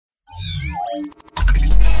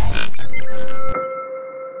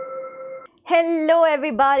Hello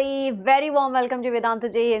everybody, very warm welcome to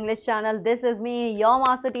Vedantu JEE English channel. This is me, your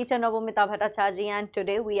master teacher Nabamita Ma'am, and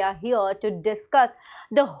today we are here to discuss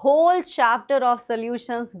the whole chapter of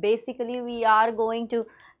solutions. Basically, we are going to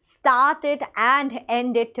start it and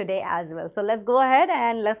end it today as well. So let's go ahead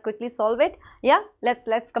and let's quickly solve it. Yeah,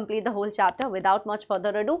 let's complete the whole chapter without much further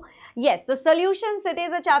ado. Yes, so solutions, it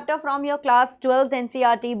is a chapter from your class 12th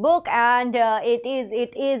NCERT book, and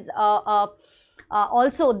it is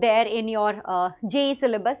also there in your JEE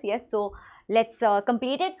syllabus. Yes, so let's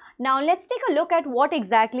complete it. Now let's take a look at what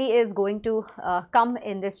exactly is going to come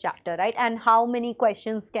in this chapter, right, and how many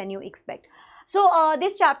questions can you expect. So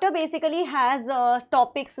this chapter basically has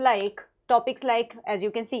topics like as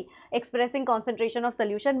you can see, expressing concentration of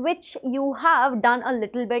solution, which you have done a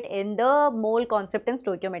little bit in the mole concept and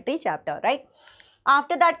stoichiometry chapter, right.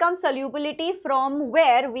 After that comes solubility, from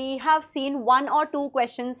where we have seen 1 or 2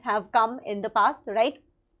 questions have come in the past, right.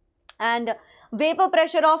 And vapor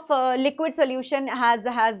pressure of liquid solution has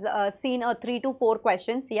seen 3 to 4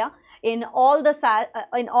 questions, yeah, in all the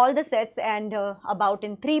sets, and about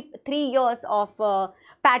in 3 years of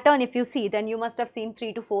pattern, if you see, then you must have seen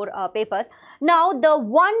 3 to 4 papers. Now the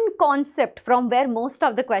one concept from where most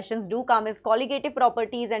of the questions do come is colligative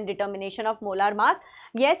properties and determination of molar mass.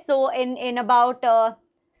 Yes, so in about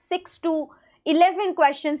 6 to 11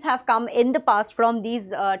 questions have come in the past from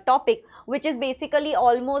these topic, which is basically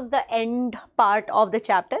almost the end part of the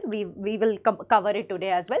chapter. We will cover it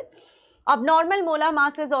today as well. Abnormal molar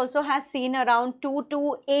masses also has seen around 2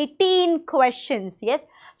 to 18 questions. Yes,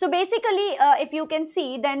 so basically if you can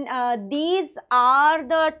see, then these are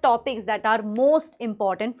the topics that are most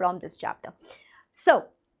important from this chapter. So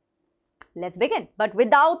let's begin, but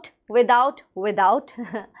without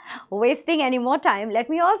wasting any more time, let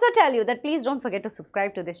me also tell you that please don't forget to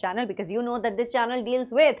subscribe to this channel, because you know that this channel deals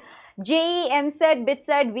with JEE, MSET,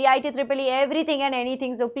 BITSET, VIT, EEE, everything and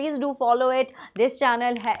anything. So please do follow it. This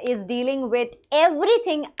channel is dealing with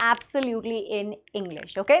everything absolutely in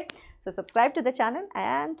English. Okay, so subscribe to the channel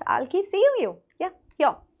and I'll keep seeing you. Yeah,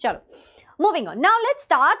 here, chalo. Moving on. Now let's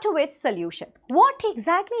start with solution. What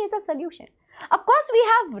exactly is a solution? Of course, we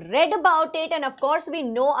have read about it, and of course, we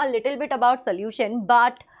know a little bit about solution,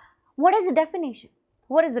 but what is the definition?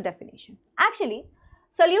 What is the definition? Actually,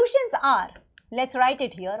 solutions are, let's write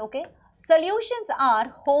it here, okay? Solutions are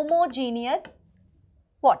homogeneous,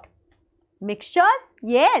 what? Mixtures?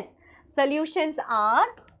 Yes, solutions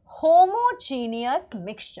are homogeneous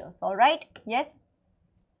mixtures, all right? Yes,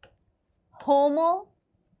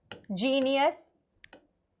 homogeneous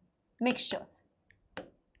mixtures.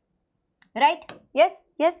 Right? Yes,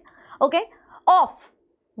 yes. Okay. Of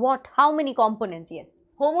what? How many components? Yes.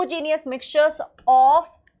 Homogeneous mixtures of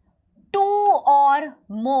 2 or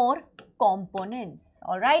more components.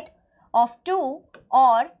 Alright? Of 2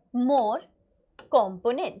 or more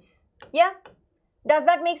components. Yeah. Does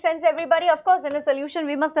that make sense, everybody? Of course, in a solution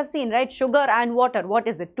we must have seen, right? Sugar and water. What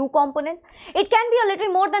is it? 2 components. It can be a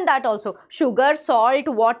little more than that also. Sugar, salt,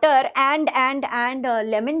 water, and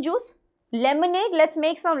lemon juice. Lemonade, let's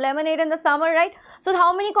make some lemonade in the summer, right? So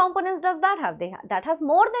how many components does that have? That has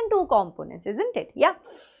more than 2 components, isn't it? Yeah.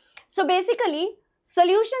 So basically,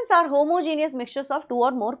 solutions are homogeneous mixtures of 2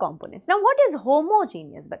 or more components. Now, what is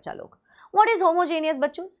homogeneous, bacha log? What is homogeneous,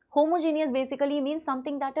 bachos? Homogeneous basically means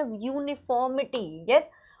something that has uniformity. Yes,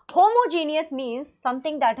 homogeneous means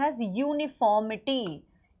something that has uniformity.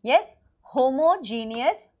 Yes,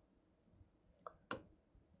 homogeneous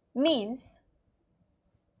means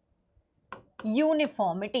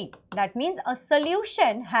uniformity. That means a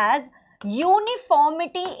solution has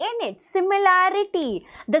uniformity in it, similarity.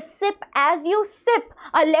 The sip, as you sip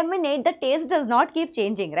a lemonade, the taste does not keep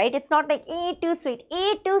changing, right? It's not like too sweet,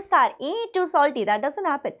 too sour, too salty. That doesn't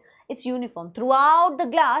happen. It's uniform. Throughout the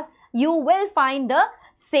glass, you will find the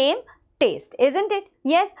same taste, isn't it?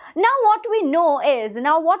 Yes. Now what we know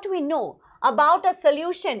about a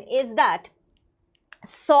solution is that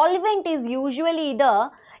solvent is usually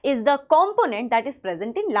the component that is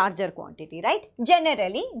present in larger quantity, right?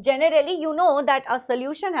 Generally, you know that a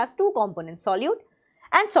solution has 2 components, solute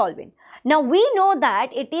and solvent. Now, we know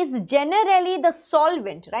that it is generally the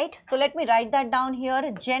solvent, right? So, let me write that down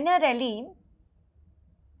here. Generally,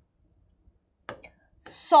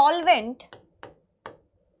 solvent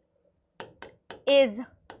is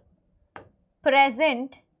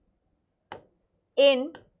present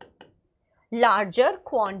in larger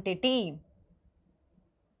quantity.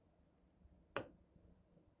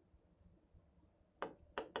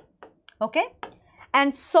 Okay,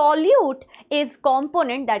 and solute is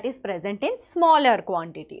component that is present in smaller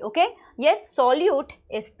quantity. Okay, yes, solute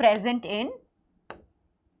is present in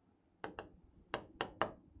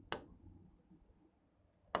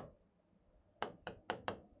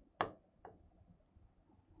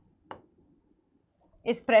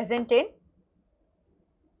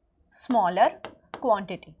smaller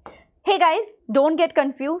quantity. Hey guys, don't get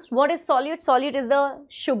confused. What is solute? Solute is the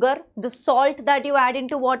sugar, the salt that you add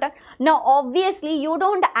into water. Now obviously you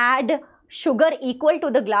don't add sugar equal to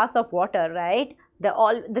the glass of water, right?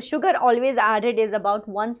 The sugar always added is about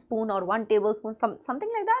 1 spoon or 1 tablespoon, something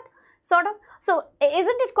like that, sort of. So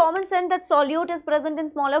isn't it common sense that solute is present in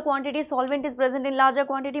smaller quantity, solvent is present in larger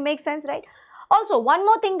quantity? Makes sense, right? Also, one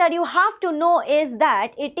more thing that you have to know is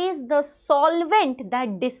that it is the solvent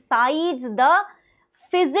that decides the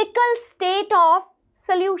physical state of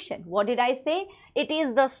solution. What did I say? It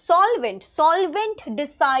is the solvent. Solvent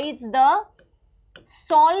decides the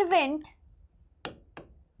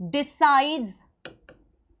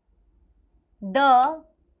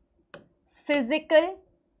physical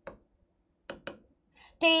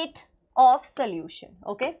state of solution.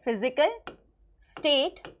 Okay, physical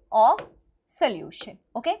state of solution.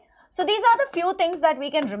 Okay, so these are the few things that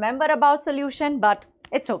we can remember about solution, but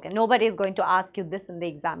it's okay, nobody is going to ask you this in the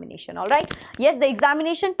examination. All right, yes, the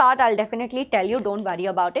examination part I'll definitely tell you, don't worry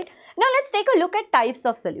about it. Now let's take a look at types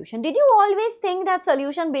of solution. Did you always think that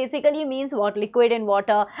solution basically means what? Liquid in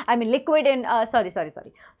water, I mean liquid in salt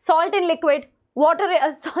in liquid, water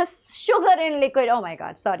sugar in liquid. Oh my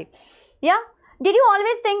god, sorry. Yeah, did you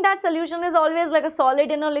always think that solution is always like a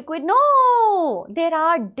solid in a liquid? No, there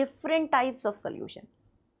are different types of solution.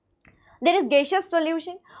 There is gaseous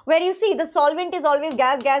solution where you see the solvent is always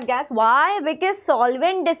gas, gas, gas. Why? Because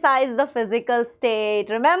solvent decides the physical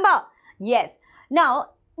state. Remember? Yes.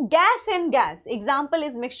 Now, gas and gas. Example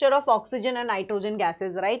is mixture of oxygen and nitrogen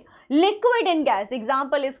gases, right? Liquid in gas.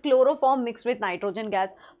 Example is chloroform mixed with nitrogen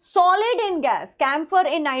gas. Solid in gas. Camphor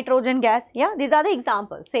in nitrogen gas. Yeah, these are the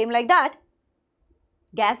examples. Same like that.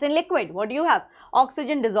 Gas and liquid. What do you have?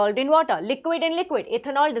 Oxygen dissolved in water. Liquid in liquid.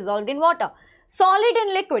 Ethanol dissolved in water. Solid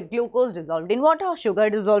in liquid, glucose dissolved in water, sugar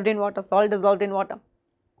dissolved in water, salt dissolved in water.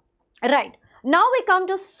 Right. Now we come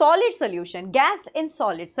to solid solution. Gas in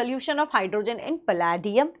solid, solution of hydrogen in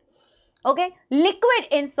palladium. Okay. Liquid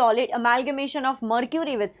in solid, amalgamation of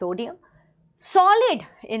mercury with sodium. Solid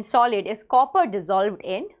in solid is copper dissolved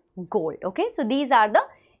in gold. Okay. So these are the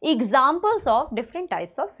examples of different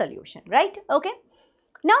types of solution. Right. Okay.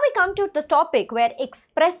 Now we come to the topic where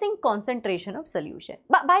expressing concentration of solution.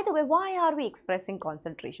 But by the way, why are we expressing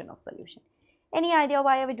concentration of solution? Any idea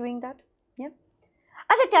why are we doing that? Yeah.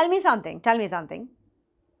 Achha, tell me something.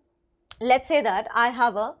 Let's say that I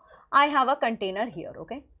have a container here.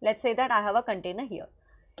 Okay. Let's say that I have a container here.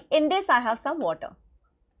 In this I have some water.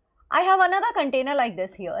 I have another container like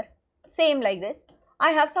this here. Same like this.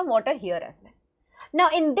 I have some water here as well.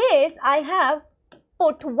 Now in this I have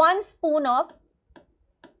put 1 spoon of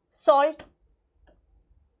salt.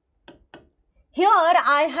 Here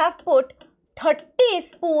I have put 30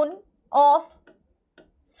 spoon of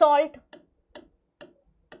salt.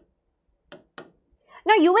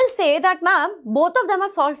 Now you will say that, ma'am, both of them are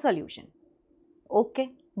salt solution. Okay,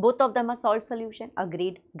 both of them are salt solution.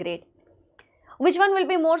 Agreed, great. Which one will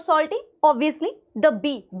be more salty? Obviously the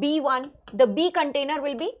B1, the B container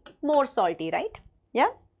will be more salty, right? Yeah,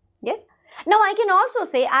 yes. Now I can also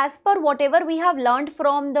say, as per whatever we have learned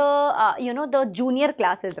from the the junior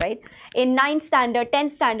classes, right? In 9th standard,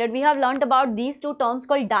 10th standard, we have learned about these two terms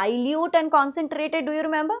called dilute and concentrated. Do you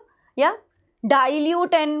remember? Yeah,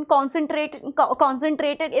 dilute and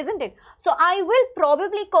concentrated, isn't it? So I will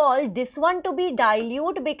probably call this one to be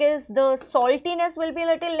dilute because the saltiness will be a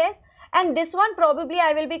little less, and this one probably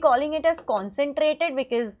I will be calling it as concentrated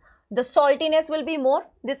because the saltiness will be more.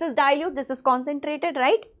 This is dilute, this is concentrated,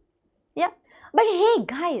 right? Yeah, but hey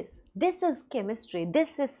guys, this is chemistry,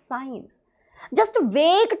 this is science. Just a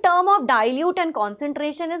vague term of dilute and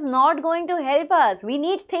concentration is not going to help us. We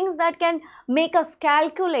need things that can make us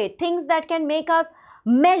calculate, things that can make us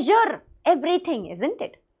measure everything, isn't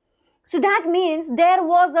it? So that means there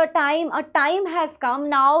was a time has come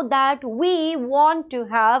now that we want to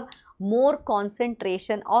have more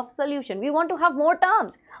concentration of solution. We want to have more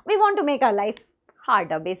terms. We want to make our life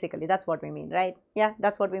harder, basically. That's what we mean, right? Yeah,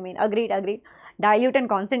 that's what we mean. Agreed, agreed. Dilute and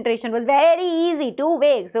concentration was very easy, too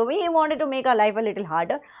vague. So we wanted to make our life a little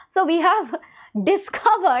harder. So we have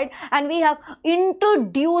discovered and we have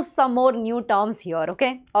introduced some more new terms here,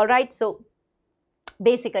 okay? All right. So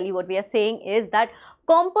Basically what we are saying is that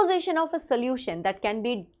composition of a solution that can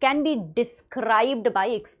be described by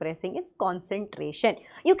expressing its concentration.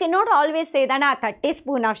 You cannot always say that 30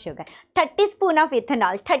 spoon of sugar, 30 spoon of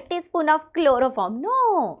ethanol, 30 spoon of chloroform.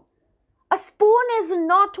 No, a spoon is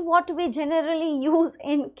not what we generally use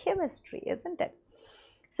in chemistry, isn't it?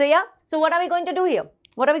 So yeah, so what are we going to do here?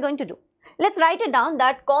 What are we going to do? Let's write it down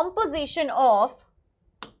that composition of,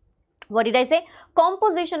 what did I say?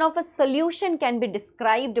 Composition of a solution can be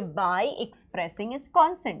described by expressing its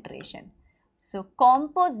concentration. So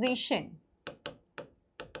composition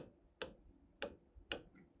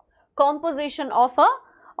of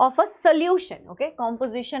a solution, okay?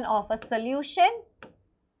 Composition of a solution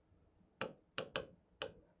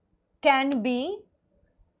can be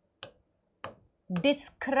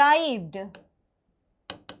described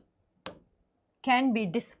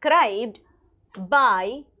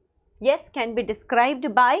by, yes, can be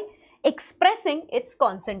described by expressing its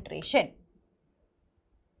concentration.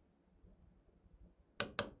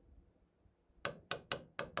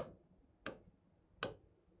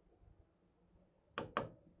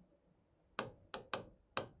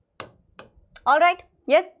 All right,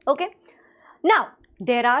 yes, okay. Now,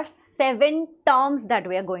 there are 7 terms that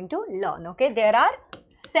we are going to learn, okay. There are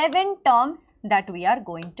 7 terms that we are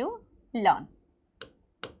going to learn.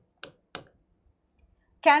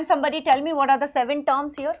 Can somebody tell me what are the 7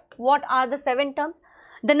 terms here? What are the 7 terms?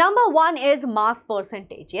 The number 1 is mass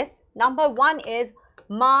percentage. Yes, number 1 is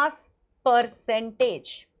mass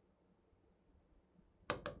percentage.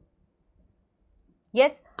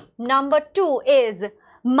 Yes, number 2 is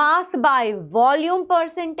mass by volume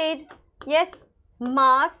percentage. Yes,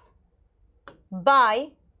 mass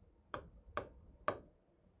by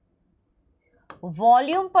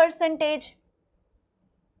volume percentage.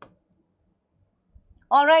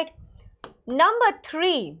 All right. Number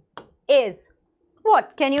 3 is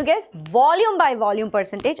what? Can you guess? Volume by volume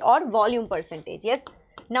percentage or volume percentage. Yes.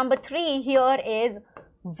 Number 3 here is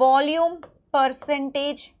volume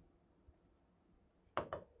percentage.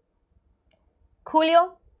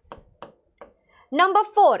 Coolio. Number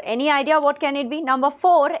 4, any idea what can it be? Number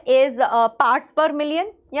 4 is parts per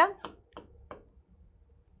million. Yeah.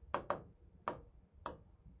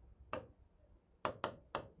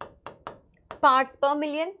 Parts per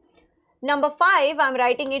million. Number 5, I am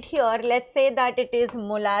writing it here. Let's say that it is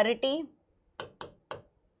molarity.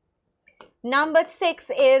 Number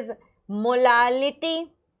 6 is molality.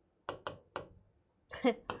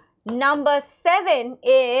 Number 7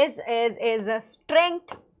 is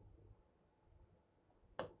strength.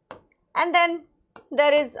 And then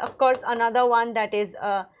there is of course another one that is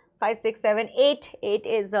 5, 6, 7, 8. 8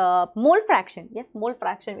 is mole fraction. Yes, mole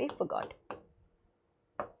fraction we forgot.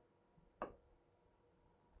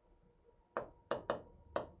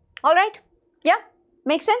 All right. Yeah,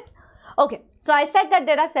 makes sense. Okay, so I said that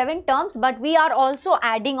there are 7 terms, but we are also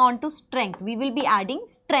adding on to strength. We will be adding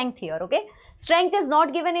strength here. Okay, strength is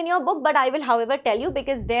not given in your book, but I will however tell you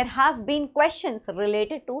because there have been questions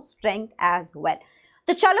related to strength as well.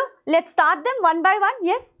 So chalo, let's start them one by one.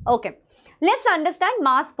 Yes, okay. Let's understand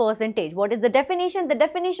mass percentage. What is the definition? The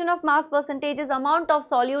definition of mass percentage is amount of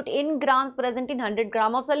solute in grams present in 100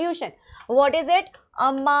 gram of solution. What is it?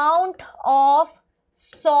 Amount of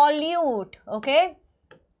solute, okay,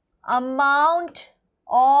 amount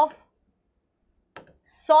of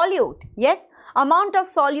solute, yes, amount of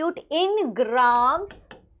solute in grams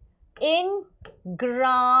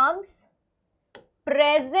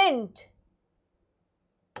present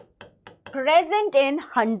in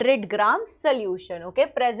 100 gram solution, okay,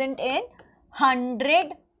 present in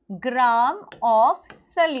 100 gram of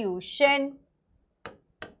solution.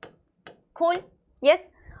 Cool, yes.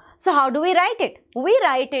 So how do we write it? We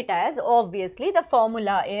write it as, obviously the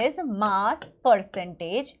formula is mass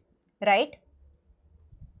percentage, right?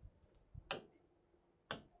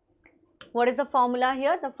 What is the formula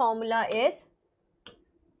here? The formula is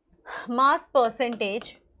mass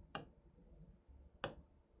percentage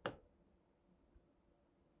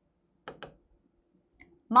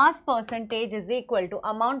is equal to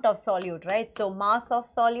amount of solute, right? So mass of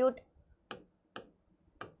solute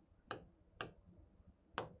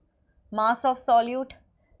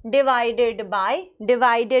divided by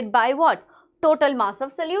what? Total mass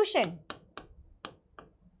of solution.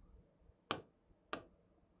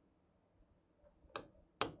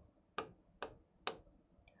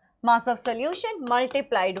 Mass of solution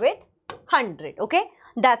multiplied with 100, okay?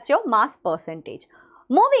 That's your mass percentage.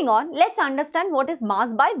 Moving on, let's understand what is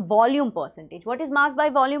mass by volume percentage. What is mass by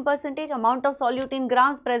volume percentage? Amount of solute in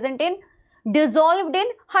grams present in dissolved in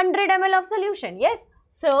 100 ml of solution. Yes.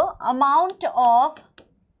 So, amount of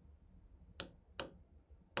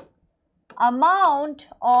amount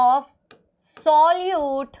of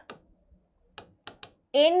solute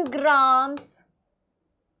in grams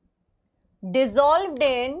dissolved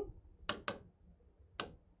in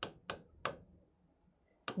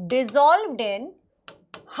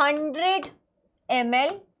 100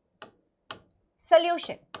 ml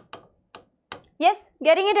solution. Yes,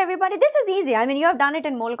 getting it everybody? This is easy. I mean, you have done it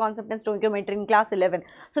in mole concept and stoichiometry in class 11.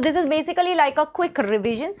 So this is basically like a quick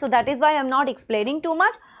revision. So that is why I am not explaining too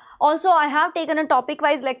much. Also, I have taken a topic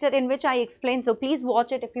wise lecture in which I explain. So please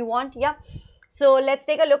watch it if you want. Yeah. So let's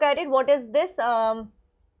take a look at it. What is this?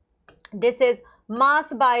 This is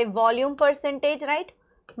mass by volume percentage, right?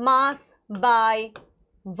 Mass by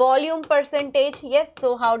volume percentage. Yes.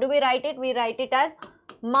 So how do we write it? We write it as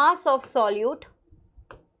mass of solute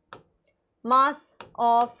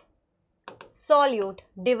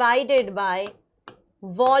divided by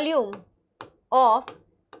volume of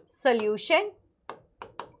solution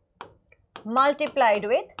multiplied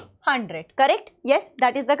with 100. Correct? Yes,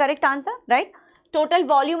 that is the correct answer, right? Total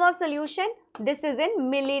volume of solution, this is in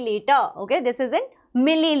milliliter. Okay, this is in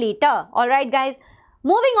milliliter. Alright guys,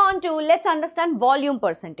 moving on to, let's understand volume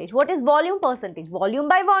percentage. What is volume percentage? Volume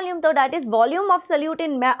by volume, so that is volume of solute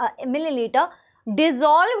in milliliter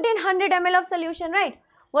dissolved in 100 ml of solution, right?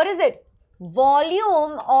 What is it?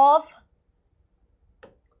 Volume of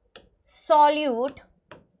solute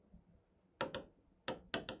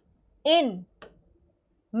in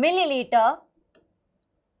milliliter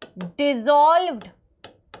dissolved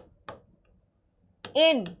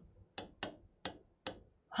in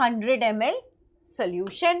 100 ml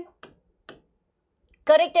solution.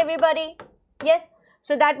 Correct everybody? Yes.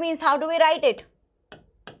 So that means how do we write it?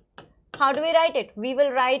 How do we write it? We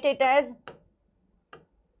will write it as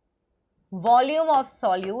volume of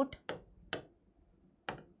solute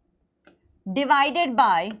divided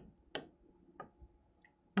by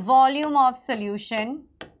volume of solution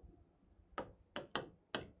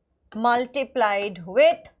multiplied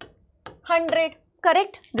with 100.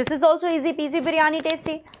 Correct? This is also easy peasy biryani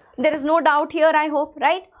tasty. There is no doubt here, I hope,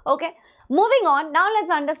 right? Okay. Moving on, now let's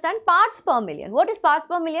understand parts per million. What is parts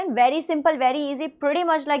per million? Very simple, very easy, pretty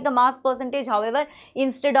much like the mass percentage. However,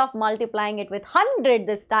 instead of multiplying it with 100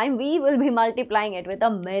 this time, we will be multiplying it with a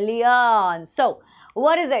million. So,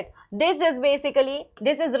 what is it? This is basically,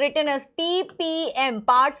 this is written as ppm,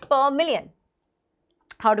 parts per million.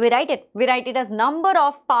 How do we write it? We write it as number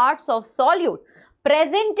of parts of solute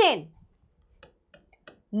present in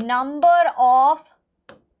number of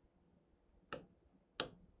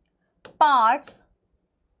parts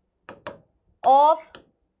of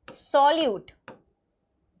solute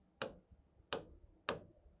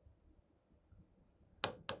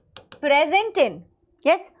present in,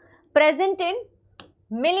 yes, present in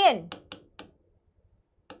million,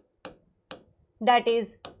 that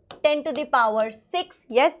is 10 to the power 6,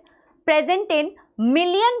 yes, present in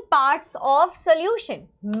million parts of solution,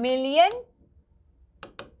 million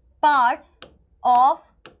parts of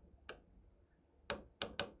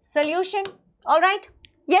solution. All right,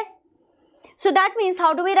 yes. So that means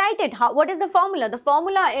how do we write it? What is the formula? The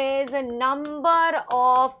formula is a number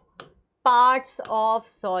of parts of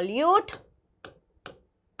solute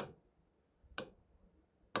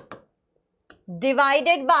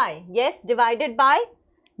divided by, yes, divided by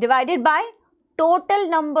total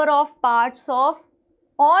number of parts of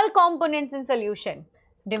all components in solution,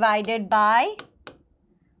 divided by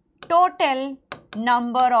total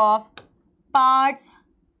number of parts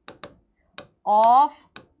of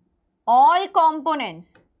all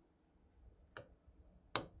components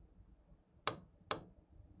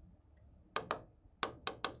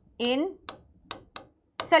in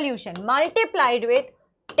solution multiplied with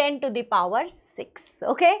 10 to the power 6.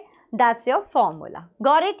 Okay, that's your formula.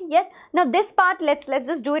 Got it? Yes. Now this part, let's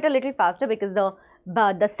just do it a little faster because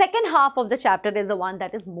the second half of the chapter is the one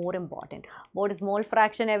that is more important. What is mole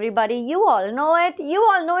fraction, everybody? You all know it. You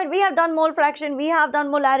all know it. We have done mole fraction, we have done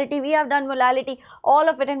molarity, we have done molality, all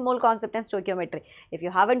of it in mole concept and stoichiometry. If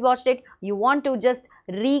you haven't watched it, you want to just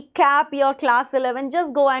recap your class 11,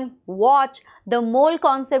 just go and watch the mole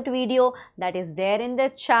concept video that is there in the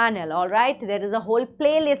channel. All right, there is a whole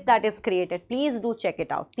playlist that is created. Please do check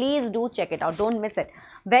it out. Please do check it out. Don't miss it.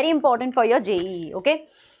 Very important for your JEE. Okay.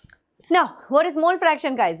 Now, what is mole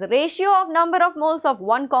fraction, guys? The ratio of number of moles of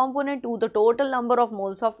one component to the total number of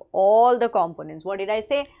moles of all the components. What did I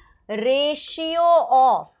say? Ratio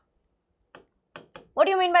of. What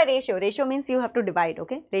do you mean by ratio? Ratio means you have to divide,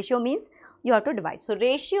 okay? Ratio means you have to divide. So,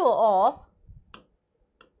 ratio of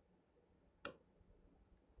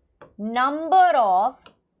number of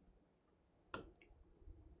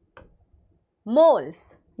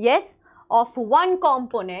moles, yes, of one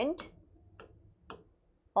component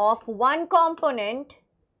of one component,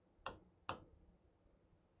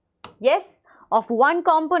 yes, of one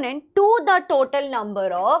component to the total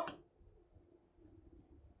number of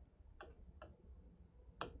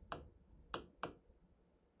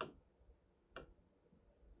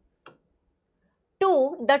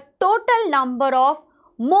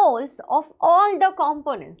moles of all the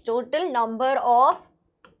components, total number of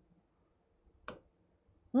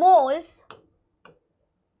moles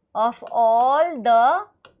of all the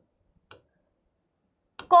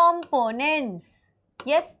components.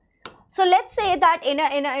 Yes. So let's say that in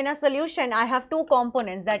a solution I have two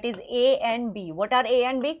components, that is A and B. What are A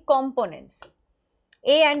and B? Components.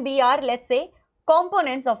 A and B are, let's say,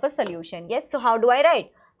 components of a solution. Yes. So how do I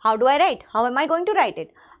write? How do I write? How am I going to write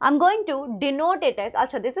it? I'm going to denote it as,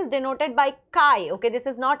 acha, this is denoted by chi. Okay, this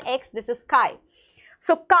is not x, this is chi.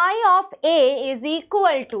 So chi of A is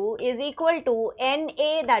equal to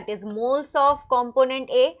Na, that is moles of component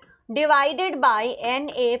A, divided by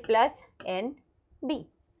Na plus Nb.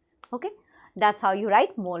 Okay, that's how you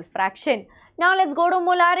write mole fraction. Now let's go to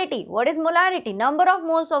molarity. What is molarity? Number of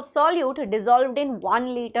moles of solute dissolved in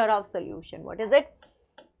 1 liter of solution. What is it?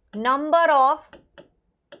 Number of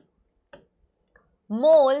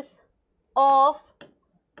moles of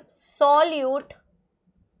solute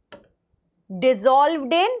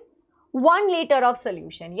dissolved in 1 liter of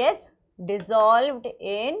solution. Yes, dissolved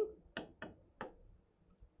in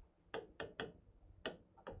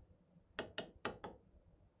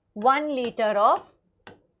 1 liter of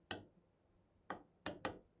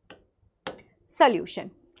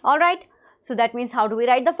solution. Alright, so that means how do we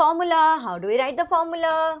write the formula? How do we write the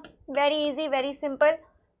formula? Very easy, very simple.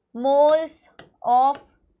 Moles of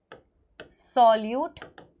solute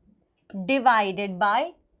divided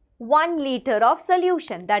by 1 liter of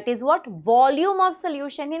solution. That is what? Volume of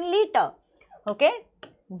solution in liter. Okay,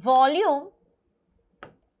 volume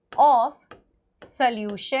of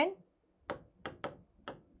solution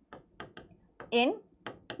in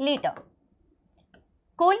liter.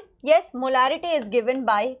 Cool? Yes, molarity is given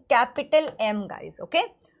by capital M, guys. Okay,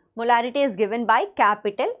 molarity is given by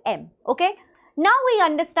capital M. Okay, now we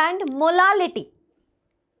understand molality.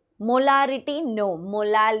 Molarity, no,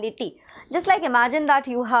 molality. Just like imagine that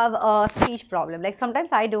you have a speech problem. Like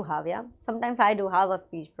sometimes I do have, yeah. Sometimes I do have a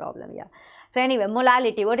speech problem, yeah. So anyway,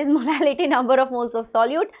 molality. What is molality? Number of moles of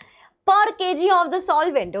solute per kg of the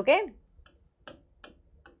solvent, okay?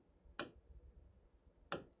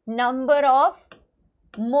 Number of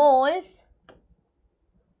moles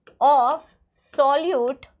of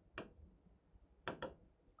solute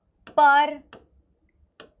per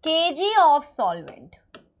kg of solvent.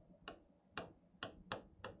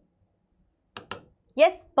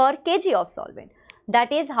 Yes, per kg of solvent.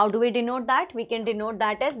 That is, how do we denote that? We can denote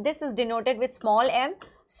that as, this is denoted with small m.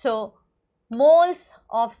 So, moles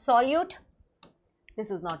of solute. This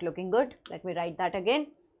is not looking good. Let me write that again.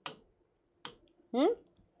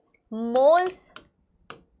 Moles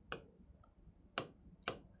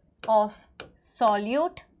of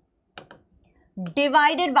solute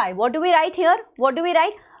divided by, what do we write here? What do we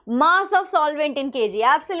write? Mass of solvent in kg.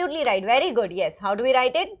 Absolutely right. Very good. Yes. How do we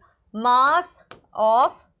write it? Mass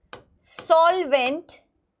of solvent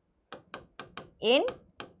in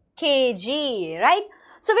kg, right?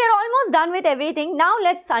 So we are almost done with everything. Now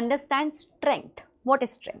let's understand strength. What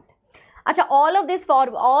is strength? Achha, all of these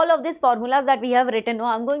formulas that we have written, now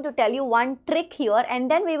I'm going to tell you one trick here,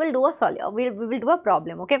 and then we will do a we will do a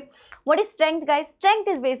problem. Okay, what is strength, guys? Strength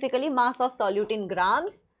is basically mass of solute in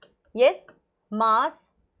grams. Yes,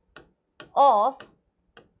 mass of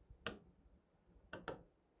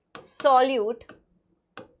solute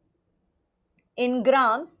in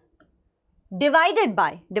grams divided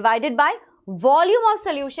by volume of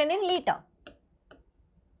solution in liter.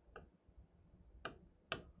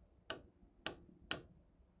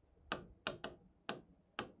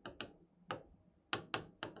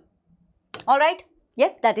 Alright,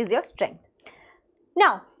 yes, that is your strength.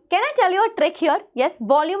 Now, can I tell you a trick here? Yes,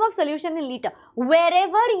 volume of solution in liter.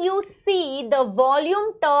 Wherever you see the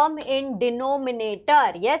volume term in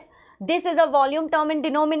denominator, yes, this is a volume term in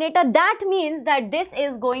denominator. That means that this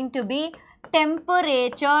is going to be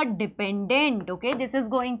temperature dependent. Okay, this is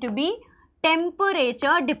going to be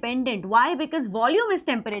temperature dependent. Why? Because volume is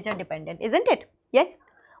temperature dependent, isn't it? Yes.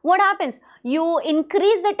 What happens? You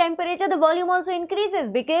increase the temperature, the volume also increases,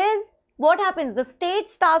 because what happens? The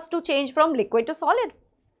state starts to change from liquid to solid.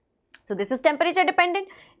 So this is temperature dependent.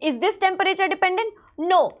 Is this temperature dependent?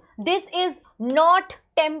 No, this is not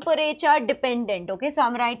temperature dependent. Okay, so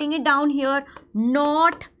I'm writing it down here.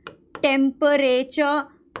 Not temperature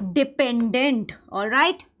dependent. All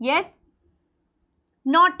right. Yes.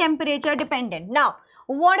 Not temperature dependent. Now,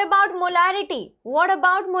 What about molarity? What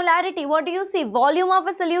about molarity? What do you see? Volume of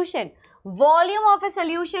a solution. Volume of a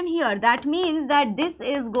solution here. That means that this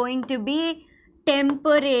is going to be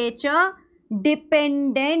temperature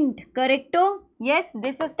dependent. Correcto? Yes,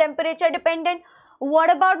 this is temperature dependent.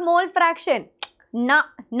 What about mole fraction? Not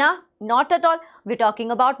at all. We're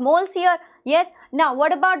talking about moles here. Yes. Now,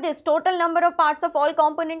 what about this? Total number of parts of all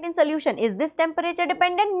component in solution. Is this temperature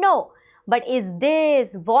dependent? No. But is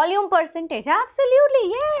this volume percentage?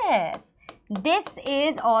 Absolutely, yes. This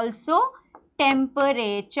is also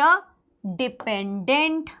temperature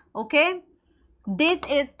dependent. Okay. This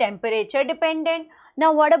is temperature dependent.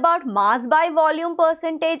 Now, what about mass by volume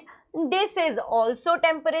percentage? This is also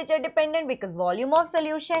temperature dependent because volume of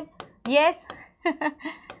solution. Yes.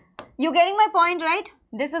 You getting my point, right?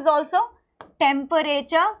 This is also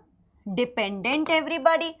temperature dependent,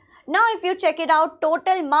 everybody. Now, if you check it out,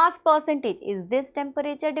 total mass percentage, is this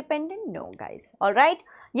temperature dependent? No, guys. All right.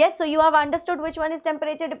 Yes, so you have understood which one is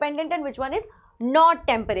temperature dependent and which one is not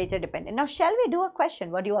temperature dependent. Now, shall we do a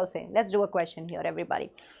question? What do you all say? Let's do a question here,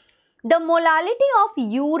 everybody. The molality of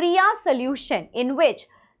urea solution in which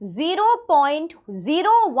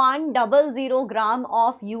 0.0100 gram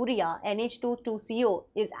of urea NH2CO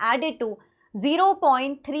is added to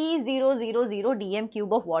 0.3000 dm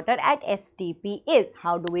cube of water at STP is.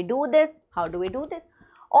 How do we do this? How do we do this?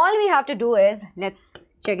 All we have to do is, let's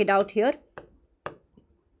check it out here.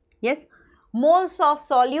 Yes, moles of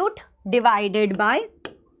solute divided by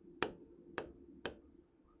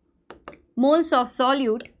moles of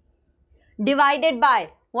solute divided by,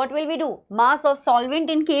 what will we do? Mass of solvent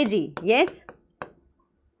in kg. Yes,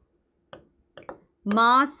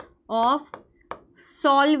 mass of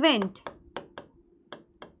solvent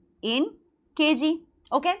in kg.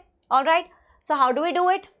 Okay, all right. So how do we do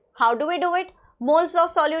it? How do we do it? Moles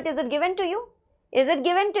of solute, is it given to you? Is it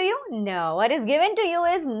given to you? No. What is given to you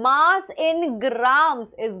is mass in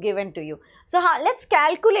grams is given to you. So let's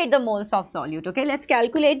calculate the moles of solute. Okay, let's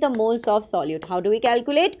calculate the moles of solute. How do we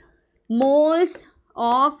calculate? Moles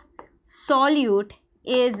of solute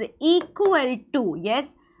is equal to,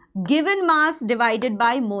 yes, given mass divided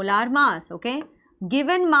by molar mass. Okay,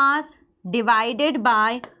 given mass divided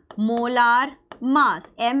by molar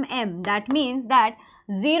mass, mm. That means that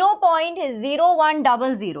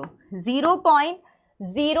 0.0100,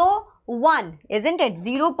 0.01, isn't it?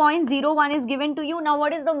 0.01 is given to you. Now,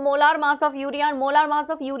 what is the molar mass of urea? Molar mass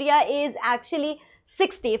of urea is actually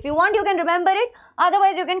 60. If you want, you can remember it.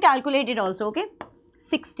 Otherwise, you can calculate it also. Okay,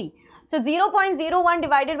 60. So, 0.01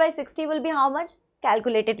 divided by 60 will be how much?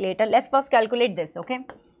 Calculate it later. Let's first calculate this. Okay,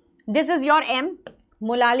 this is your m.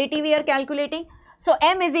 Molality we are calculating. So,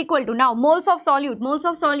 m is equal to, now moles of solute. Moles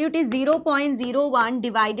of solute is 0.01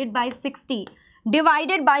 divided by 60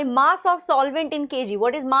 divided by mass of solvent in kg.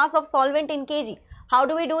 What is mass of solvent in kg? How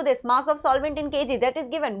do we do this? Mass of solvent in kg, that is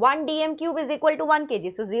given. 1 dm cube is equal to 1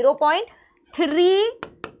 kg. So,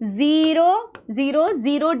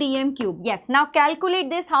 0.3000 dm cube. Yes. Now, calculate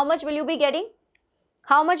this. How much will you be getting?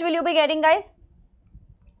 How much will you be getting, guys?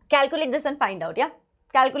 Calculate this and find out. Yeah.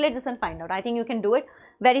 Calculate this and find out. I think you can do it.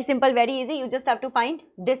 Very simple, very easy. You just have to find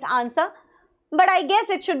this answer. But I guess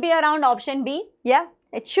it should be around option B. Yeah,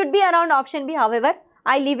 it should be around option B. However,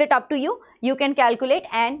 I leave it up to you. You can calculate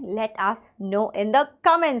and let us know in the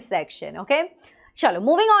comment section. Okay. Chalo,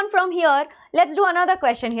 moving on from here, let's do another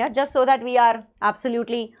question here just so that we are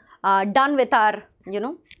absolutely done with our,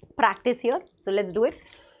 practice here. So, let's do it.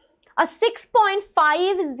 A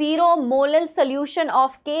 6.50 molar solution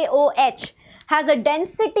of KOH has a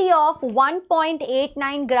density of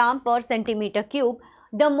 1.89 gram per centimeter cube.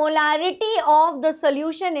 The molarity of the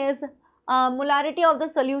solution is,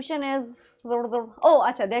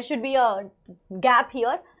 there should be a gap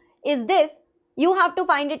here. Is this, you have to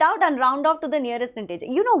find it out and round off to the nearest integer.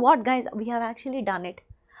 You know what, guys, we have actually done it.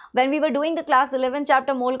 When we were doing the class 11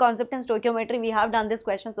 chapter mole concept and stoichiometry, we have done this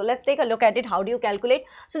question. So, let's take a look at it. How do you calculate?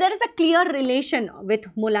 So, there is a clear relation with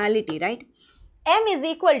molality, right? M is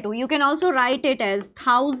equal to, you can also write it as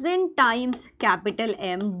 1000 times capital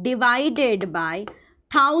M divided by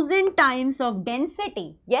 1000 times of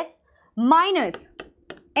density, yes, minus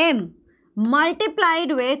M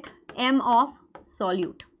multiplied with M of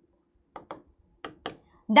solute.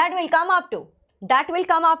 That will come up to,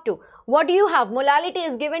 what do you have? Molality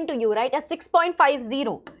is given to you, right, as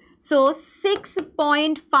 6.50. So,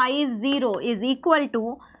 6.50 is equal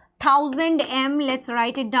to 1000 m, let's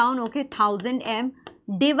write it down, okay, 1000 m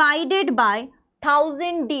divided by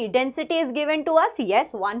 1000 d. Density is given to us,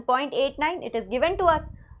 yes, 1.89, it is given to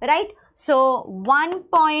us, right? So,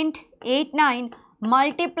 1.89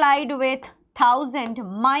 multiplied with 1000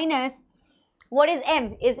 minus, what is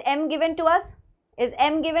m? Is m given to us? Is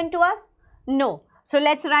m given to us? No. So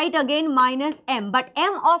let's write again minus m. But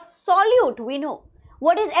m of solute we know.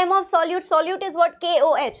 What is m of solute? Solute is what?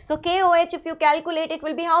 KOH. So KOH, if you calculate, it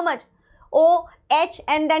will be how much? OH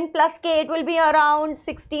and then plus K, it will be around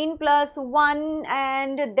 16 plus 1,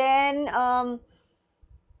 and then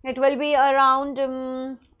it will be around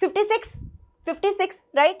 56,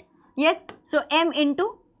 right? Yes. So m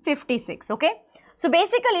into 56. Okay. So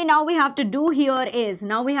basically now we have to do here is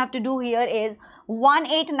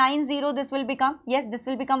 1890, this will become, yes, this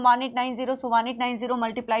will become 1890. So 1890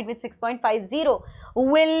 multiplied with 6.50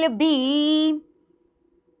 will be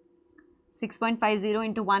 6.50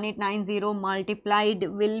 into 1890 multiplied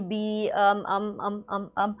will be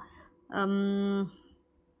 6.50,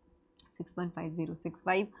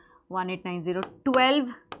 65, 1890,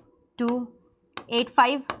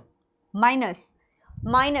 12,285 minus,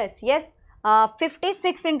 yes,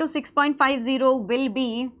 56 into 6.50 will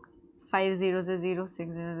be 5 zeros are 0, 6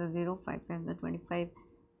 zeros are 0, 5 times are 25,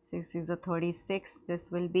 6 is 36. This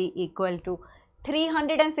will be equal to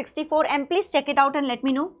 364 m. Please check it out and let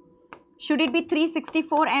me know. Should it be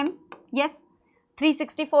 364 m? Yes,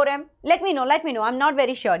 364 m. Let me know. I'm not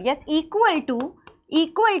very sure. Yes, equal to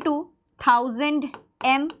 1000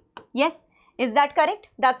 m. Yes, is that correct?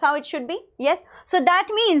 That's how it should be. Yes. So that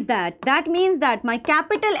means that my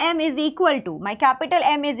capital M is equal to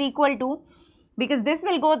because this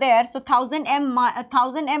will go there. So 1000 m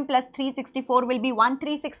plus 364 will be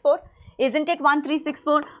 1364. Isn't it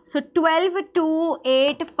 1364? So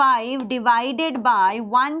 12,285 divided by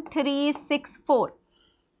 1364.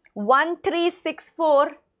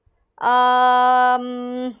 1364.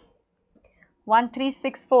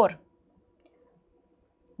 1364.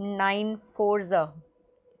 9 fours are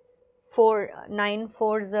 4, 9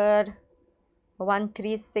 fours are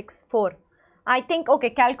 1364. I think, okay,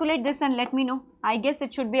 calculate this and let me know. I guess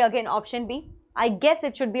it should be again option B.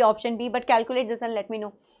 But calculate this and let me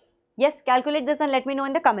know. Yes, calculate this and let me know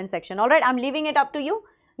in the comment section. Alright, I'm leaving it up to you.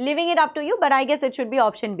 But I guess it should be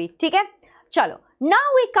option B. Okay? Chalo. Now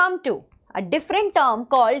we come to a different term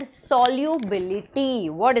called solubility.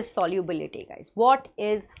 What is solubility, guys? What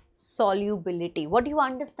is solubility? What do you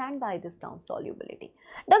understand by this term solubility?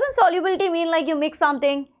 Doesn't solubility mean like you mix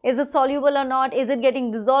something? Is it soluble or not? Is it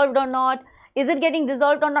getting dissolved or not?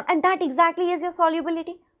 And that exactly is your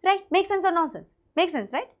solubility, right? Makes sense or nonsense? Makes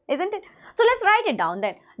sense, right? Isn't it? So let's write it down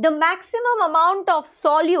then. The maximum amount of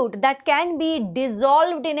solute that can be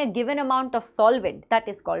dissolved in a given amount of solvent, that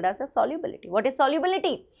is called as a solubility. What is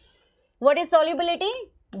solubility? What did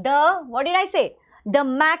I say? The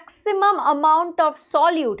maximum amount of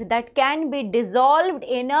solute that can be dissolved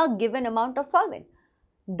in a given amount of solvent.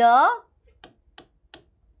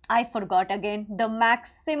 I forgot again. The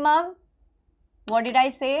maximum, what did I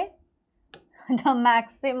say? The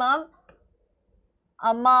maximum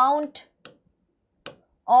amount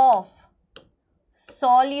of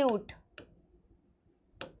solute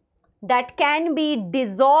that can be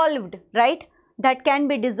dissolved, right? That can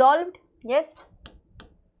be dissolved, yes.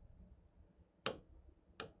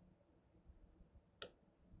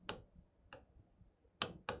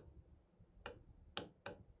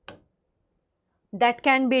 That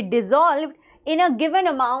can be dissolved in a given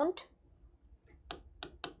amount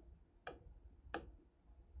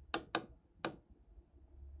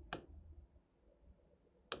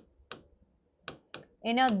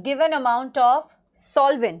of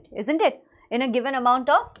solvent, isn't it? In a given amount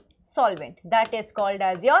of solvent. That is called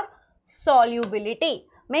as your solubility.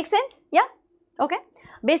 Make sense? Yeah? Okay.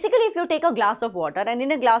 Basically, if you take a glass of water and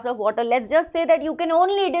in a glass of water, let's just say that you can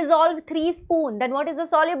only dissolve 3 spoons. Then what is the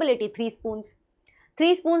solubility? 3 spoons.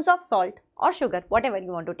 3 spoons of salt or sugar, whatever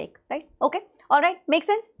you want to take, right? Okay. Alright. Make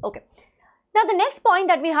sense? Okay. Now, the next point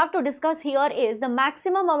that we have to discuss here is the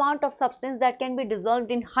maximum amount of substance that can be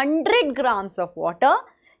dissolved in 100 grams of water.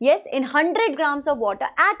 Yes, in 100 grams of water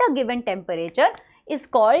at a given temperature is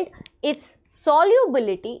called its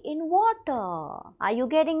solubility in water. Are you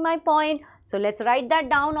getting my point? So, let's write that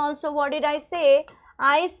down also. What did I say?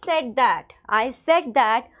 I said that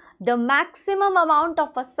the maximum amount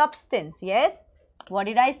of a substance, yes. What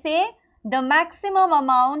did I say? The maximum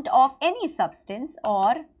amount of any substance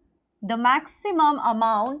or the maximum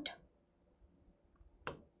amount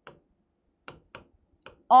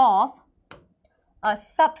of a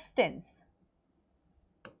substance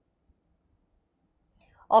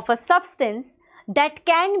that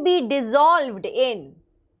can be dissolved in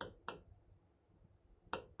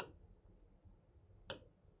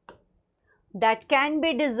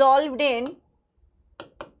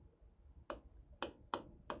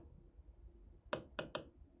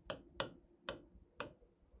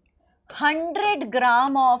 100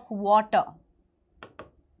 gram of water.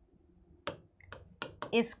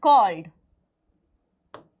 is called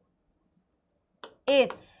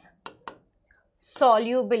its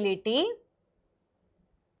solubility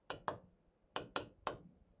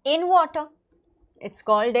in water. It's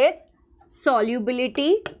called its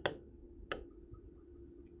solubility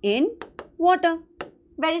in water.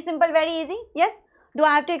 Very simple, very easy. Yes. Do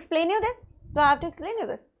I have to explain you this? Do I have to explain you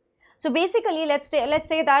this? So basically, let's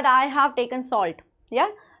say that I have taken salt. Yeah.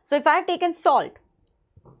 So if I have taken salt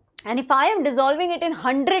and if I am dissolving it in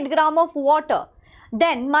 100 gram of water,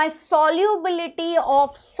 then my solubility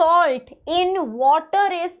of salt in water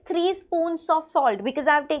is 3 spoons of salt, because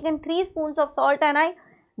I have taken 3 spoons of salt and I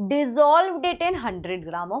dissolved it in 100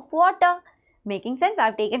 gram of water. Making sense? I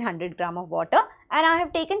have taken 100 gram of water and I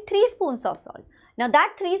have taken 3 spoons of salt. Now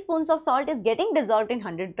that 3 spoons of salt is getting dissolved in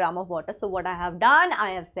 100 gram of water. So what I have done,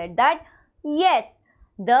 I have said that yes,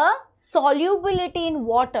 the solubility in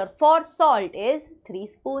water for salt is 3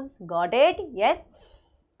 spoons. Got it? Yes.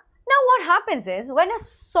 Now what happens is, when a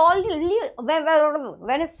solid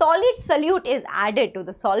solute is added to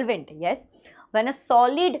the solvent, yes, when a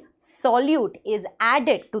solid solute is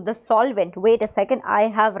added to the solvent, wait a second, I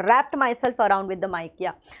have wrapped myself around with the mic,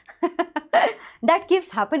 yeah. That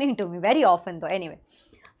keeps happening to me very often though. Anyway,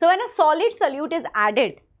 so when a solid solute is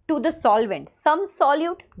added to the solvent, some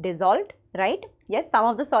solute dissolved, right? Yes, some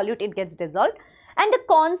of the solute, it gets dissolved and the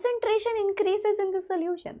concentration increases in the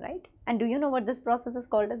solution, right? And do you know what this process is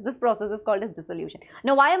called as? This process is called as dissolution.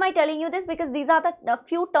 Now why am I telling you this? Because these are the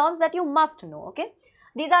few terms that you must know, okay?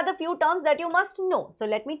 These are the few terms that you must know. So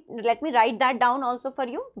let me write that down also for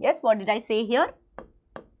you. Yes, what did I say here?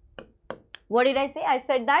 What did I say? I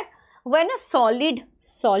said that when a solid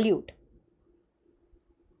solute,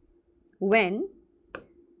 when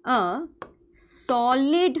a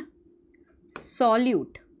solid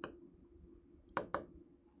solute,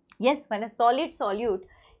 yes, when a solid solute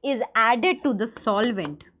is added to the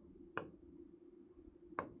solvent,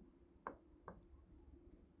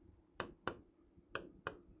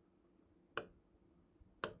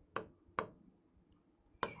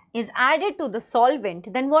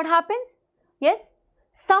 then what happens? Yes,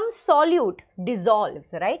 some solute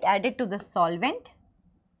dissolves, right? Added to the solvent,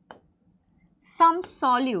 some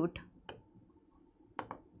solute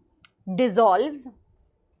dissolves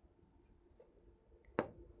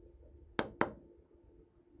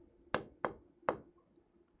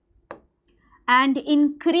and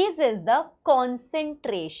increases the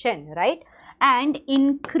concentration, right? And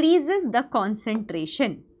increases the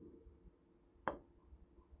concentration.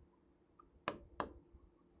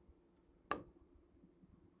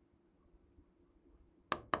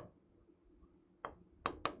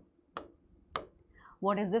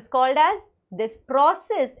 What is this called as? This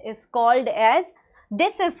process is called as,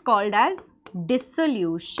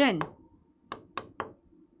 dissolution.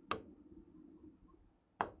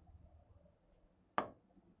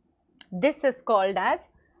 This is called as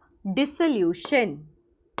dissolution.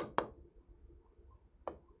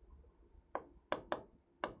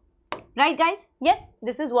 Right guys? Yes,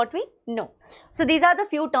 this is what we know. So these are the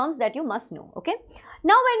few terms that you must know, okay?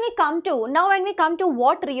 Now when we come to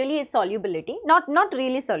what really is solubility, not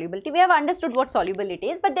really solubility, we have understood what solubility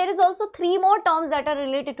is, but there is also 3 more terms that are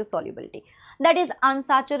related to solubility. That is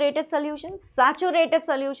unsaturated solution, saturated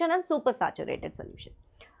solution and supersaturated solution.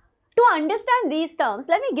 To understand these terms,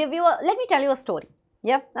 let me tell you a story.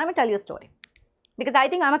 Yeah, let me tell you a story. Because I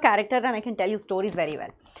think I'm a character and I can tell you stories very well.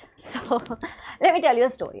 So, let me tell you a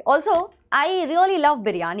story. Also, I really love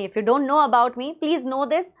biryani. If you don't know about me, please know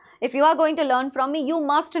this. If you are going to learn from me, you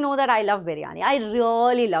must know that I love biryani. I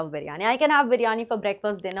really love biryani. I can have biryani for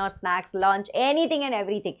breakfast, dinner, snacks, lunch, anything and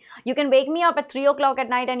everything. You can wake me up at 3 o'clock at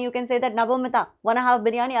night and you can say that, Nabamita, wanna have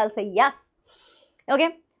biryani? I'll say yes.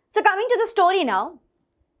 Okay. So, coming to the story now.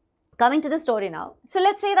 So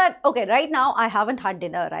let's say that, okay, right now I haven't had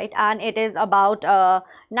dinner, right? And it is about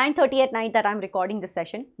 9:30 at night that I'm recording this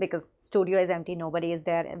session because studio is empty, nobody is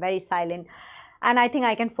there, very silent. And I think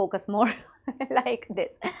I can focus more like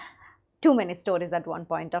this. Too many stories at one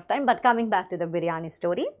point of time. But coming back to the biryani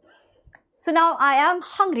story. So now I am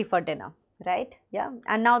hungry for dinner, right? Yeah.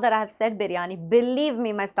 And now that I have said biryani, believe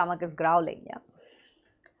me, my stomach is growling. Yeah.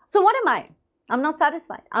 So what am I? I'm not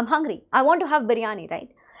satisfied. I'm hungry. I want to have biryani, right?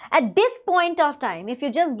 At this point of time, if you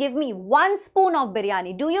just give me 1 spoon of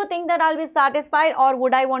biryani, do you think that I'll be satisfied or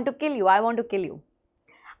would I want to kill you? I want to kill you.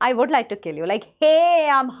 I would like to kill you. Like, hey,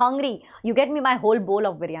 I'm hungry. You get me my whole bowl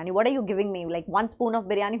of biryani. What are you giving me? Like 1 spoon of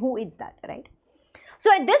biryani? Who eats that, right?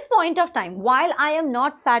 So at this point of time, while I am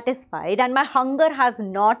not satisfied and my hunger has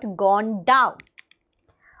not gone down,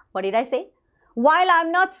 what did I say? while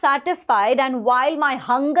I'm not satisfied and while my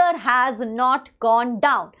hunger has not gone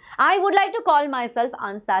down. I would like to call myself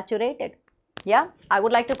unsaturated. Yeah, I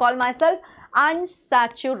would like to call myself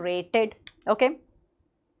unsaturated. Okay.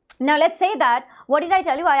 Now let's say that, what did I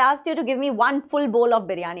tell you? I asked you to give me one full bowl of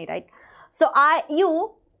biryani, right? So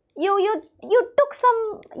you took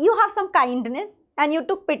some, you have some kindness and you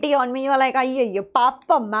took pity on me. You are like, "Ayye,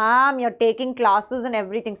 Papa, ma'am, you're taking classes and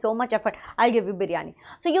everything, so much effort. I'll give you biryani."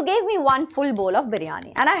 So you gave me one full bowl of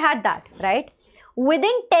biryani and I had that, right?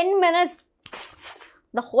 Within 10 minutes,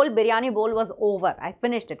 the whole biryani bowl was over. I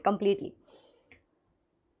finished it completely.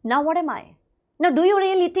 Now what am I? Now, do you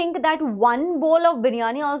really think that one bowl of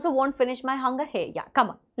biryani also won't finish my hunger? Hey, yeah, come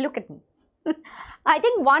on, look at me. I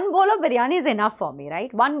think one bowl of biryani is enough for me,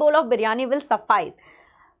 right? One bowl of biryani will suffice.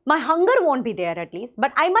 My hunger won't be there at least,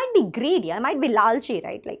 but I might be greedy. I might be lalchi,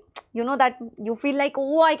 right? Like, you know that you feel like,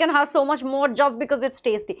 oh, I can have so much more just because it's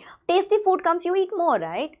tasty. Tasty food comes, you eat more,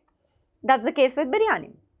 right? That's the case with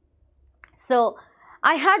biryani. So,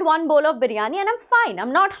 I had one bowl of biryani and I'm fine.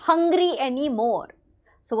 I'm not hungry anymore.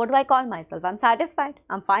 So what do I call myself? I'm satisfied.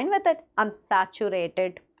 I'm fine with it. I'm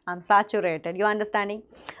saturated. I'm saturated. You understanding?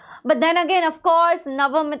 But then again, of course,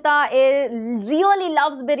 Nabamita really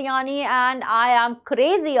loves biryani and I am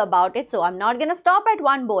crazy about it. So I'm not going to stop at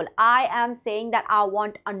one bowl. I am saying that I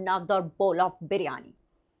want another bowl of biryani.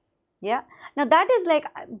 Yeah. Now that is like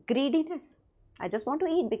greediness. I just want to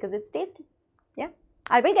eat because it's tasty. Yeah.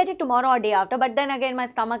 I will get it tomorrow or day after. But then again, my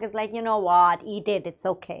stomach is like, you know what? Eat it. It's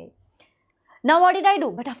okay. Now what did I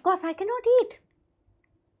do? But of course I cannot eat.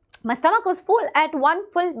 My stomach was full at one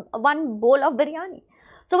bowl of biryani.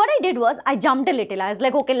 So what I did was I jumped a little. I was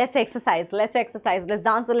like, okay, let's exercise, let's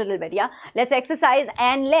dance a little bit, yeah. Let's exercise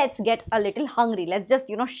and let's get a little hungry. Let's just,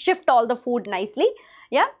 you know, shift all the food nicely,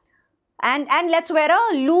 yeah. And let's wear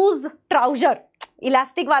a loose trouser,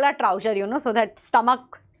 elastic wala trouser, you know, so that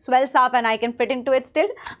stomach swells up and I can fit into it still.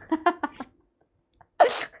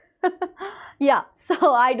 Yeah,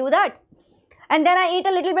 so I do that. And then I eat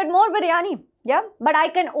a little bit more biryani. Yeah, but I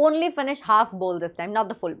can only finish half bowl this time, not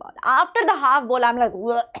the full bowl. After the half bowl, I'm like,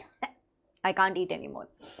 I can't eat anymore.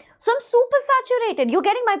 So I'm super saturated. You're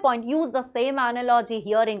getting my point. Use the same analogy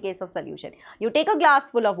here in case of solution. You take a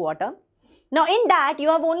glass full of water. Now in that, you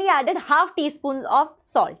have only added half teaspoons of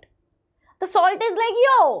salt. The salt is like,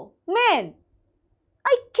 yo, man,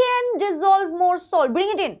 I can dissolve more salt.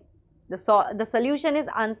 Bring it in. The solution is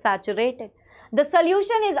unsaturated. The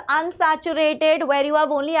solution is unsaturated where you have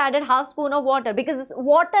only added half spoon of water because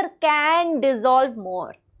water can dissolve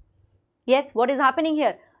more. Yes, what is happening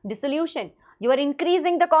here? Dissolution. You are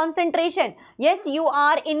increasing the concentration. Yes, you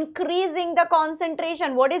are increasing the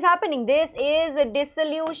concentration. What is happening? This is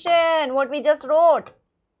dissolution. What we just wrote.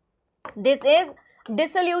 This is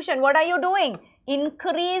dissolution. What are you doing?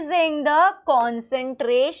 Increasing the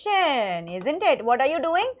concentration. Isn't it? What are you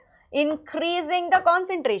doing? Increasing the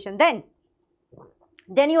concentration.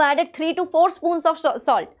 Then you added 3 to 4 spoons of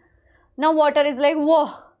salt. Now water is like,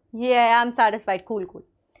 whoa, yeah, I'm satisfied, cool.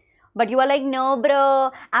 But you are like, no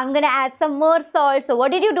bro, I'm gonna add some more salt. So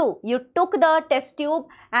what did you do? You took the test tube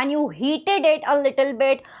and you heated it a little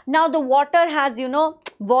bit. Now the water has, you know,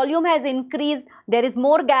 volume has increased. There is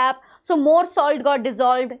more gap. So more salt got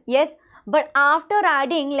dissolved. Yes. But after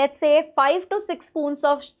adding, let's say 5 to 6 spoons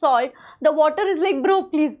of salt, the water is like, bro,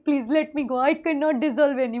 please, let me go. I cannot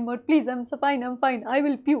dissolve anymore. Please, I'm fine. I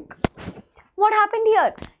will puke. What happened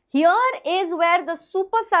here? Here is where the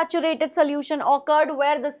supersaturated solution occurred,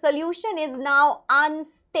 where the solution is now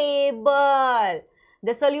unstable.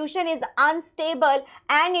 The solution is unstable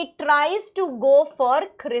and it tries to go for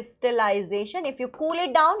crystallization. If you cool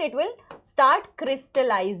it down, it will start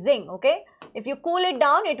crystallizing, okay? If you cool it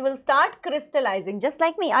down, it will start crystallizing. Just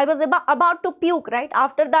like me, I was about to puke, right?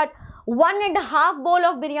 After that 1.5 bowl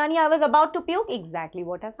of biryani, I was about to puke. Exactly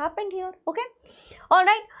what has happened here, okay?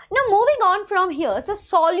 Alright, now moving on from here. So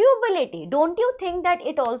solubility, don't you think that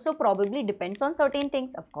it also probably depends on certain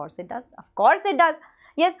things? Of course it does. Of course it does.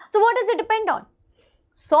 Yes, so what does it depend on?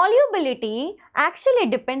 Solubility actually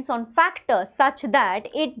depends on factors such that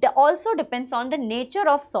it also depends on the nature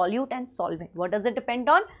of solute and solvent. What does it depend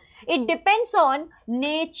on? It depends on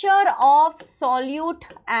nature of solute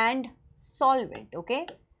and solvent, okay?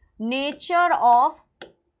 Nature of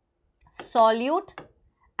solute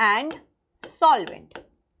and solvent.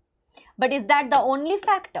 But is that the only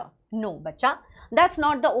factor? No, bacha. That's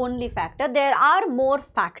not the only factor. There are more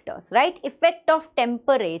factors, right? Effect of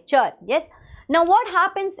temperature, yes. Now what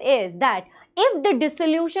happens is that if the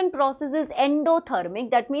dissolution process is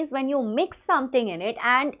endothermic, that means when you mix something in it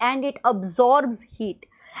and it absorbs heat.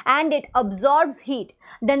 and it absorbs heat,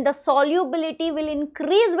 then the solubility will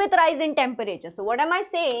increase with rise in temperature. So what am I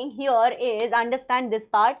saying here is, understand this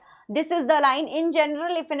part. This is the line. In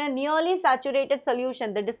general, if in a nearly saturated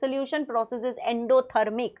solution, the dissolution process is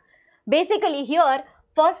endothermic. Basically here,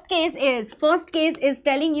 first case is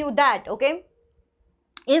telling you that, okay,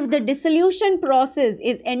 if the dissolution process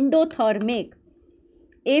is endothermic,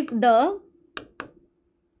 if the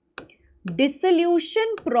dissolution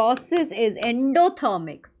process is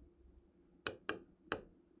endothermic,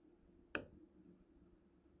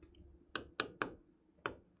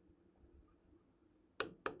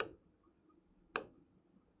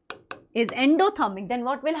 then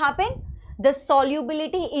what will happen? The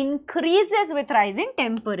solubility increases with rise in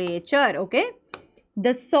temperature, okay?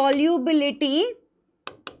 The solubility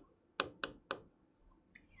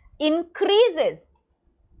increases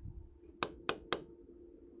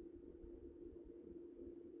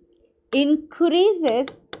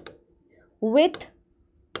with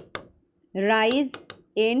rise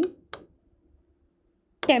in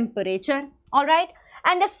temperature. All right.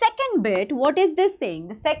 And the second bit, what is this saying?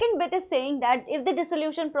 The second bit is saying that if the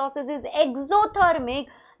dissolution process is exothermic,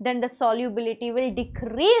 then the solubility will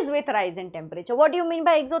decrease with rise in temperature. What do you mean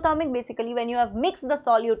by exothermic? Basically, when you have mixed the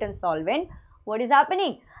solute and solvent, what is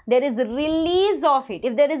happening? There is a release of heat.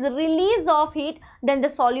 If there is a release of heat, then the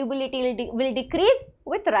solubility will decrease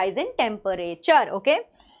with rise in temperature. Okay.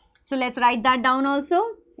 So let's write that down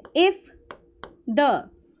also. If the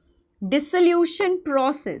dissolution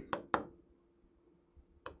process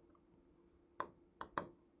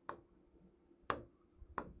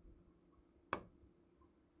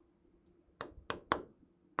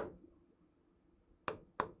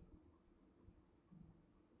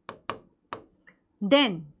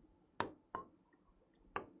then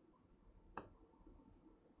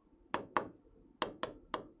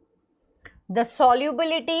the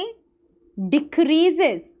solubility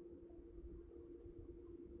decreases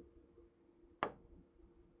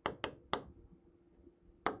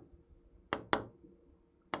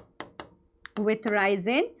with rise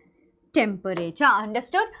in temperature.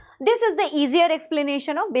 Understood? This is the easier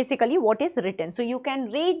explanation of basically what is written. So you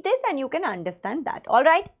can read this and you can understand that. All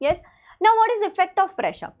right? Yes. Now what is effect of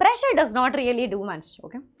pressure? Pressure does not really do much.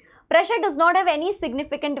 Okay. Pressure does not have any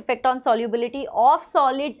significant effect on solubility of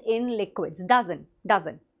solids in liquids.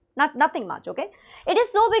 Nothing much, okay. It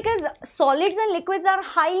is so because solids and liquids are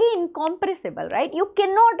highly incompressible, right? You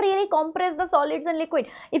cannot really compress the solids and liquid.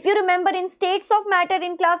 If you remember in states of matter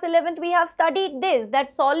in class 11th, we have studied this,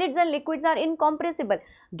 that solids and liquids are incompressible.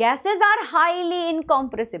 Gases are highly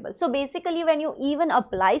incompressible. So basically when you even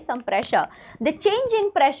apply some pressure, the change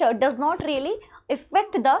in pressure does not really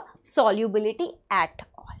affect the solubility at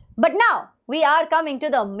all. But now we are coming to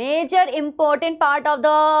the major important part of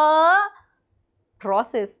the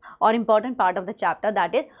process or important part of the chapter,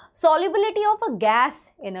 that is solubility of a gas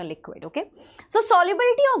in a liquid. Okay, so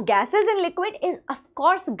solubility of gases in liquid is of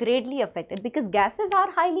course greatly affected because gases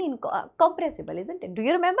are highly compressible, isn't it? Do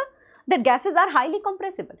you remember that gases are highly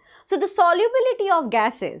compressible? So the solubility of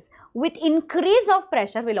gases with increase of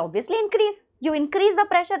pressure will obviously increase. You increase the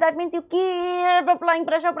pressure, that means you keep applying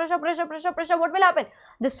pressure. What will happen?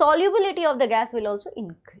 The solubility of the gas will also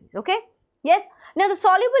increase. Okay, yes. Now, the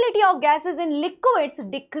solubility of gases in liquids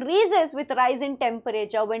decreases with rise in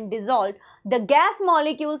temperature when dissolved. The gas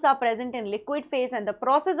molecules are present in liquid phase and the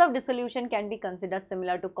process of dissolution can be considered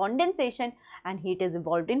similar to condensation and heat is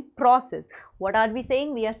evolved in process. What are we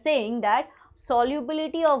saying? We are saying that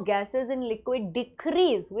solubility of gases in liquid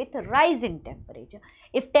decrease with rise in temperature.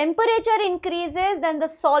 If temperature increases, then the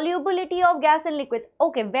solubility of gas in liquids.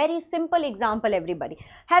 Okay, very simple example everybody.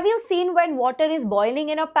 Have you seen when water is boiling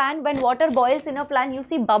in a pan? When water boils in a pan, you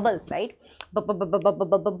see bubbles, right?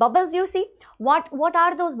 Bubbles you see. What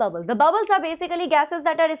are those bubbles? The bubbles are basically gases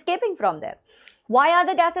that are escaping from there. Why are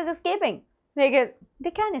the gases escaping? Because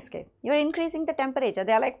they can escape. You're increasing the temperature.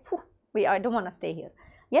 They are like, I don't want to stay here.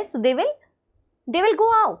 Yes, so they will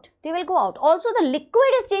go out. They will go out. Also, the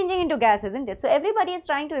liquid is changing into gas, isn't it? So everybody is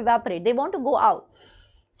trying to evaporate. They want to go out.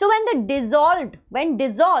 So when dissolved,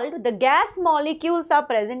 the gas molecules are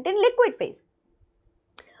present in liquid phase.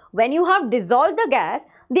 When you have dissolved the gas,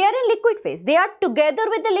 they are in liquid phase. They are together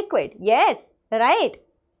with the liquid. Yes, right.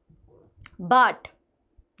 But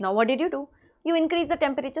now what did you do? You increase the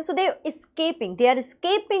temperature. So they are escaping. They are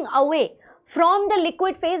escaping away from the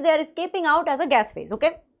liquid phase. They are escaping out as a gas phase.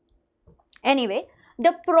 Okay. Anyway,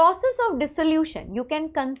 the process of dissolution, you can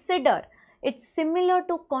consider it's similar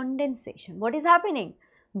to condensation. What is happening?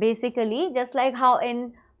 Basically, just like how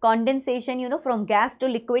in condensation, you know, from gas to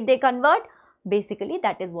liquid they convert, basically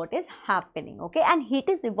that is what is happening. Okay, and heat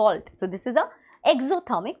is evolved. So this is a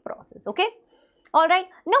exothermic process, okay? Alright,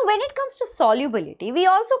 now when it comes to solubility, we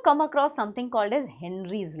also come across something called as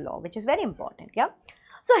Henry's law, which is very important, yeah.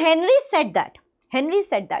 So Henry said that,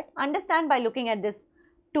 understand by looking at this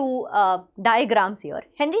two diagrams here.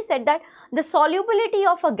 Henry said that the solubility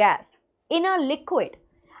of a gas in a liquid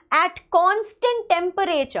at constant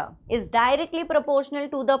temperature is directly proportional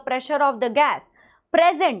to the pressure of the gas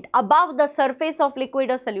present above the surface of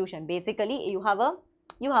liquid or solution. Basically, you have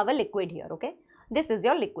a liquid here, okay? This is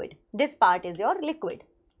your liquid. This part is your liquid,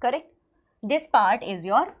 correct? This part is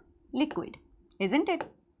your liquid, isn't it?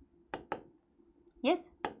 Yes,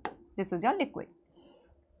 this is your liquid,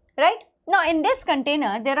 right? Now, in this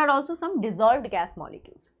container, there are also some dissolved gas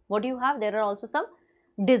molecules. What do you have? There are also some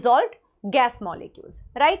dissolved gas molecules,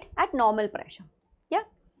 right? At normal pressure, yeah.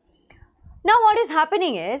 Now, what is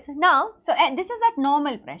happening is, this is at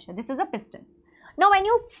normal pressure. This is a piston. Now, when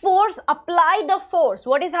you apply the force,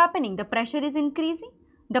 what is happening? The pressure is increasing.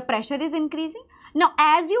 The pressure is increasing. Now,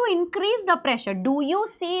 as you increase the pressure, do you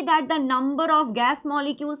see that the number of gas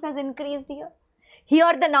molecules has increased here?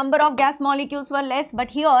 Here, the number of gas molecules were less,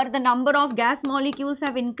 but here, the number of gas molecules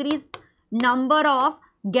have increased. Number of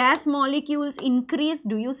gas molecules increased.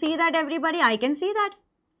 Do you see that, everybody? I can see that.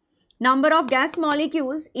 Number of gas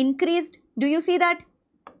molecules increased. Do you see that?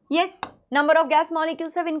 Yes. Number of gas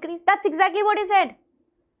molecules have increased. That's exactly what he said.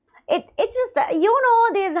 It's just,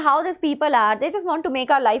 this how these people are. They just want to make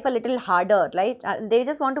our life a little harder, right? They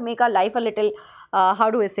just want to make our life a little, how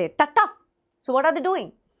do I say, tough. So what are they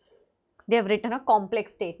doing? They have written a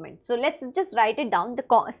complex statement. So let's just write it down.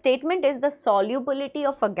 The statement is the solubility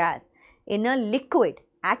of a gas in a liquid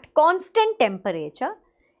at constant temperature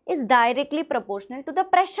is directly proportional to the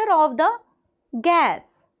pressure of the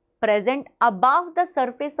gas present above the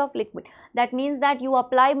surface of liquid. That means that you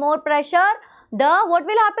apply more pressure, what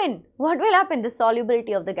will happen? What will happen? The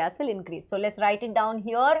solubility of the gas will increase. So let's write it down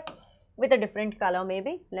here with a different color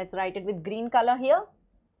maybe. Let's write it with green color here.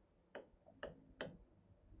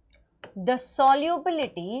 The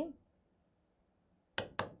solubility,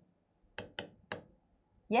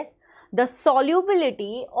 yes, the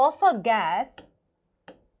solubility of a gas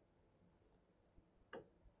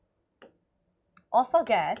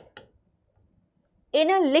in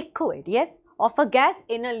a liquid, yes, of a gas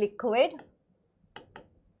in a liquid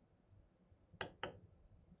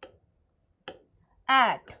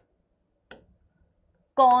at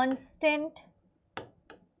constant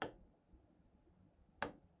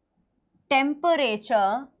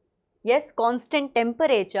temperature, yes, constant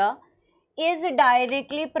temperature is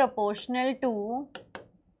directly proportional to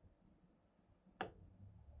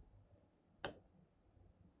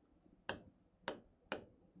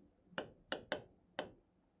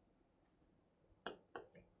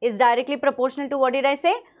what did I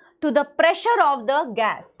say? To the pressure of the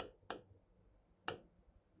gas.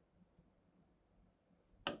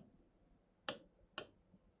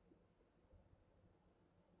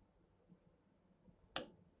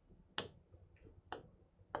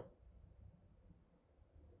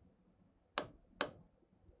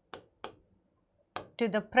 To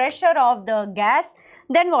the pressure of the gas,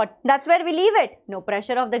 then what? That's where we leave it. No,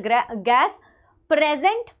 pressure of the gas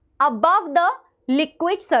present above the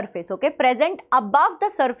liquid surface, okay? Present above the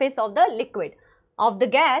surface of the liquid, of the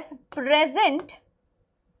gas present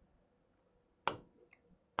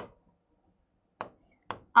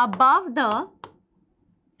above the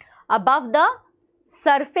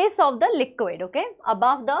surface of the liquid, okay?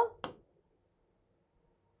 Above the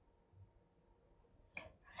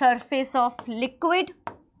surface of liquid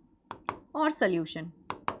or solution.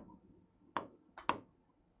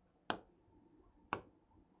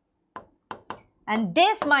 And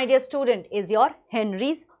this, my dear student, is your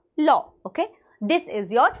Henry's law, okay? This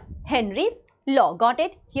is your Henry's law. Got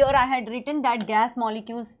it? Here I had written that gas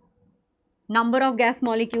molecules, number of gas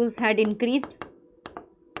molecules had increased.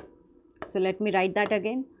 So let me write that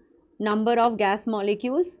again. Number of gas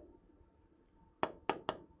molecules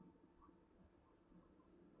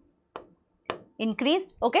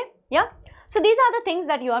increased, okay? Yeah. So these are the things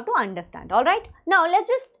that you have to understand, all right? Now let's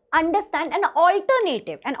just understand an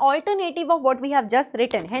alternative of what we have just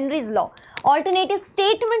written, Henry's law. Alternative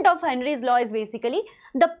statement of Henry's law is basically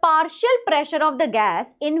the partial pressure of the gas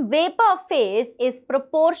in vapor phase is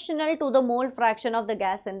proportional to the mole fraction of the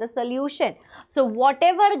gas in the solution. So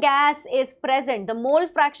whatever gas is present, the mole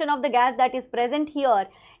fraction of the gas that is present here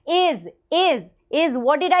is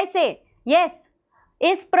what did I say? Yes,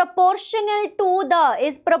 is proportional to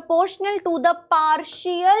the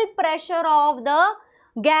partial pressure of the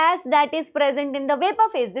gas that is present in the vapor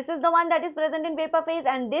phase. This is the one that is present in vapor phase,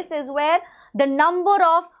 and this is where the number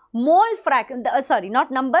of mole fraction,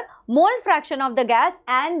 mole fraction of the gas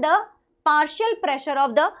and the partial pressure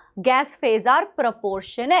of the gas phase are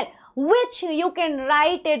proportional, which you can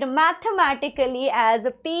write it mathematically as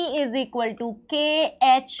P is equal to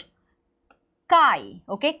KH chi.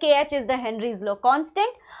 Okay, KH is the Henry's law constant,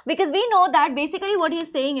 because we know that basically what he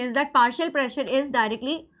is saying is that partial pressure is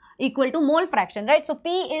directly equal to mole fraction, right? So P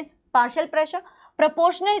is partial pressure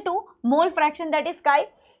proportional to mole fraction, that is chi.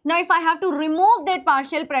 Now if I have to remove that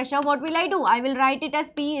partial pressure, what will I do? I will write it as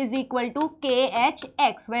P is equal to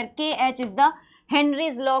KHX, where KH is the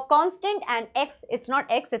Henry's law constant and X, it's not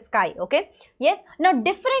X, it's chi. Okay, yes. Now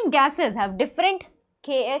different gases have different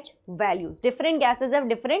KH values, different gases have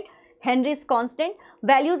different Henry's constant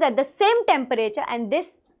values at the same temperature, and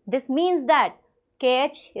this means that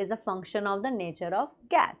KH is a function of the nature of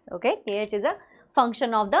gas. Okay, KH is a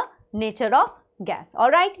function of the nature of gas. All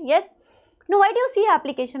right, yes. Now why do you see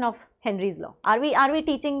application of Henry's law? Are we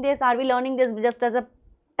teaching this? Are we learning this just as a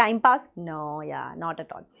time pass? No, yeah, not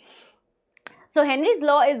at all. So Henry's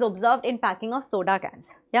law is observed in packing of soda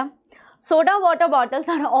cans. Yeah. Soda water bottles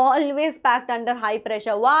are always packed under high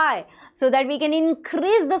pressure. Why? So that we can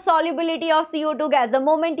increase the solubility of CO2 gas. The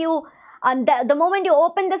moment you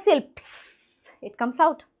open the seal, it comes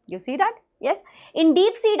out. You see that? Yes. In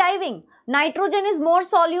deep sea diving, nitrogen is more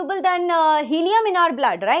soluble than helium in our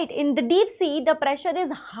blood, right? In the deep sea, the pressure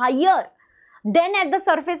is higher than at the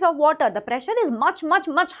surface of water. The pressure is much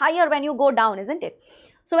higher when you go down, isn't it?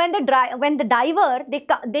 So when the diver,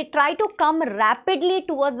 they try to come rapidly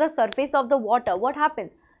towards the surface of the water, what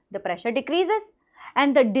happens? The pressure decreases,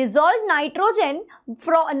 and the dissolved nitrogen,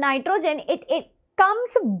 it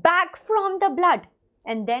comes back from the blood,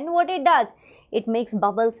 and then what it does? It makes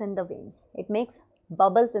bubbles in the veins. It makes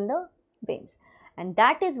bubbles in the veins, and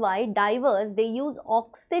that is why divers, they use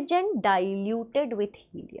oxygen diluted with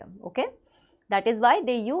helium. Okay, that is why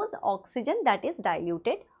they use oxygen that is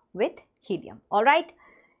diluted with helium. All right.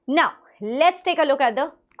 Now, let's take a look at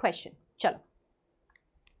the question. Chalo.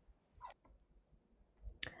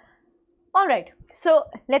 Alright, so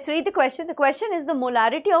let's read the question. The question is, the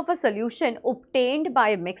molarity of a solution obtained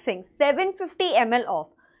by mixing 750 ml of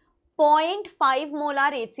 0.5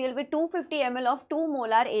 molar HCl with 250 ml of 2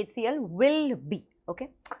 molar HCl will be. Okay.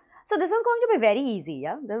 So this is going to be very easy.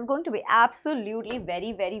 Yeah. This is going to be absolutely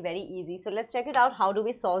very easy. So let's check it out. How do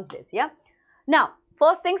we solve this? Yeah. Now,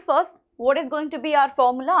 first things first. What is going to be our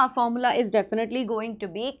formula? Our formula is definitely going to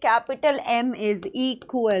be capital M is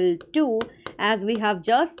equal to, as we have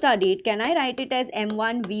just studied, can I write it as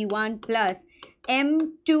M1 V1 plus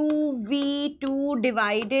M2 V2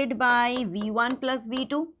 divided by V1 plus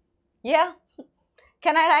V2? Yeah,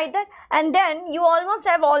 can I write that? And then you almost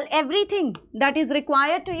have everything that is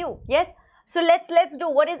required to you. Yes, so let's do.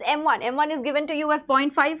 What is M1? M1 is given to you as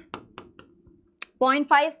 0.5.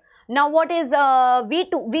 0.5. Now what is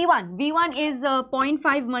V2? V1. V1 is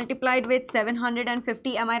 0.5 multiplied with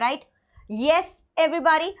 750. Am I right? Yes,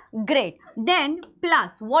 everybody. Great. Then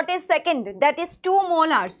plus, what is second? That is 2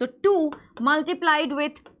 molar. So 2 multiplied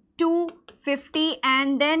with 250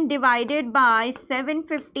 and then divided by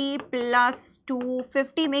 750 plus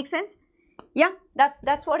 250. Makes sense? Yeah,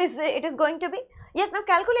 that's what it is going to be. Yes, now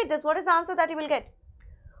calculate this. What is the answer that you will get?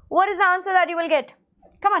 What is the answer that you will get?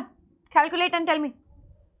 Come on, calculate and tell me.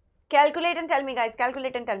 Calculate and tell me, guys.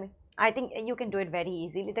 Calculate and tell me. I think you can do it very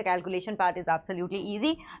easily. The calculation part is absolutely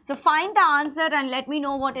easy. So find the answer and let me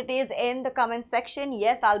know what it is in the comment section.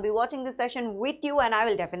 Yes, I'll be watching this session with you and I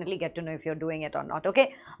will definitely get to know if you're doing it or not.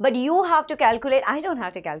 Okay. But you have to calculate. I don't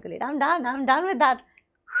have to calculate. I'm done. I'm done with that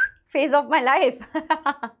phase of my life.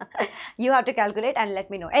 You have to calculate and let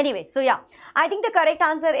me know. Anyway, so yeah, I think the correct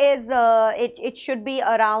answer is it should be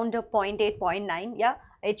around 0.8, 0.9. Yeah.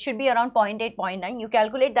 It should be around 0.8, 0.9. You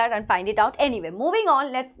calculate that and find it out. Anyway, moving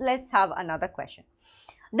on, let's have another question.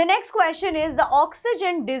 The next question is, the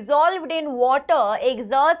oxygen dissolved in water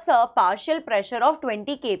exerts a partial pressure of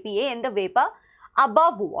 20 kPa in the vapor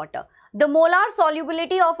above water. The molar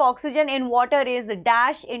solubility of oxygen in water is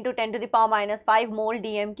dash into 10 to the power minus 5 mole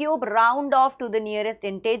dm cube, round off to the nearest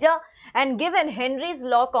integer, and given Henry's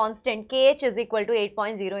law constant Kh is equal to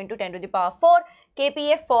 8.0 into 10 to the power 4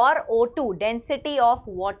 kPa for O2, density of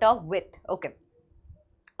water width. Okay.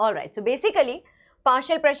 Alright, so basically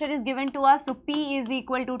partial pressure is given to us. So P is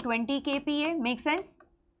equal to 20 kPa. Makes sense?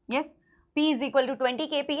 Yes. P is equal to 20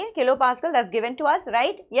 kPa, kilopascal, that's given to us,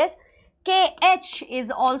 right? Yes. KH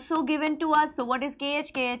is also given to us. So what is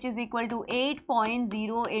KH? KH is equal to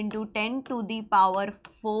 8.0 into 10 to the power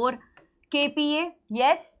 4 kPa.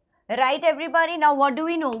 Yes. Right, everybody. Now what do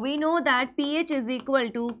we know? We know that pH is equal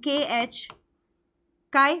to KH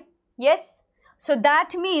chi. Yes. So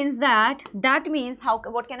that means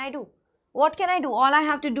what can I do? What can I do? All I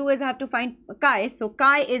have to do is I have to find chi. So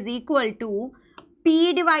chi is equal to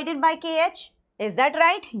P divided by KH. Is that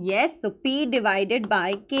right? Yes. So P divided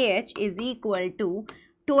by KH is equal to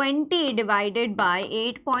 20 divided by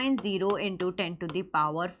 8.0 into 10 to the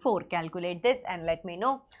power 4. Calculate this and let me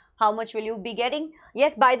know how much will you be getting.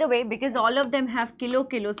 Yes, by the way, because all of them have kilo,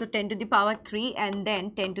 so 10 to the power 3 and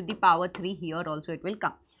then 10 to the power 3 here also it will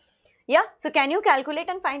come. Yeah, so can you calculate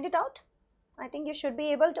and find it out? I think you should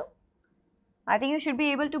be able to.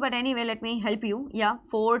 But anyway, let me help you. Yeah,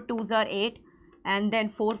 4 2s are 8 and then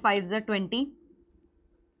 4 5s are 20,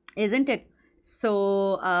 isn't it?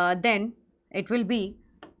 So then it will be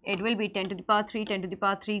 10 to the power 3, 10 to the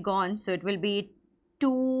power 3 gone. So it will be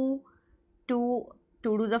 2 to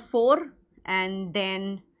the 4 and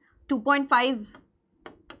then 2.5.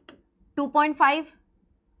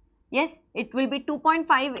 Yes, it will be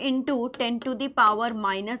 2.5 into 10 to the power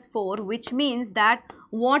minus 4, which means that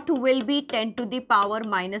what will be 10 to the power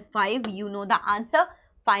minus 5? You know the answer.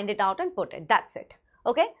 Find it out and put it. That's it.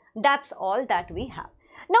 Okay, that's all that we have.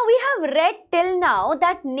 Now, we have read till now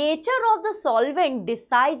that nature of the solvent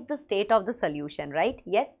decides the state of the solution, right?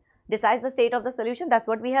 Yes, decides the state of the solution. That's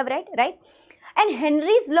what we have read, right? And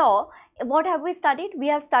Henry's law, what have we studied? We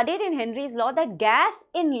have studied in Henry's law that gas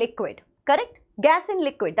in liquid, correct? Gas in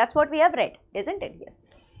liquid, that's what we have read, isn't it? Yes.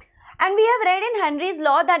 And we have read in Henry's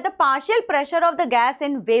law that the partial pressure of the gas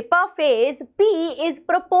in vapor phase P is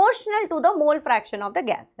proportional to the mole fraction of the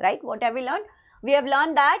gas, right? What have we learned? We have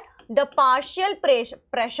learned that the partial pressure,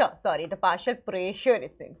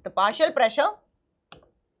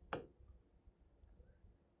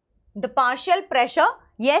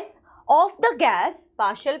 yes, of the gas,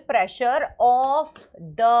 partial pressure of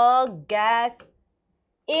the gas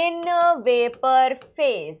in vapor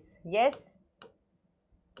phase, yes,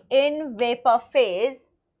 in vapor phase,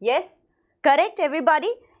 yes, correct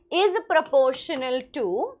everybody, is proportional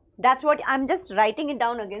to, that's what I'm just writing it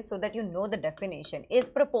down again so that you know the definition, is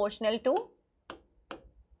proportional to,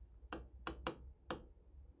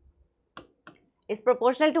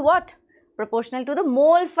 what? Proportional to the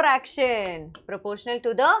mole fraction, proportional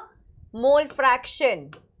to the mole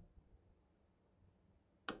fraction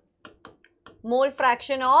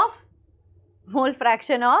of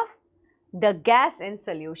the gas in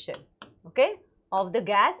solution, okay, of the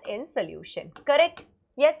gas in solution, correct?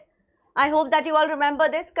 Yes, I hope that you all remember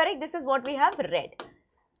this, correct? This is what we have read.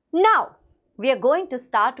 Now, we are going to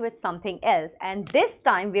start with something else, and this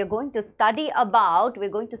time we are going to study about,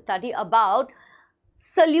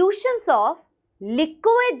 solutions of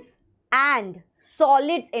liquids and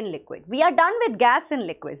solids in liquid. We are done with gas in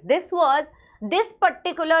liquids. This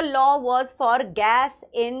particular law was for gas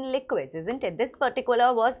in liquids, isn't it? This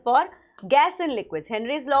particular was for gas in liquids.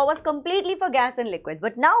 Henry's law was completely for gas in liquids.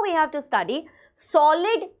 But now we have to study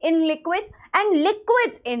solid in liquids and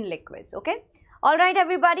liquids in liquids, okay? All right,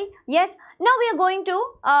 everybody? Yes. Now we are going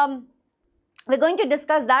to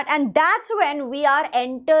discuss that, and that's when we are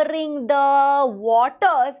entering the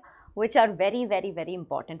waters which are very, very, very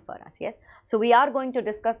important for us, yes. So we are going to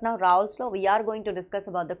discuss now Raoult's law, we are going to discuss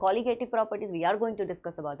about the colligative properties, we are going to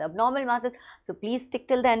discuss about the abnormal masses. So please stick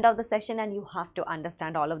till the end of the session and you have to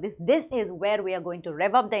understand all of this. This is where we are going to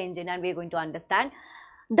rev up the engine and we are going to understand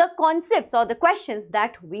the concepts or the questions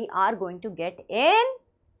that we are going to get in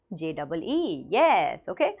JEE. Yes,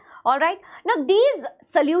 okay. All right. Now, these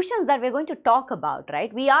solutions that we're going to talk about,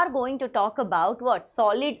 right, we are going to talk about what?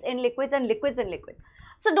 Solids in liquids and liquids in liquids.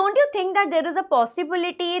 So, don't you think that there is a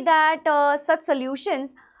possibility that such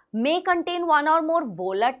solutions may contain one or more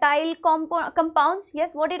volatile compounds?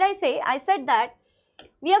 Yes, what did I say? I said that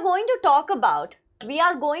we are going to talk about,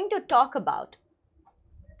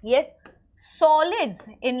 yes, solids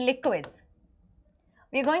in liquids.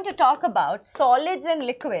 We are going to talk about solids in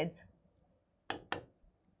liquids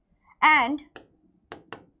and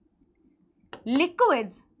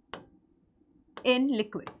liquids in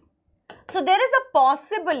liquids. So there is a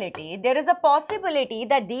possibility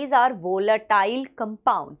that these are volatile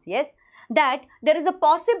compounds, yes, that there is a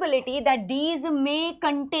possibility that these may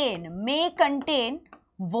contain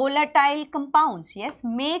volatile compounds, yes,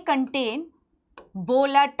 may contain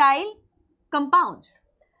volatile compounds.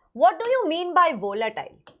 What do you mean by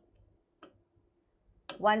volatile?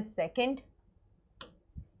 One second.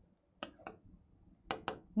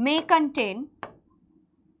 May contain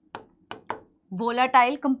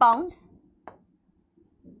volatile compounds.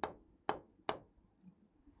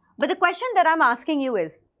 But the question that I'm asking you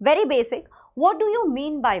is very basic. What do you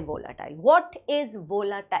mean by volatile? What is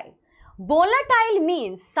volatile? Volatile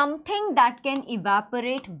means something that can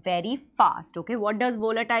evaporate very fast. Okay, what does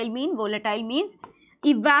volatile mean? Volatile means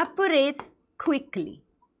evaporates quickly.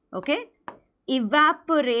 Okay,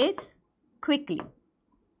 evaporates quickly.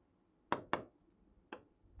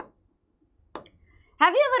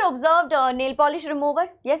 Have you ever observed a nail polish remover?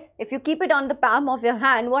 Yes, if you keep it on the palm of your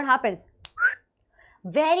hand, what happens?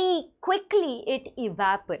 Very quickly it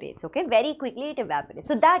evaporates. Okay, very quickly it evaporates.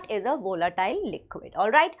 So that is a volatile liquid.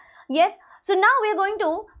 All right. Yes. So now we are going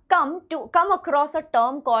to come across a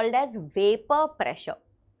term called as vapor pressure.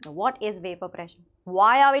 Now, what is vapor pressure?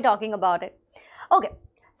 Why are we talking about it? Okay.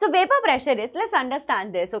 So vapor pressure is, let's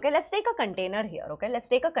understand this. Okay, let's take a container here. Okay, let's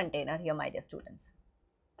take a container here, my dear students.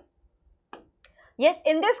 Yes,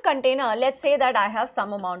 in this container, let's say that I have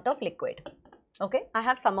some amount of liquid. Okay, I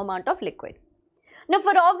have some amount of liquid. Now,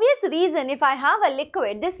 for obvious reason, if I have a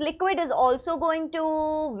liquid, this liquid is also going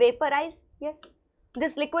to vaporize. Yes,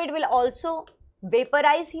 this liquid will also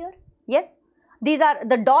vaporize here. Yes, these are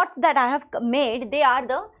the dots that I have made. They are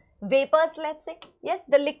the vapors, let's say. Yes,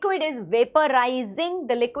 the liquid is vaporizing.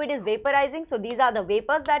 The liquid is vaporizing. So, these are the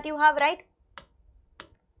vapors that you have, right?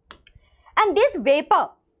 And this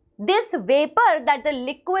vapor that the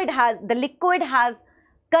liquid has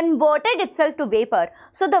converted itself to vapor.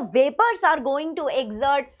 So, the vapors are going to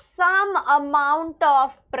exert some amount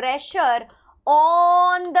of pressure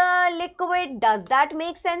on the liquid. Does that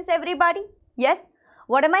make sense, everybody? Yes.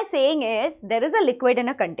 What am I saying is, there is a liquid in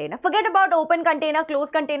a container. Forget about open container,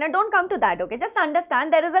 closed container. Don't come to that, okay? Just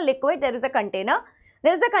understand there is a liquid, there is a container.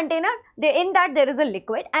 There is a container, in that there is a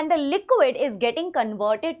liquid, and the liquid is getting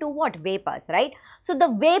converted to what? Vapors, right? So, the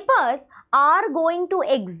vapors are going to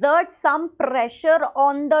exert some pressure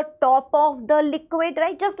on the top of the liquid,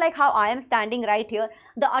 right? Just like how I am standing right here.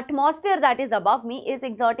 The atmosphere that is above me is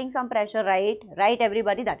exerting some pressure, right? Right,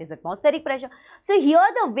 everybody? That is atmospheric pressure. So, here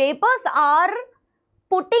the vapors are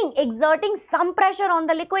exerting some pressure on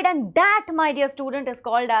the liquid, and that, my dear student, is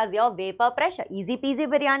called as your vapor pressure. Easy peasy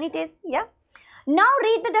biryani taste, yeah? Now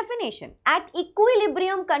read the definition. At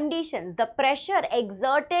equilibrium conditions, the pressure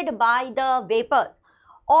exerted by the vapors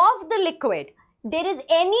of the liquid, there is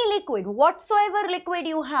any liquid, whatsoever liquid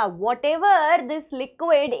you have, whatever this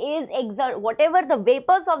liquid is whatever the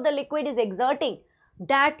vapors of the liquid is exerting,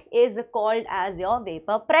 that is called as your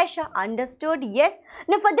vapor pressure. Understood? Yes.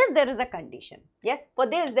 Now for this there is a condition. Yes, for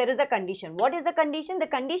this there is a condition. What is the condition? The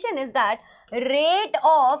condition is that rate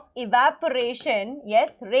of evaporation.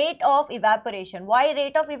 Yes, rate of evaporation. Why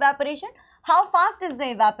rate of evaporation? How fast is the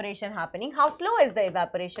evaporation happening? How slow is the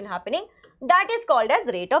evaporation happening? That is called as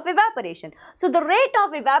rate of evaporation. So the rate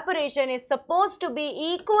of evaporation is supposed to be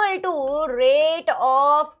equal to rate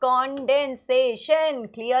of condensation.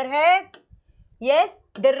 Clear hai? Yes,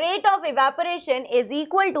 the rate of evaporation is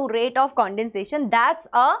equal to rate of condensation. That's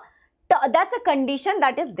a condition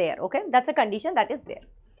that is there. Okay, that's a condition that is there.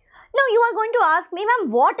 Now you are going to ask me, ma'am,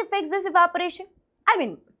 what affects this evaporation? I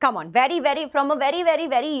mean, come on, from a very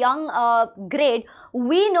young grade,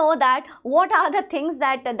 we know that what are the things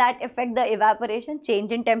that affect the evaporation.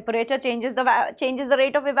 Change in temperature changes the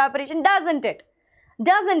rate of evaporation, doesn't it?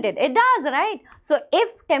 Doesn't it? It does, right? So,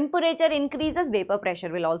 if temperature increases, vapor pressure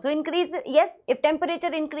will also increase. Yes, if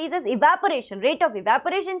temperature increases, rate of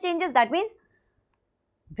evaporation changes. That means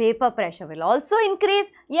vapor pressure will also increase.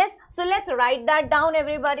 Yes, so let's write that down,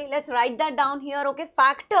 everybody. Let's write that down here, okay?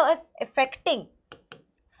 Factors affecting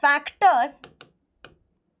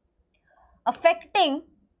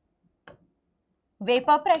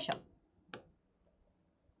vapor pressure.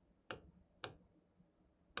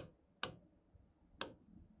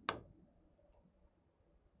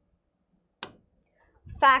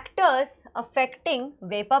 Factors affecting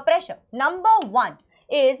vapor pressure. Number 1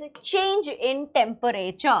 is change in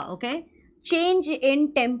temperature, okay? Change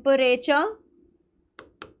in temperature.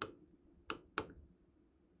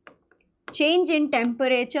 Change in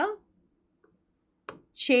temperature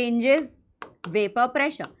changes vapor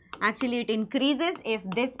pressure. Actually, it increases if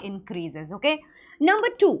this increases, okay? Number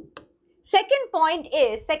 2. Second point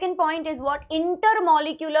is what?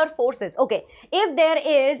 Intermolecular forces. Okay, if there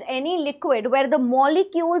is any liquid where the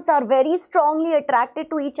molecules are very strongly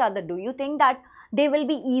attracted to each other, do you think that they will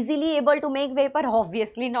be easily able to make vapor?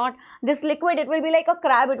 Obviously not. This liquid, it will be like a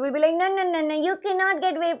crab. It will be like, no, you cannot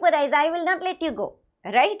get vaporized. I will not let you go.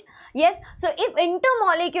 Right? Yes. So, if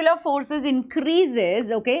intermolecular forces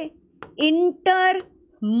increases, okay, intermolecular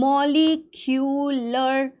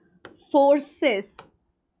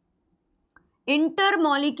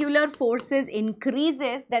forces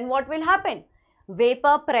increases, then what will happen?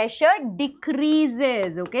 Vapor pressure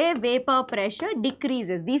decreases, okay? Vapor pressure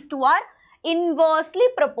decreases. These two are inversely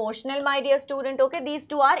proportional, my dear student. Okay, these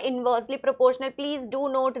two are inversely proportional. Please do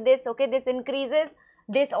note this. Okay, this increases,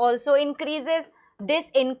 this also increases, this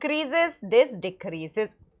increases, this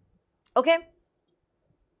decreases. Okay.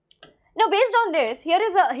 Now, based on this, here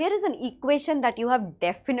is an equation that you have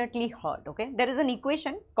definitely heard. Okay, there is an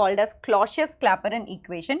equation called as Clausius-Clapeyron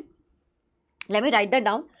equation. Let me write that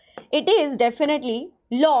down. It is definitely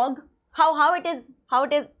log, how it is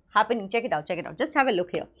happening. Check it out. Just have a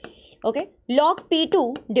look here. Okay, log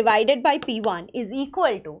P2 divided by P1 is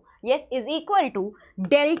equal to, yes, is equal to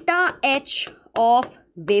delta H of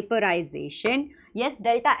vaporization. Yes,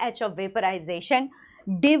 delta H of vaporization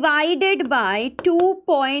divided by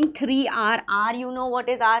 2.3 R. R, you know what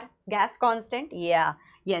is R? Gas constant. Yeah,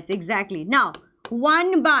 yes, exactly. Now,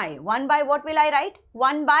 1 by what will I write?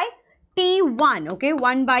 1 by T1. Okay,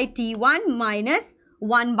 1 by T1 minus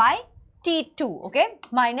 1 by T2. Okay,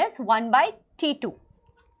 minus 1 by T2.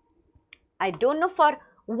 I don't know for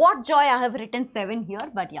what joy I have written 7 here,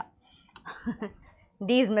 but yeah,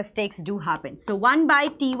 these mistakes do happen. So, 1 by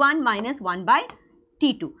T1 minus 1 by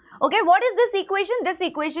T2. Okay, what is this equation? This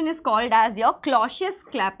equation is called as your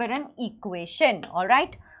Clausius-Clapeyron equation.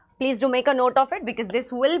 Alright, please do make a note of it because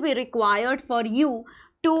this will be required for you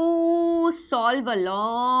to solve a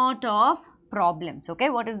lot of problems. Okay,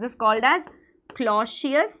 what is this called as?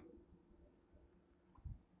 Clausius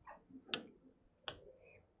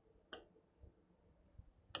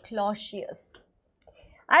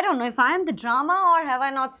I don't know if I am the drama or have I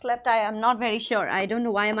not slept. I am not very sure. I don't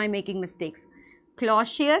know why am I making mistakes.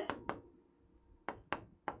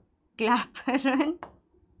 Clausius-Clapeyron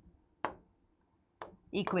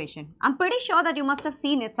equation. I'm pretty sure that you must have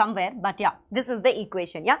seen it somewhere, but yeah, this is the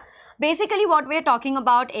equation. Yeah, basically what we are talking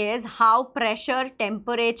about is how pressure,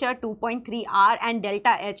 temperature, 2.3 R and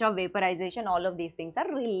delta H of vaporization, all of these things are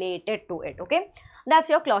related to it. Okay, that's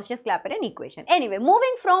your Clausius-Clapeyron equation. Anyway,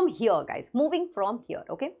 moving from here, guys,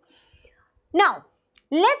 okay. Now,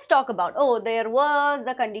 let's talk about, oh, there was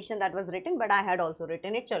the condition that was written, but I had also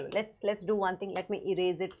written it. Chalo, let's do one thing. Let me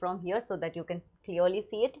erase it from here so that you can clearly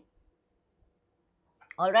see it.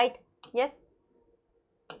 All right. Yes.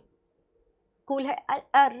 Cool. Ray.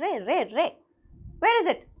 Where is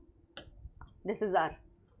it? This is R.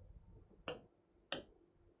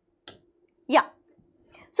 Yeah.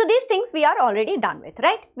 So these things we are already done with,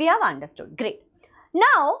 right? We have understood. Great.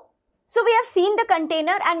 Now, so we have seen the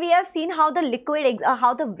container and we have seen how the liquid,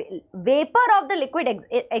 how the vapor of the liquid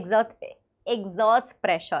exerts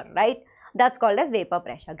pressure, right? That's called as vapor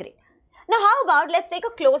pressure. Great. Now, how about let's take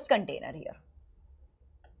a closed container here.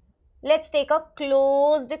 Let's take a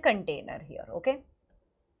closed container here, okay?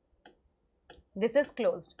 This is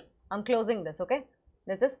closed. I'm closing this, okay?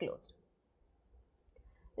 This is closed.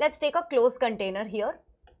 Let's take a closed container here.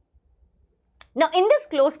 Now, in this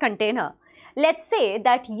closed container, let's say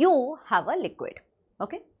that you have a liquid,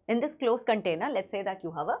 okay? In this closed container, let's say that you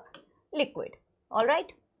have a liquid, all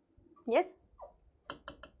right? Yes?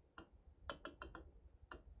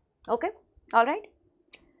 Okay, all right?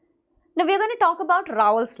 Now, we are going to talk about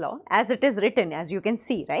Raoult's law as it is written, as you can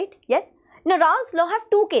see, right? Yes. Now, Raoult's law have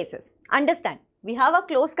two cases. Understand, we have a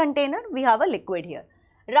closed container, we have a liquid here.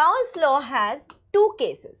 Raoult's law has two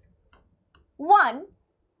cases. One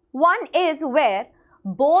is where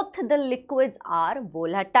both the liquids are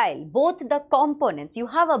volatile, both the components. You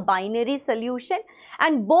have a binary solution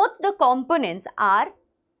and both the components are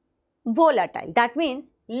volatile. That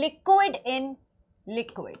means liquid in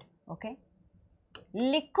liquid, okay?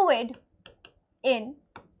 Liquid in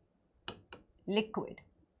liquid,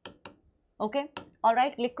 okay, all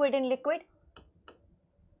right, liquid in liquid,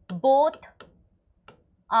 both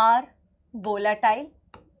are volatile,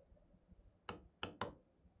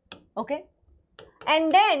 okay,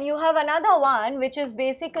 and then you have another one which is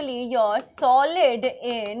basically your solid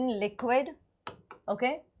in liquid,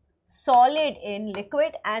 okay, solid in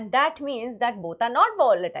liquid, and that means that both are not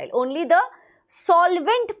volatile, only the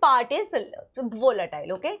solvent part is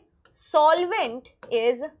volatile, okay? Solvent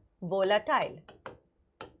is volatile.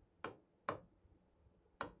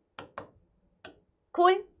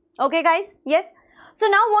 Cool? Okay, guys? Yes. So,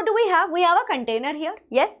 now what do we have? We have a container here.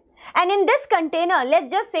 Yes. And in this container, let's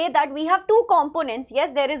just say that we have two components.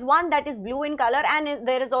 Yes, there is one that is blue in color and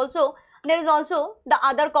there is also the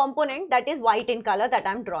other component that is white in color that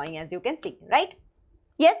I am drawing, as you can see, right?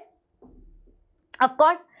 Yes. Of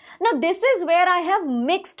course. Now, this is where I have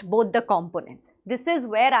mixed both the components. This is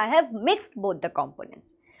where I have mixed both the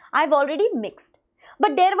components. I have already mixed.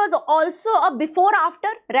 But there was also a before after,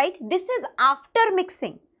 right? This is after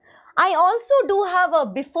mixing. I also do have a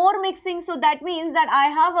before mixing. So, that means that I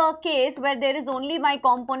have a case where there is only my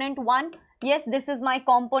component 1. Yes, this is my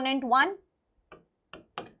component 1.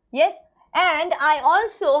 Yes, and I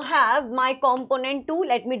also have my component 2.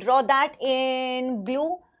 Let me draw that in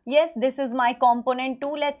blue. Yes, this is my component 2,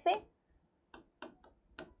 let's say.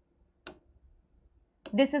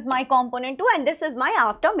 This is my component 2 and this is my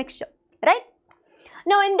after mixture, right?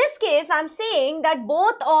 Now, in this case, I'm saying that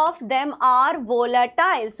both of them are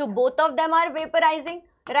volatile. So, both of them are vaporizing,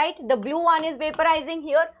 right? The blue one is vaporizing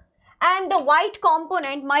here. And the white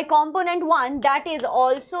component, my component 1, that is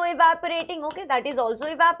also evaporating, okay? That is also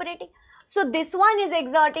evaporating. So, this one is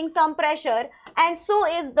exerting some pressure and so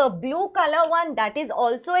is the blue color one, that is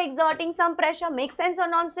also exerting some pressure. Makes sense or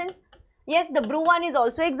nonsense? Yes, the blue one is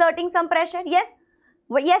also exerting some pressure. Yes.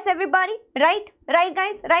 Yes, everybody, right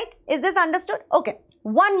guys, right? Is this understood? Okay,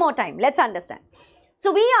 one more time, let's understand.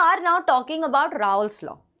 So we are now talking about Raoult's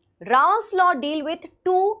law. Raoult's law deals with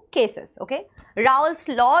two cases, okay? Raoult's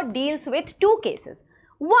law deals with two cases.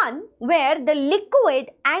 One where the liquid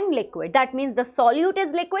and liquid, that means the solute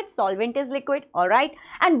is liquid, solvent is liquid, alright?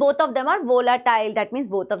 And both of them are volatile, that means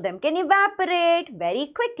both of them can evaporate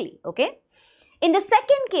very quickly, okay? In the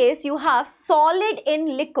second case, you have solid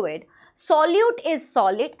in liquid. Solute is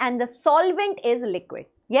solid and the solvent is liquid.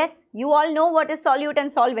 Yes, you all know what is solute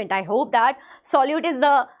and solvent. I hope that solute is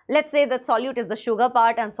the, let's say that solute is the sugar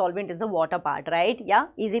part and solvent is the water part, right? Yeah,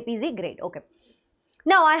 easy peasy, great, okay.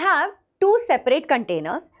 Now, I have two separate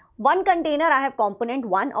containers. One container I have component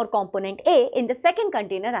 1 or component A. In the second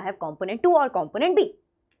container, I have component 2 or component B.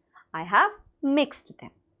 I have mixed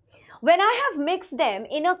them. When I have mixed them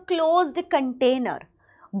in a closed container,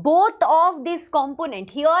 both of this component,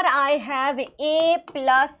 here I have A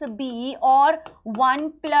plus B or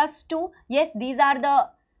 1 plus 2. Yes, these are the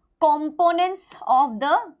components of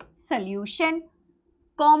the solution.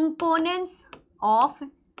 Components of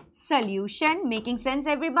solution. Making sense,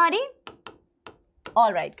 everybody?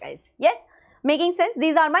 Alright, guys. Yes, making sense?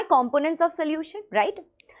 These are my components of solution, right?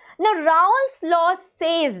 Now, Raoult's law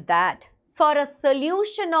says that for a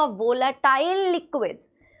solution of volatile liquids,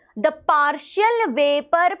 the partial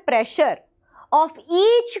vapor pressure of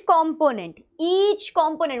each component,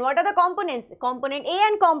 what are the components? Component A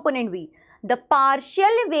and component B. The partial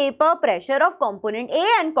vapor pressure of component A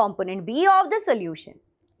and component B of the solution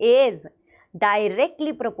is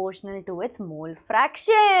directly proportional to its mole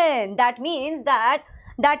fraction. That means that,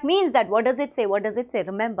 what does it say? What does it say?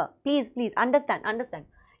 Remember, please, understand.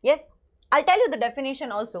 Yes. I'll tell you the definition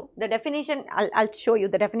also. The definition, I'll show you.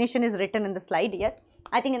 The definition is written in the slide. Yes,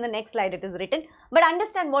 I think in the next slide it is written. But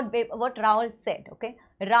understand what Raoult said, okay?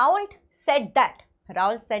 Raoult said that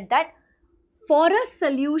for a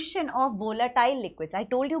solution of volatile liquids, I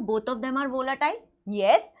told you both of them are volatile.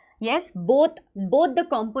 Yes, both the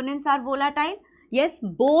components are volatile. Yes,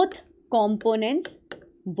 both components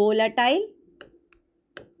volatile.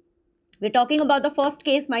 We're talking about the first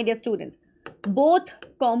case, my dear students. Both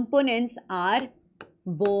components are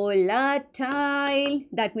volatile.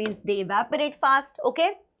 That means they evaporate fast,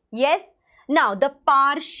 okay? Yes. Now, the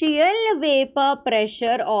partial vapor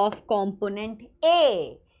pressure of component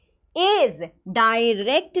A is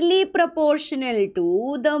directly proportional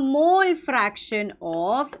to the mole fraction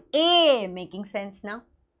of A. Making sense now?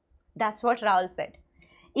 That's what Raoult said.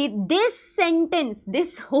 This sentence,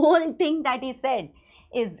 this whole thing that he said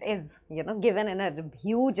is given in a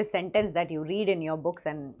huge sentence that you read in your books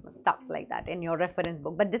and stuffs like that in your reference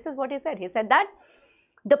book. But this is what he said. He said that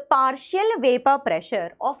the partial vapor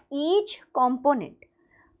pressure of each component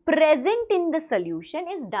present in the solution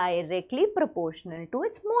is directly proportional to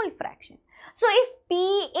its mole fraction. So, if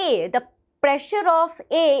PA, the pressure of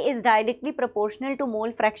A is directly proportional to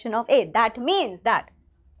mole fraction of A, that means that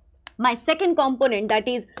my second component, that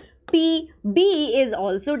is PB, is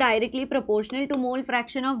also directly proportional to mole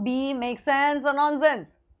fraction of B. Makes sense or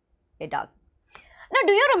nonsense? It does. Now,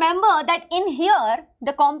 do you remember that in here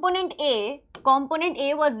the component A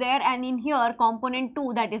was there, and in here component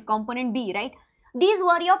 2, that is component B, right? These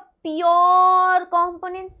were your pure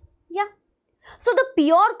components. Yeah. So, the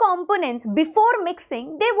pure components before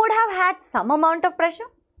mixing, they would have had some amount of pressure.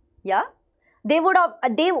 Yeah. They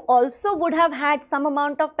also would have had some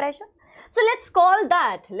amount of pressure. So, let's call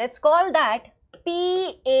that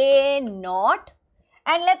PA naught,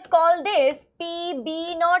 and let's call this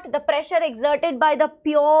PB naught, the pressure exerted by the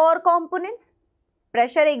pure components.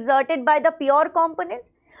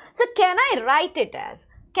 So, can I write it as,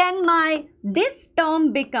 this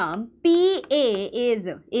term become PA is,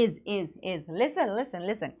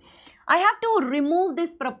 listen. I have to remove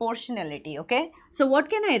this proportionality, okay? So, what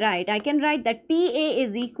can I write? I can write that PA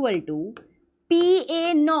is equal to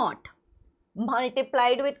PA naught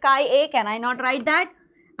multiplied with chi A. Can I not write that?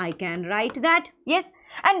 I can write that. Yes.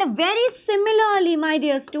 And very similarly, my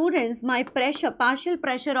dear students, my pressure, partial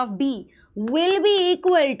pressure of B will be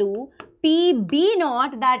equal to PB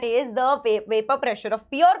naught, that is the vapor pressure of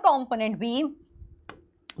pure component B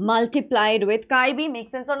multiplied with chi B.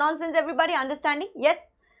 Makes sense or nonsense, everybody? Understanding? Yes?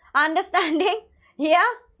 Understanding? Yeah?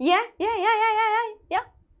 Yeah?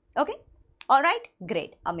 Okay? Alright?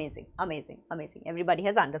 Great. Amazing. Everybody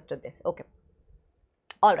has understood this. Okay.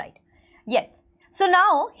 Alright. Yes. So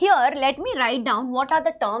now here let me write down what are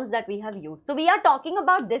the terms that we have used. So we are talking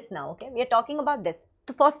about this now. Okay? We are talking about this.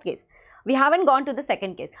 The first case. We haven't gone to the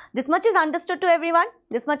second case. This much is understood to everyone?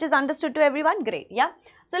 This much is understood to everyone? Great. Yeah.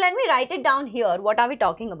 So let me write it down here. What are we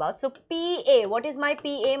talking about? So PA. What is my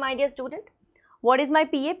PA, my dear student? What is my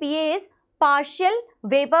PA? PA is partial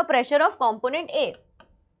vapor pressure of component A.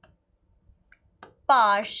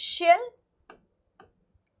 Partial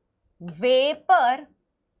vapor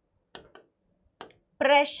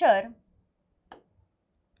pressure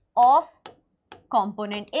of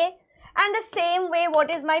component A. And the same way, what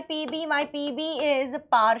is my PB? My PB is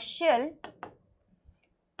partial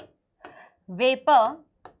vapor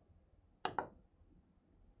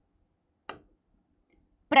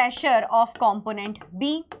pressure of component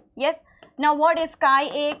B. Yes. Now what is chi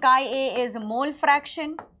A? Chi A is mole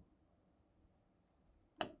fraction.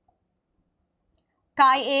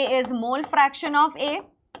 Chi A is mole fraction of A.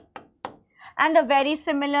 And very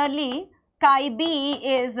similarly, chi B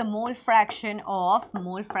is a mole fraction of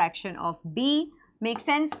B. Makes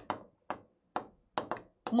sense?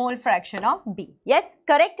 Mole fraction of B. Yes,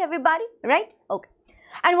 correct everybody, right? Okay.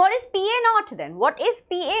 And what is PA naught then? What is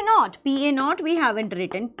PA naught? PA naught we haven't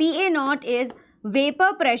written. PA naught is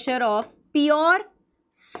vapor pressure of pure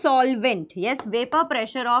solvent. Yes, vapor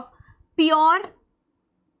pressure of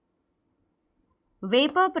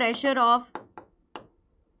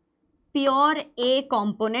pure A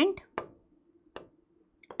component.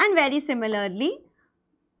 And very similarly,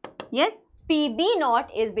 yes, PB naught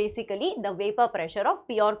is basically the vapor pressure of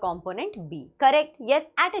pure component B. Correct? Yes,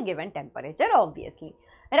 at a given temperature, obviously.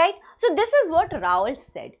 Right? So this is what Raoult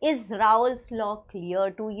said. Is Raoult's law clear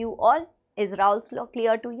to you all? Is Raoult's law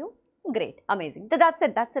clear to you? Great. Amazing. So that's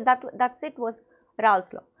it. That's it was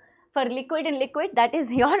Raoult's law. For liquid and liquid, that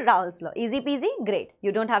is your Raoult's law. Easy peasy? Great.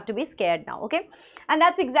 You don't have to be scared now. Okay? And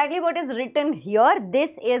that's exactly what is written here.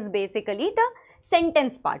 This is basically the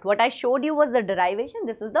sentence part. What I showed you was the derivation.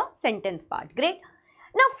 This is the sentence part. Great.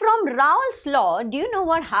 Now from Raoult's law, do you know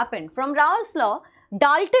what happened? From Raoult's law,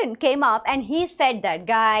 Dalton came up and he said that,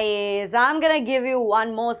 guys, I'm going to give you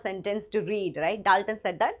one more sentence to read, right? Dalton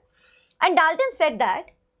said that. And Dalton said that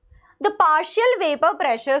the partial vapor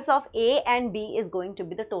pressures of A and B is going to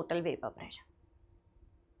be the total vapor pressure.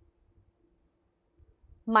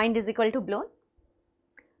 Mind is equal to blown?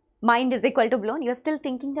 Mind is equal to blown. You are still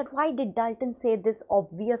thinking that why did Dalton say this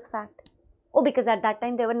obvious fact? Oh, because at that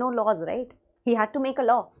time there were no laws, right? He had to make a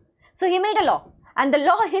law. So he made a law. And the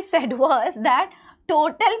law he said was that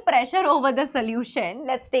total pressure over the solution,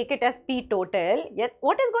 let's take it as P total. Yes,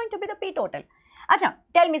 what is going to be the P total? Acha,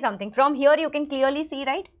 tell me something. From here you can clearly see,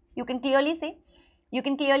 right? You can clearly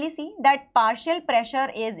see that partial pressure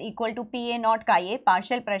is equal to PA naught chi A.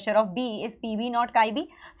 Partial pressure of B is PB naught chi B.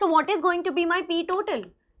 So what is going to be my P total?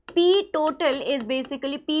 P total is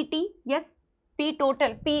basically PT. Yes, P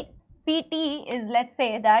total. PT is, let's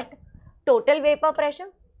say, that total vapor pressure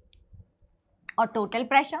or total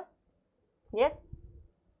pressure. Yes.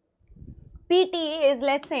 PT is,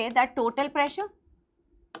 let's say, that total pressure.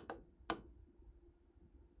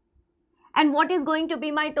 And what is going to be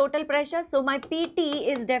my total pressure? So my PT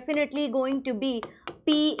is definitely going to be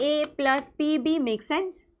PA plus PB. Makes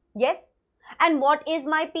sense? Yes. And what is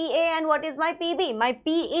my PA and what is my PB? My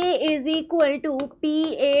PA is equal to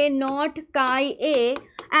PA naught chi A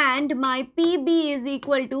and my PB is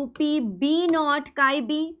equal to PB naught chi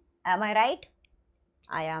B. Am I right?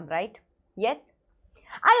 I am right. Yes.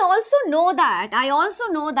 I also know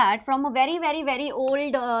that from a very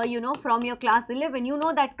old, from your class 11, you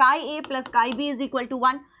know that chi A plus chi B is equal to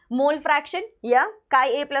 1 mole fraction. Yeah, chi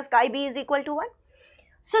A plus chi B is equal to 1.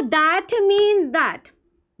 So that means that,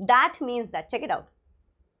 check it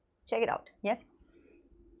out. Yes.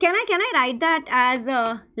 Can I write that as,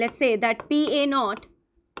 let's say that PA naught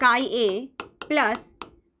chi A plus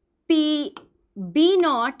PB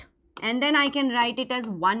naught, and then I can write it as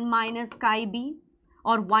 1 minus chi B.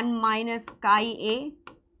 Or 1 minus chi A.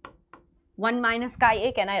 1 minus chi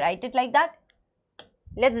A. Can I write it like that?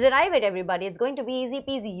 Let's derive it, everybody. It's going to be easy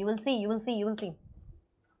peasy. You will see.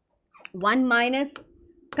 1 minus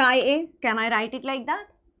chi A. Can I write it like that?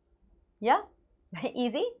 Yeah?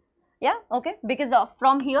 Easy? Yeah? Okay. Because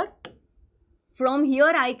from here, From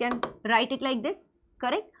here I can write it like this,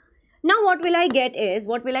 correct? Now what will I get is,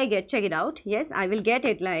 what will I get? Check it out. Yes, I will get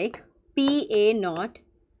it like PA naught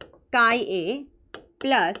chi A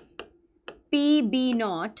plus PB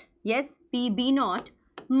naught, yes, PB naught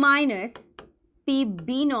minus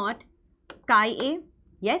PB naught chi A,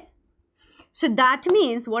 yes. So that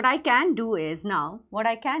means what I can do is now, what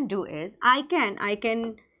I can do is, I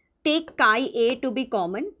can take chi A to be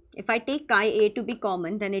common. If I take chi A to be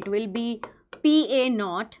common, then it will be PA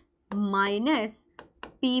naught minus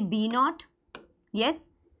PB naught, yes,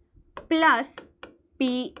 plus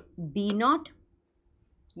PB naught.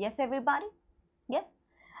 Yes, everybody? Yes.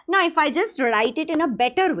 Now, if I just write it in a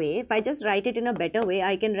better way, I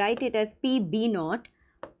can write it as PB naught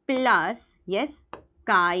plus, yes,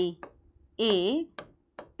 chi A,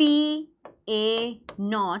 PA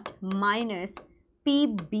naught minus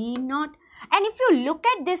PB naught. And if you look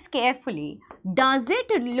at this carefully, does it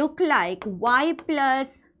look like y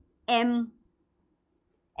plus mx?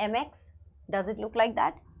 Does it look like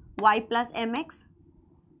that? Y plus mx?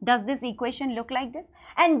 Does this equation look like this?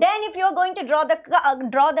 And then if you are going to draw the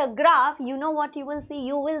graph, you know what you will see?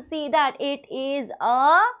 You will see that it is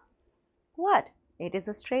a what? It is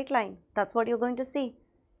a straight line. That's what you're going to see.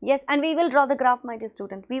 Yes, and we will draw the graph, my dear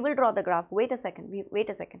student. We will draw the graph. Wait a second. Wait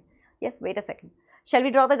a second. Yes, wait a second. Shall we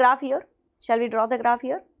draw the graph here? Shall we draw the graph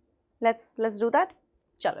here? Let's do that.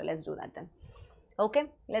 Chalo, let's do that then. Okay,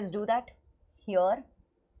 let's do that. Here,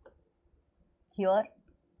 here,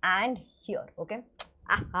 and here. Okay.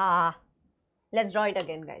 Aha. Let's draw it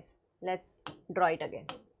again, guys. Let's draw it again.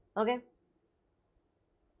 Okay.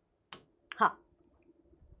 Ha.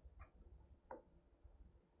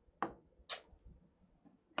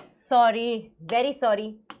 Sorry, very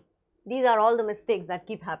sorry. These are all the mistakes that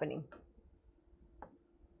keep happening.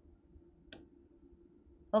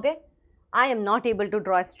 Okay. I am not able to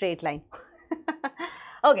draw a straight line.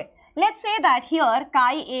 Okay. Let's say that here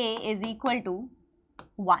chi A is equal to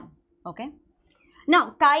 1. Okay.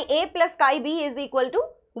 Now, chi A plus chi B is equal to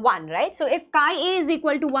 1, right? So, if chi A is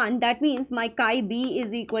equal to 1, that means my chi B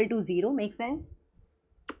is equal to 0. Makes sense?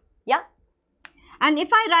 Yeah. And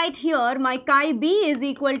if I write here my chi B is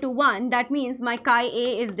equal to 1, that means my chi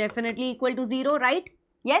A is definitely equal to 0, right?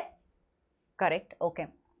 Yes? Correct. Okay.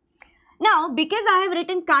 Now, because I have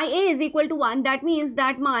written chi A is equal to 1, that means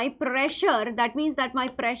that my pressure,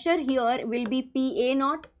 here will be PA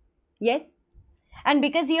naught. Yes. And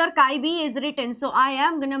because here chi B is written, so I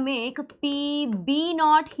am going to make PB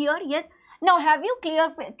naught here. Yes. Now, have you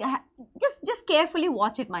clear, just carefully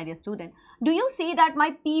watch it, my dear student. Do you see that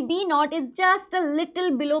my PB naught is just a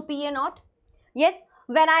little below PA naught? Yes.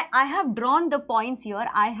 When I have drawn the points here,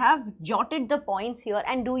 I have jotted the points here,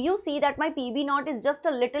 and do you see that my PB naught is just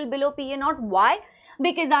a little below PA naught? Why?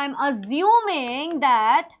 Because I am assuming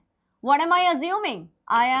that, what am I assuming?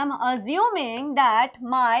 I am assuming that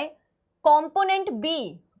my component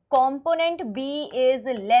B is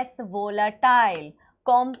less volatile.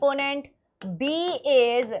 Component B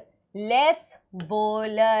is less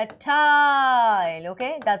volatile.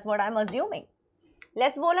 Okay, that's what I'm assuming.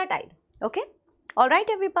 Less volatile. Okay. All right,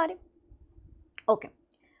 everybody. Okay.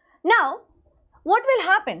 Now, what will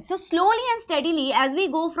happen? So, slowly and steadily as we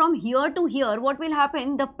go from here to here, what will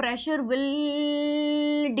happen? The pressure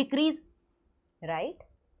will decrease, right?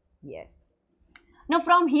 Yes. Now,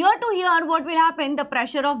 from here to here, what will happen? The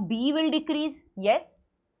pressure of B will decrease, yes.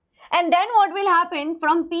 And then what will happen?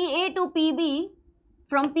 From PA to PB,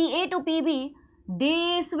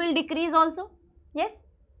 this will decrease also, yes.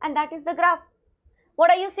 And that is the graph. What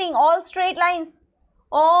are you seeing? All straight lines.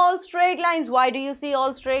 All straight lines. Why do you see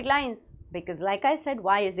all straight lines? Because like I said,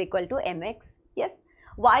 y is equal to mx. Yes.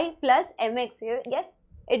 Y plus mx. Yes.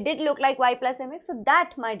 It did look like y plus mx. So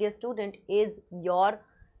that, my dear student, is your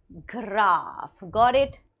graph. Got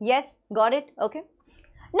it? Yes. Got it? Okay.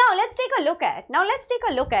 Now let's take a look at,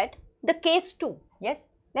 the case 2. Yes.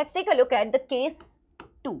 Let's take a look at the case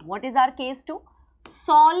 2. What is our case 2?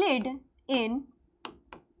 Solid in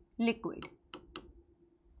liquid.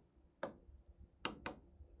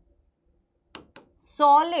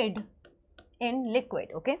 Solid in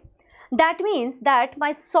liquid, okay. That means that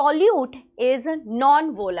my solute is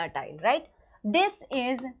non-volatile, right? This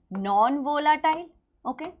is non-volatile,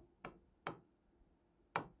 okay.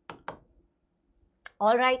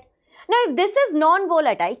 All right. Now, if this is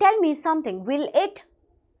non-volatile, tell me something. Will it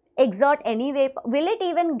exert any vapor? Will it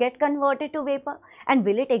even get converted to vapor? And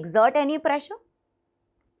will it exert any pressure?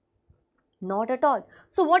 Not at all.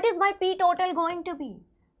 So, what is my P total going to be?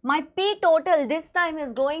 My P total this time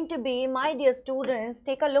is going to be, my dear students,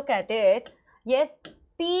 take a look at it. Yes,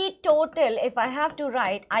 P total, if I have to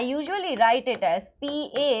write, I usually write it as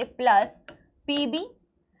PA plus PB.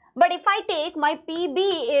 But if I take my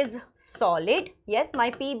PB is solid, yes,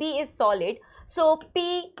 my PB is solid. So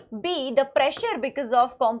PB, the pressure because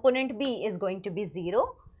of component B is going to be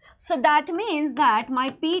 0. So that means that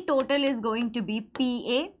my P total is going to be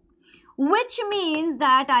PA, which means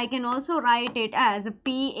that I can also write it as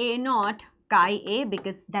PA naught chi A,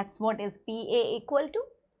 because that's what is PA equal to.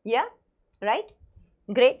 Yeah, right?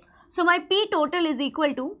 Great. So my P total is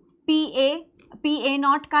equal to PA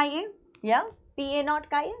naught chi A. Yeah, PA naught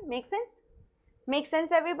chi A. Makes sense? Makes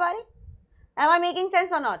sense, everybody? Am I making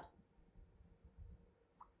sense or not?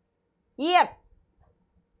 Yep.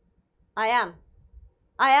 I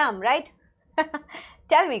am, right?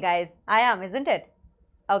 Tell me, guys. I am, isn't it?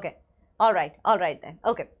 Okay. All right then.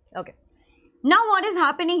 Okay. Now what is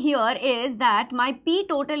happening here is that my P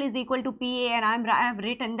total is equal to PA, and I have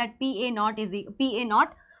written that PA naught is PA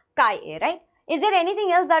naught chi A, right? Is there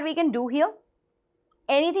anything else that we can do here?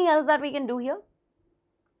 Anything else that we can do here?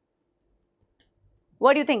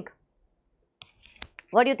 What do you think?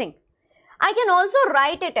 What do you think? I can also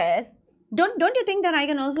write it as, don't you think that I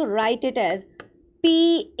can also write it as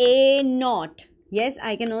PA naught? Yes,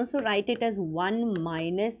 I can also write it as 1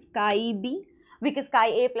 minus chi B, because chi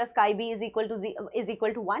A plus chi B is equal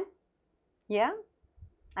to 1. Yeah,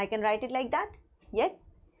 I can write it like that. Yes.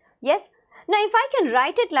 Now if I can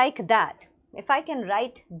write it like that, if I can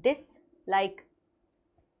write this like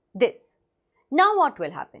this, now what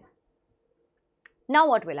will happen?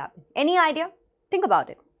 Any idea? Think about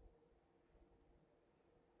it.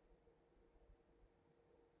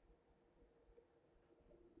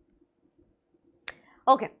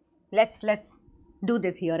 Okay, let's do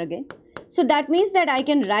this here again. So that means that I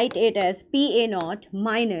can write it as PA naught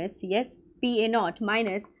minus, yes, PA naught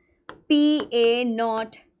minus PA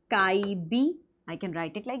naught chi B. I can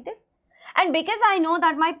write it like this. And because I know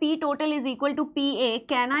that my P total is equal to PA,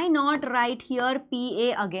 can I not write here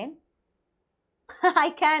PA again? I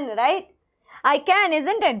can, right? I can,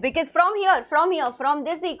 isn't it? Because from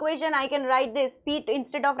this equation, I can write this P,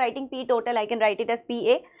 instead of writing P total, I can write it as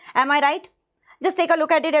PA. Am I right? Just take a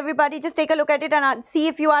look at it, everybody. Just take a look at it and see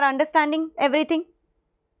if you are understanding everything.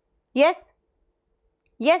 Yes?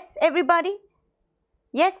 Yes, everybody?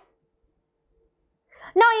 Yes?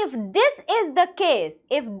 Now, if this is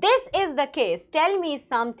the case, tell me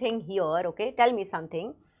something here, okay? Tell me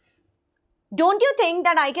something. Don't you think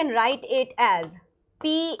that I can write it as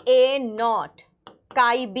PA naught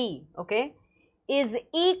chi B, okay, is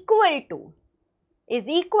equal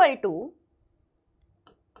to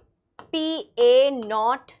PA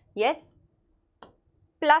naught, yes,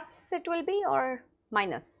 plus it will be, or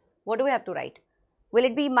minus? What do we have to write? Will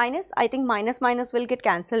it be minus? I think minus will get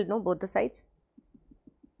cancelled, no, both the sides.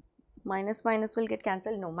 Minus will get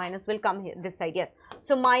cancelled, no, minus will come here, this side, yes.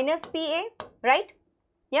 So minus PA, right?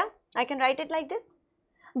 Yeah, I can write it like this.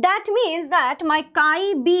 That means that my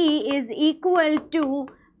chi B is equal to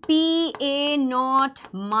PA naught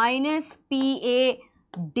minus PA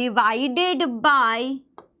divided by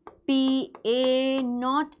PA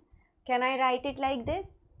naught. Can I write it like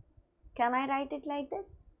this?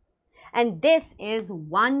 And this is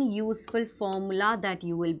one useful formula that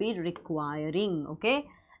you will be requiring, okay?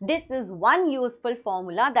 This is one useful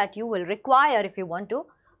formula that you will require if you want to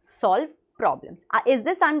solve problems. Is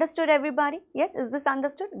this understood, everybody? Yes, is this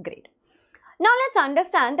understood? Great. Now let's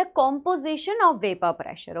understand the composition of vapor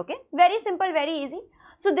pressure, okay? Very simple, very easy.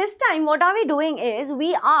 So this time what are we doing is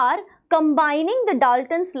we are combining the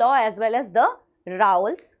Dalton's law as well as the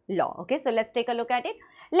Raoult's law, okay? So let's take a look at it.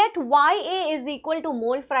 Let Ya is equal to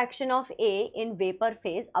mole fraction of A in vapor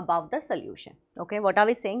phase above the solution, okay? What are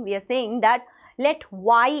we saying? We are saying that let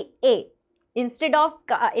Ya, instead of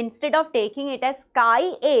taking it as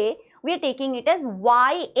chi A, we are taking it as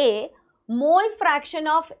Ya mole fraction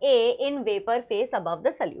of A in vapor phase above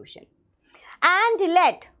the solution. And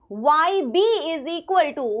let Yb is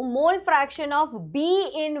equal to mole fraction of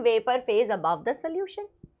B in vapor phase above the solution.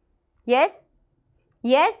 Yes?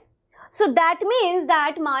 Yes? So that means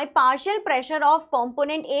that my partial pressure of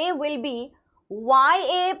component A will be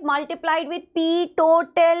Ya multiplied with P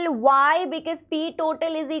total. Why? Because P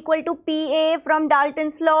total is equal to Pa from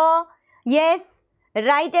Dalton's law. Yes?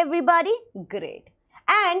 Right, everybody? Great.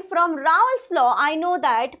 And from Raoult's law, I know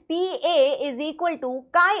that Pa is equal to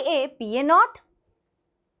chi A Pa naught.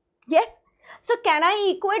 Yes? So can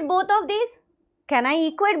I equate both of these?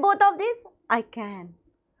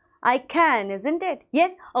 I can, isn't it?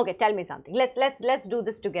 Yes? Okay, tell me something. Let's do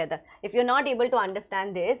this together. If you're not able to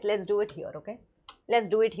understand this, let's do it here, okay? Let's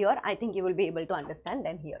do it here. I think you will be able to understand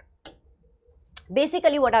then here.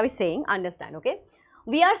 Basically, what are we saying? Understand, okay?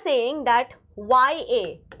 We are saying that Ya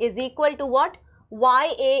is equal to what?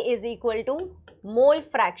 Ya is equal to mole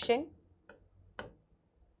fraction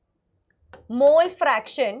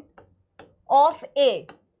of A,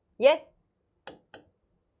 yes,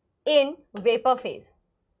 in vapor phase.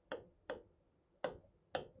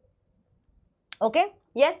 Okay,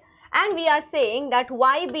 yes, and we are saying that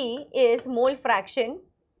Yb is mole fraction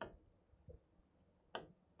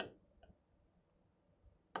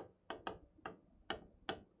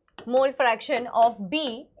of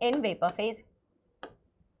B in vapor phase.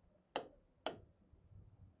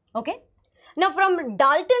 Okay. Now from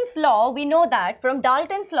Dalton's law, we know that,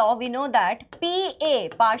 PA,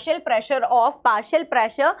 partial pressure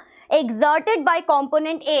exerted by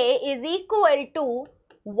component A is equal to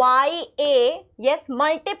Ya, yes,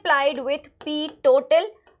 multiplied with P total.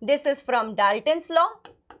 This is from Dalton's law.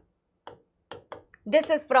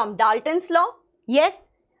 Yes,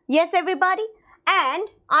 yes everybody. And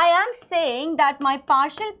I am saying that my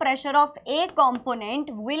partial pressure of A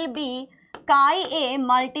component will be chi A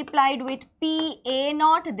multiplied with PA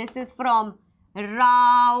naught. This is from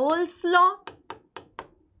Raoult's law.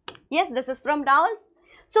 Yes, this is from Raoult's.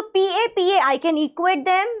 So PA, I can equate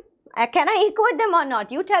them. Can I equate them or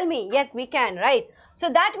not? You tell me. Yes, we can, right? So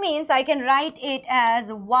that means I can write it as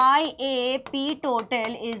Ya P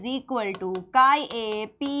total is equal to chi A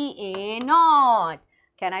PA naught.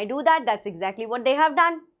 Can I do that? That's exactly what they have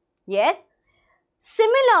done. Yes.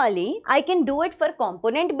 Similarly, I can do it for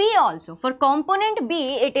component B also. For component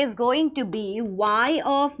B, it is going to be Y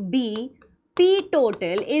of B P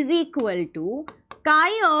total is equal to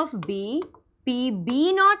chi of B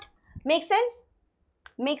PB naught. Make sense?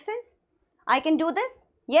 Make sense? I can do this?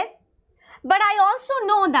 Yes. But I also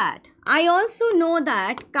know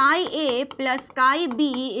that chi A plus chi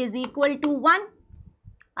B is equal to 1.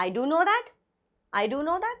 I do know that.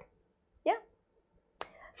 Yeah.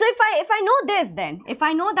 So if I know this, then if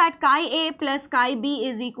I know that chi A plus chi B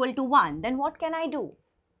is equal to 1, then what can I do?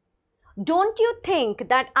 Don't you think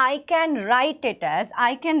that I can write it as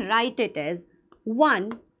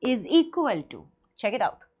 1 is equal to, check it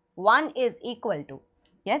out, 1 is equal to,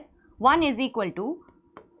 yes, 1 is equal to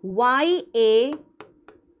Ya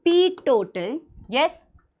P total, yes,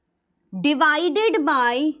 divided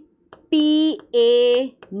by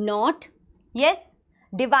PA naught, yes,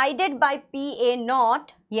 divided by PA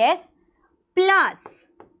naught, yes, plus,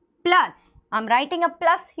 I'm writing a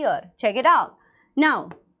plus here, check it out. Now,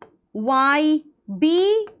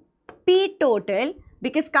 YB P total,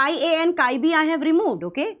 because chi A and chi B I have removed,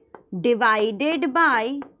 okay, divided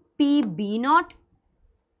by PB naught.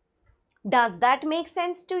 Does that make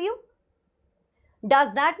sense to you?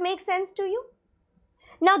 Does that make sense to you?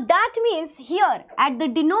 Now that means here at the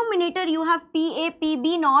denominator you have PA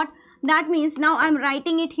PB naught. That means now I'm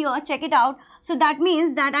writing it here, check it out. So that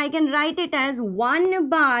means that I can write it as 1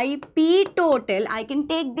 by P total. I can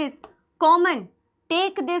take this common.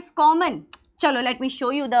 Chalo, let me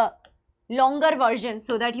show you the longer version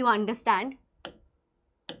so that you understand.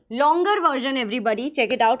 Longer version, everybody,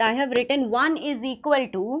 check it out. I have written 1 is equal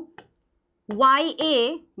to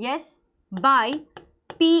Ya, yes, by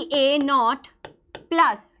PA naught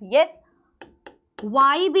plus, yes,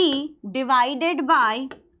 YB divided by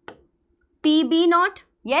PB naught,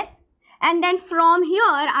 yes, and then from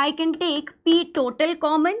here I can take P total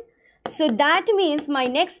common. So that means my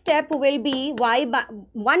next step will be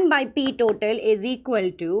 1 by P total is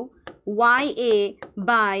equal to Ya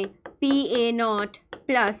by PA naught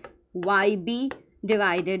plus YB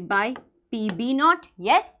divided by PB naught,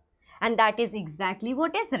 yes, and that is exactly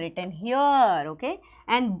what is written here, okay.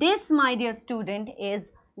 And this, my dear student, is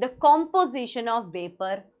the composition of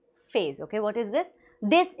vapor phase, okay. What is this?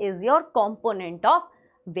 This is your component of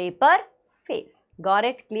vapor phase. Got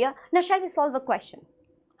it? Clear? Now shall we solve a question?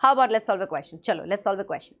 How about let's solve a question? Chalo, let's solve a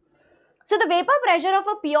question. So the vapor pressure of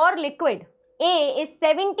a pure liquid A is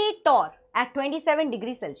 70 torr at 27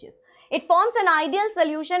 degrees Celsius. It forms an ideal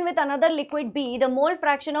solution with another liquid B. The mole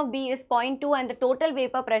fraction of B is 0.2 and the total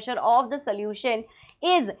vapor pressure of the solution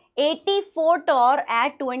is 84 torr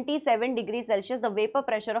at 27 degrees Celsius. The vapor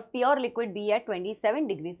pressure of pure liquid B at 27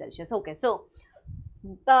 degrees Celsius. Okay, so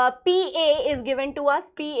PA is given to us.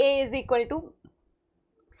 PA is equal to,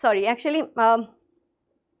 sorry, actually, I'm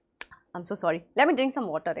so sorry. Let me drink some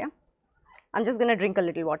water, yeah. I'm just going to drink a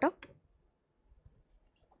little water.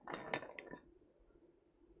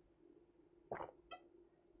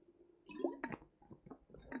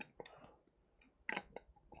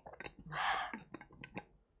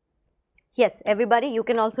 Yes, everybody, you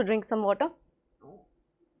can also drink some water.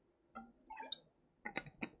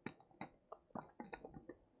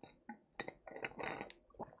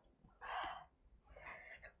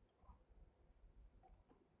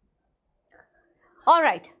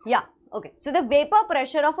 Alright, yeah, okay. So the vapor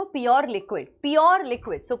pressure of a pure liquid,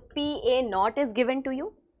 so PA naught is given to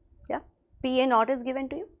you, yeah, PA naught is given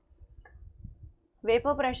to you.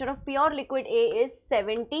 Vapor pressure of pure liquid A is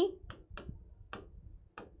 70,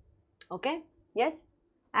 okay, yes.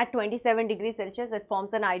 At 27 degrees Celsius, it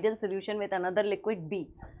forms an ideal solution with another liquid B.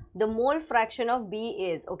 The mole fraction of B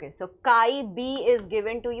is, okay, so chi B is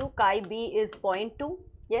given to you, chi B is 0.2,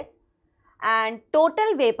 yes. And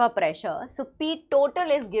total vapor pressure, so P total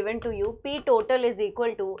is given to you, P total is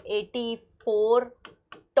equal to 84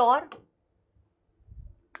 torr,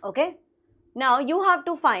 okay. Now you have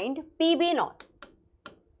to find PB naught,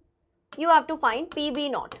 you have to find PB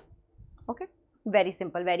naught, okay, very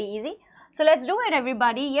simple, very easy. So let's do it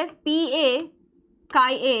everybody. Yes, PA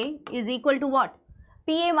chi A is equal to what?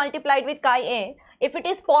 PA multiplied with chi A. If it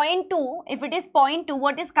is 0.2,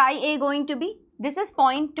 what is chi A going to be? This is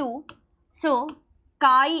 0.2. So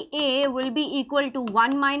chi A will be equal to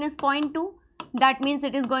 1 minus 0.2. That means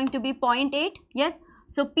it is going to be 0.8. Yes.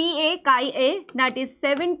 So PA chi A, that is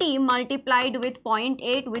 70 multiplied with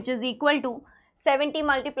 0.8, which is equal to 70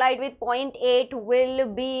 multiplied with 0.8 will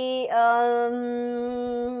be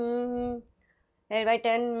by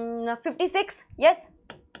 10, 56. Yes,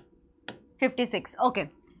 56. Okay.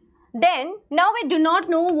 Then now we do not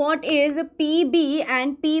know what is PB,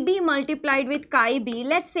 and PB multiplied with chi B.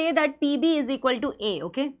 Let's say that PB is equal to A.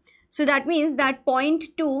 Okay. So that means that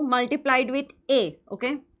 0.2 multiplied with A.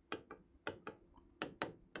 Okay.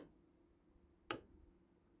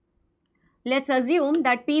 Let's assume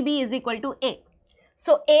that PB is equal to A.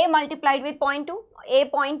 So A multiplied with 0.2, A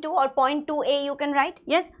 0.2 or 0.2A you can write.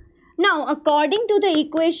 Yes. Now according to the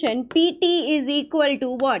equation, PT is equal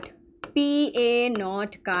to what? PA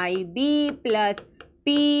naught chi B plus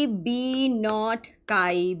PB naught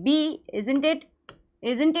chi B. Isn't it?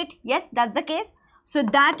 Isn't it? Yes, that's the case. So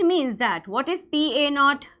that means that what is PA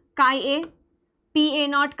naught chi A? PA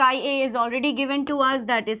naught chi A is already given to us,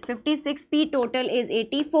 that is 56. P total is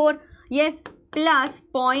 84. Yes, plus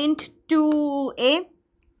 0.2A.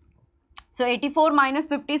 So 84 minus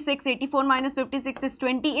 56, 84 minus 56 is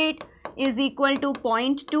 28, is equal to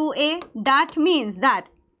 0.2A. That means that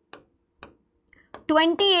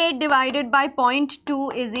 28 divided by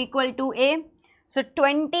 0.2 is equal to A. So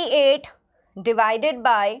 28 divided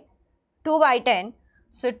by 2 by 10.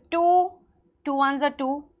 So 2 ones are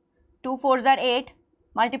 2, 2 fours are 8,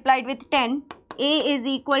 multiplied with 10. A is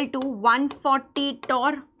equal to 140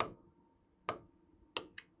 torr.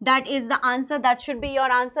 That is the answer. That should be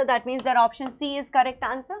your answer. That means that option C is correct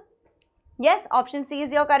answer. Yes, option C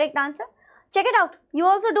is your correct answer. Check it out. You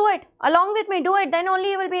also do it. Along with me, do it. Then only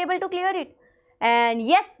you will be able to clear it. And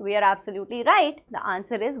yes, we are absolutely right. The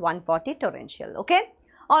answer is 140 torrential. Okay.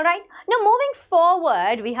 Alright. Now moving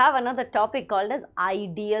forward, we have another topic called as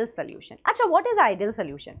ideal solution. Acha, what is ideal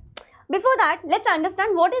solution? Before that, let's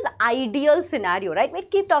understand what is ideal scenario, right? We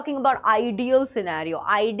keep talking about ideal scenario,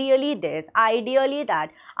 ideally this, ideally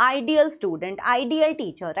that, ideal student, ideal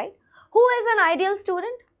teacher, right? Who is an ideal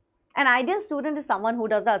student? An ideal student is someone who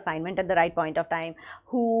does the assignment at the right point of time,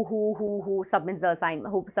 who submits the assignment,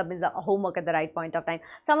 who submits the homework at the right point of time,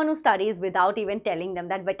 someone who studies without even telling them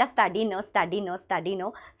that beta study no, study no, study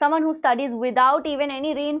no, someone who studies without even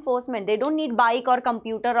any reinforcement. They don't need bike or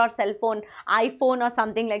computer or cell phone, iPhone or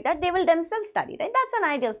something like that. They will themselves study, right? That's an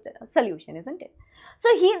ideal solution, isn't it? So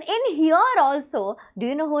in here also, do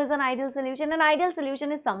you know who is an ideal solution? An ideal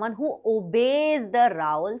solution is someone who obeys the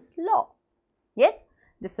Raoult's law. Yes?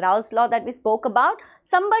 This Raoult's law that we spoke about,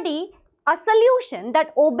 a solution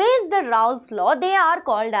that obeys the Raoult's law, they are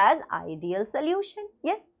called as ideal solution.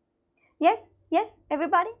 Yes? Yes? Yes?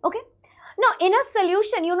 Everybody? Okay. Now, in a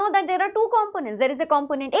solution, you know that there are two components. There is a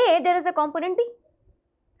component A, there is a component B.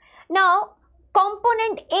 Now,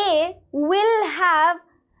 component A will have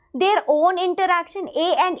their own interaction.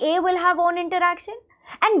 A and A will have own interaction.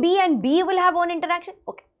 And B will have own interaction.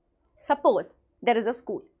 Okay. Suppose there is a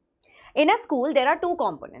school. In a school, there are two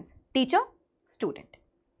components, teacher, student.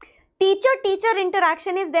 Teacher-teacher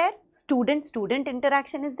interaction is there, student-student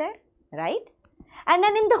interaction is there, right? And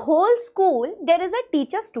then in the whole school, there is a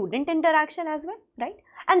teacher-student interaction as well, right?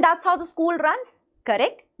 And that's how the school runs,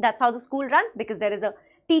 correct? That's how the school runs, because there is a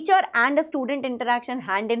teacher and a student interaction,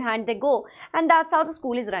 hand in hand they go, and that's how the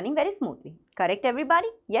school is running very smoothly. Correct, everybody?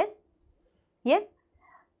 Yes? Yes?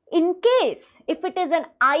 In case, if it is an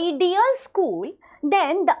ideal school,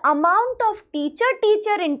 then the amount of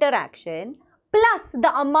teacher-teacher interaction plus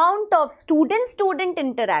the amount of student-student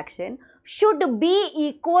interaction should be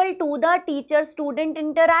equal to the teacher-student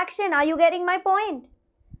interaction. Are you getting my point?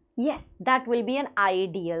 Yes, that will be an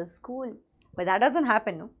ideal school. But that doesn't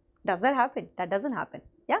happen, no? Does that happen? That doesn't happen.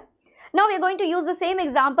 Yeah. Now we are going to use the same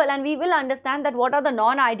example and we will understand that what are the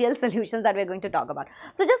non-ideal solutions that we are going to talk about.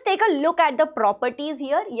 So just take a look at the properties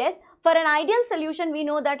here. Yes, for an ideal solution, we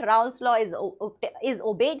know that Raoult's law is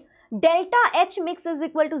obeyed. Delta H mix is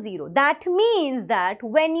equal to 0. That means that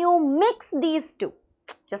when you mix these two,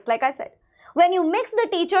 just like I said, when you mix the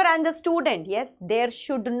teacher and the student, yes, there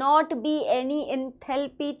should not be any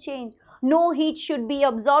enthalpy change. No heat should be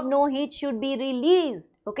absorbed, no heat should be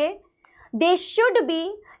released, okay? They should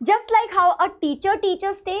be just like how a teacher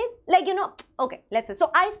stays, like, you know, okay, let's say, so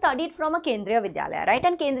I studied from a Kendriya Vidyalaya, right?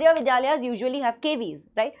 And Kendriya Vidyalayas usually have KVs,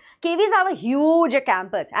 right? KVs have a huge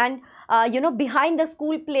campus and, you know, behind the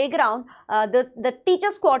school playground, the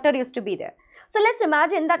teacher's quarter used to be there. So let's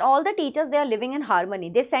imagine that all the teachers, they are living in harmony.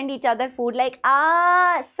 They send each other food like,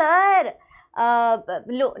 sir,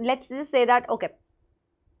 look, let's just say that, okay.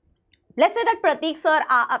 Let's say that Pratik sir,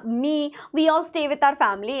 me, we all stay with our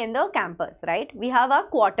family in the campus, right? We have a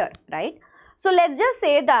quarter, right? So let's just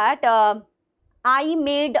say that I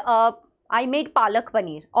made palak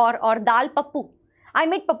paneer or dal pappu. I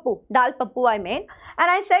made dal pappu I made. And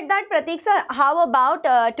I said that, Pratik sir, how about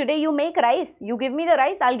today you make rice? You give me the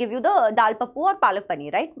rice, I'll give you the dal pappu or palak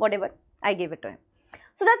paneer, right? Whatever, I gave it to him.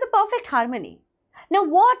 So that's a perfect harmony. Now,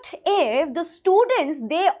 what if the students,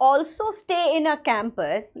 they also stay in a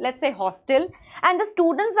campus, let's say hostel, and the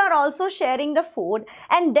students are also sharing the food,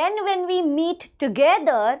 and then when we meet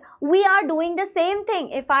together, we are doing the same thing.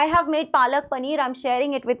 If I have made palak paneer, I'm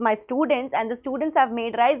sharing it with my students, and the students have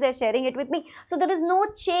made rice, they're sharing it with me. So there is no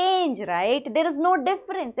change, right? There is no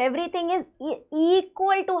difference. Everything is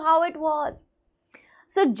equal to how it was.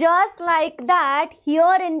 So just like that,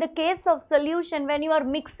 here in the case of solution, when you are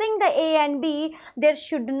mixing the A and B, there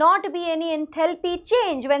should not be any enthalpy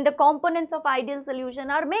change when the components of ideal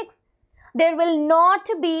solution are mixed. There will not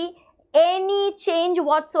be any change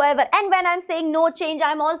whatsoever. And when I'm saying no change,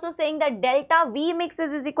 I'm also saying that delta V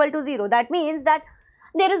mixes is equal to 0. That means that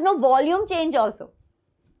there is no volume change also.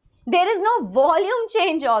 There is no volume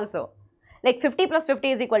change also. Like 50 plus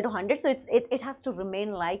 50 is equal to 100. So it has to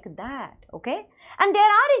remain like that. Okay. And there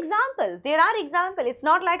are examples. It's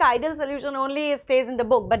not like ideal solution only stays in the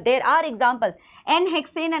book, but there are examples.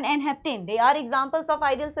 N-hexane and N-heptane, they are examples of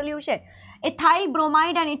ideal solution. Ethyl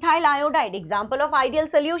bromide and ethyl iodide, example of ideal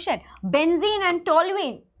solution. Benzene and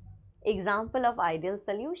toluene, example of ideal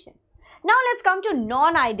solution. Now let's come to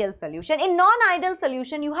non-ideal solution. In non-ideal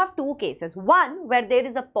solution, you have two cases. One, where there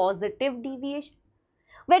is a positive deviation,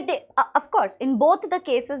 where they, of course, in both the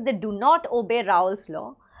cases, they do not obey Raoult's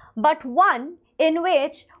law, but one in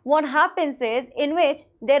which what happens is, in which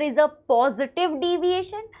there is a positive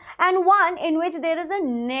deviation, and one in which there is a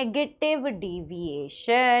negative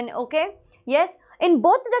deviation, okay? Yes, in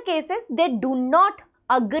both the cases, they do not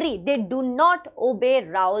agree, they do not obey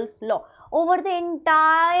Raoult's law. Over the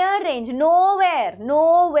entire range, nowhere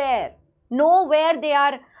they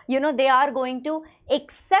are, you know, they are going to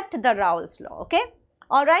accept the Raoult's law, okay?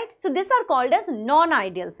 Alright, so these are called as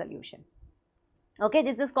non-ideal solution. Okay,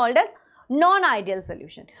 this is called as non-ideal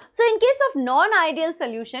solution. So in case of non-ideal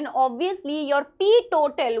solution, obviously your P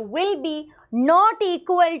total will be not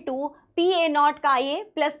equal to PA naught chi A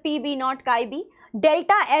plus PB naught chi B.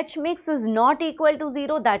 Delta H mix is not equal to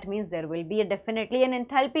 0. That means there will be definitely an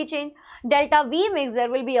enthalpy change. Delta V mix, there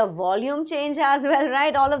will be a volume change as well,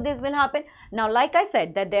 right? All of this will happen. Now, like I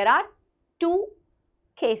said, that there are two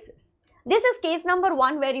cases. This is case number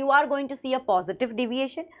 1 where you are going to see a positive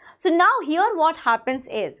deviation. So now here what happens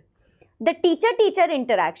is, the teacher-teacher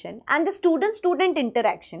interaction and the student-student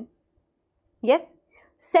interaction, yes,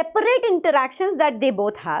 separate interactions that they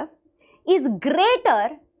both have is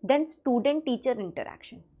greater than student-teacher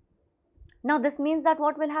interaction. Now this means that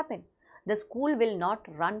what will happen? The school will not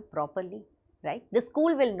run properly, right? The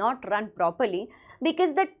school will not run properly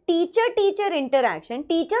because the teacher-teacher interaction,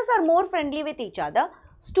 teachers are more friendly with each other,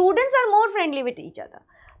 students are more friendly with each other.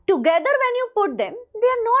 Together when you put them, they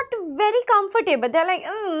are not very comfortable. They are like,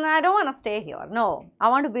 I don't want to stay here. No, I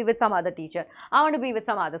want to be with some other teacher. I want to be with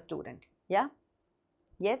some other student. Yeah?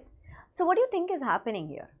 Yes? So what do you think is happening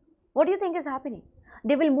here? What do you think is happening?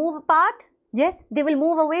 They will move apart. Yes? They will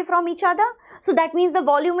move away from each other. So that means the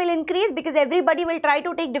volume will increase because everybody will try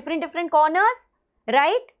to take different corners.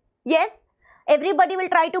 Right? Yes? Everybody will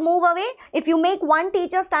try to move away. If you make one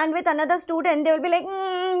teacher stand with another student, they will be like,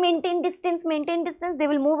 maintain distance, maintain distance. They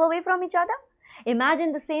will move away from each other.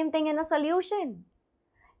 Imagine the same thing in a solution.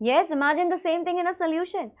 Yes, imagine the same thing in a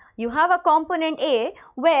solution. You have a component A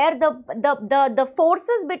where the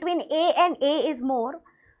forces between A and A is more.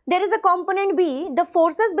 There is a component B, the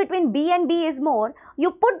forces between B and B is more.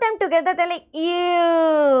 You put them together, they're like,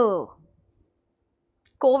 ew.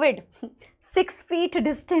 COVID, 6 feet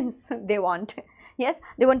distance they want. Yes,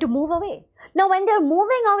 they want to move away. Now, when they are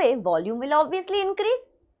moving away, volume will obviously increase.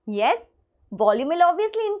 Yes, volume will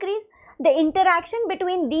obviously increase. The interaction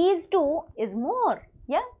between these two is more.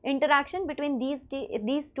 Yeah, interaction between these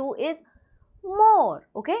two is more.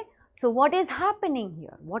 Okay, so what is happening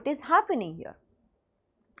here? What is happening here?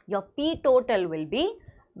 Your P total will be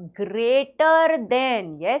greater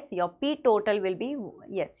than, yes, your P total will be,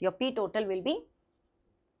 yes, your P total will be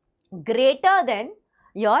greater than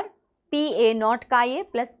your PA naught chi A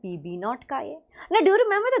plus PB naught chi A. Now, do you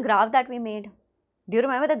remember the graph that we made? Do you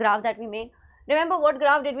remember the graph that we made? Remember what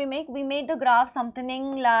graph did we make? We made the graph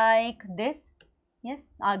something like this. Yes,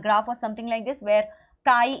 our graph was something like this, where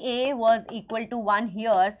chi A was equal to 1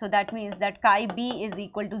 here. So, that means that chi B is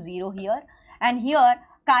equal to 0 here. And here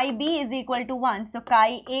chi B is equal to 1. So,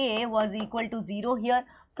 chi A was equal to 0 here.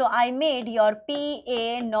 So, I made your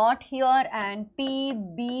PA naught here and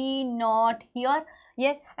PB naught here.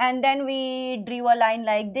 Yes, and then we drew a line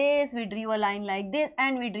like this, we drew a line like this,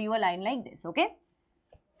 and we drew a line like this. Okay,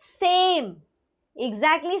 same,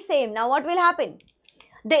 exactly same. Now, what will happen?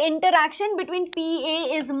 The interaction between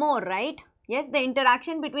PA is more, right? Yes, the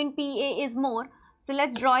interaction between PA is more. So,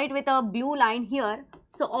 let's draw it with a blue line here.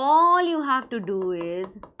 So, all you have to do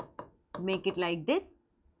is make it like this.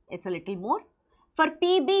 It's a little more. For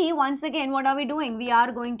PB, once again, what are we doing? We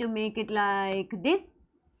are going to make it like this.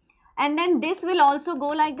 And then this will also go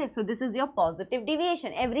like this. So, this is your positive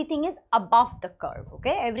deviation. Everything is above the curve.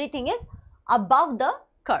 Okay, everything is above the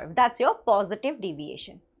curve. That's your positive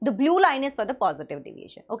deviation. The blue line is for the positive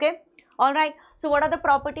deviation. Okay, all right. So, what are the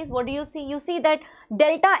properties? What do you see? You see that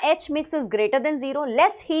delta H mix is greater than 0.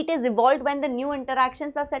 Less heat is evolved when the new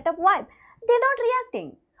interactions are set up. Why? They're not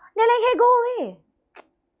reacting. They're like, hey, go away.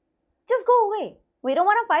 Just go away. We don't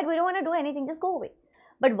want to fight. We don't want to do anything. Just go away.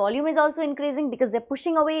 But volume is also increasing because they're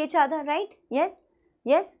pushing away each other, right? Yes.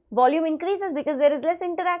 Yes. Volume increases because there is less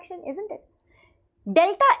interaction, isn't it?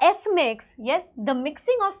 Delta S mix, yes, the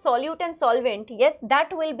mixing of solute and solvent, yes, that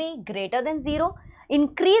will be greater than 0.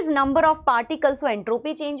 Increase number of particles, so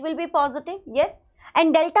entropy change will be positive, yes.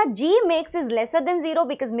 And delta G mix is lesser than 0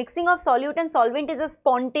 because mixing of solute and solvent is a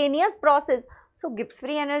spontaneous process. So, Gibbs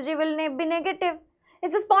free energy will be negative.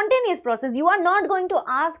 It's a spontaneous process. You are not going to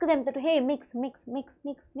ask them that, hey, mix, please mix.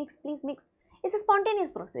 It's a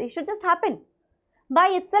spontaneous process. It should just happen. By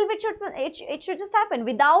itself, it should just happen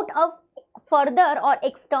without a further or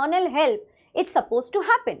external help. It's supposed to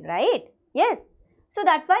happen, right? Yes. So,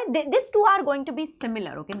 that's why these two are going to be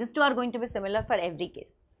similar. Okay, these two are going to be similar for every case.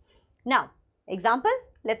 Now, examples.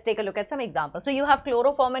 Let's take a look at some examples. So, you have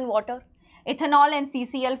chloroform and water, ethanol and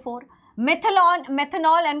CCl4,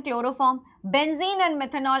 methanol and chloroform, benzene and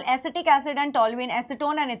methanol, acetic acid and toluene,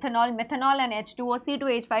 acetone and ethanol, methanol and H2O,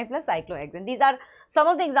 C2H5 plus cyclohexane. These are some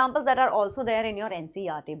of the examples that are also there in your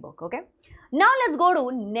NCERT book. Okay. Now, let's go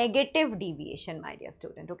to negative deviation, my dear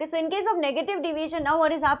student. Okay. So, in case of negative deviation, now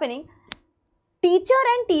what is happening? Teacher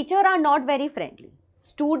and teacher are not very friendly.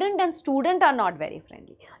 Student and student are not very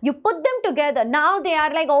friendly. You put them together. Now they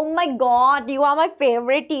are like, oh my God, you are my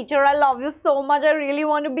favorite teacher. I love you so much. I really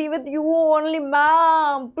want to be with you only,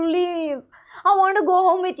 ma'am. Please. I want to go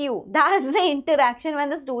home with you. That's the interaction when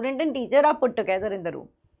the student and teacher are put together in the room.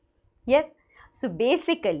 Yes. So,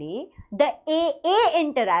 basically, the AA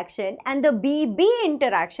interaction and the BB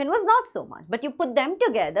interaction was not so much. But you put them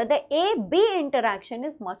together, the AB interaction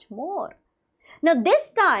is much more. Now, this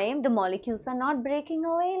time, the molecules are not breaking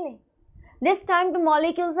away. This time, the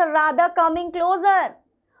molecules are rather coming closer.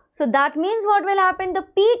 So, that means what will happen? The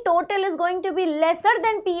P total is going to be lesser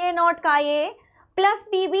than PA naught chi A plus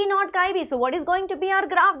PB naught chi B. So, what is going to be our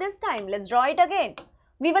graph this time? Let's draw it again.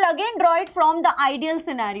 We will again draw it from the ideal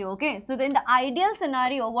scenario, okay. So, in the ideal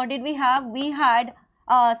scenario, what did we have? We had,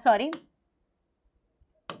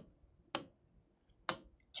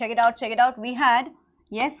 check it out. We had,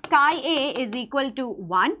 yes, chi A is equal to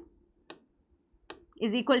 1,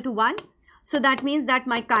 So, that means that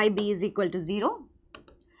my chi B is equal to 0.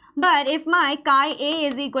 But if my chi A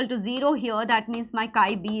is equal to 0 here, that means my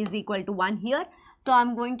chi B is equal to 1 here. So, I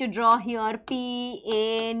am going to draw here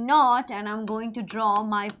PA naught and I am going to draw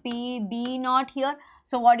my PB naught here.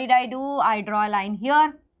 So, what did I do? I draw a line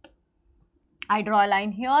here, I draw a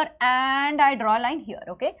line here and I draw a line here,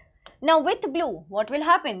 okay. Now, with blue, what will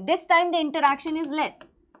happen? This time the interaction is less.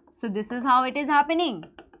 So, this is how it is happening.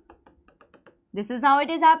 This is how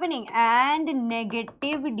it is happening and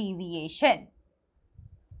negative deviation.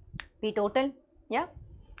 P total, yeah.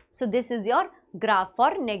 So, this is your graph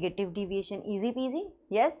for negative deviation, easy peasy,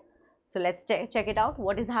 yes. So, let's check it out.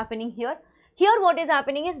 What is happening here? Here what is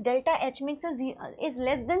happening is delta H mix is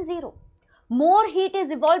less than 0. More heat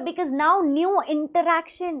is evolved because now new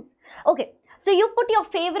interactions. Okay, so you put your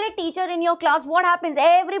favorite teacher in your class, what happens?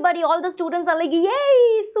 Everybody, all the students are like,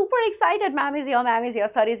 yay, super excited, ma'am is here,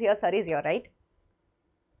 sir is here, right?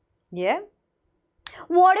 Yeah.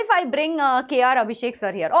 What if I bring K.R. Abhishek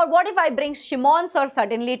sir here, or what if I bring Shimon sir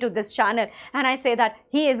suddenly to this channel and I say that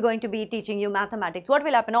he is going to be teaching you mathematics? What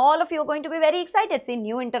will happen? All of you are going to be very excited. See,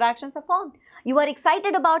 new interactions are formed. You are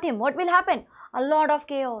excited about him. What will happen? A lot of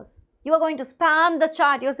chaos. You are going to spam the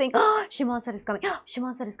chat. You're saying, oh, Shimon sir is coming, oh,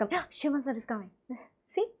 Shimon sir is coming, oh, Shimon sir is coming.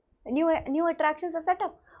 See, new attractions are set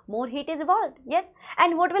up. More heat is evolved. Yes.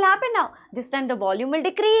 And what will happen now? This time the volume will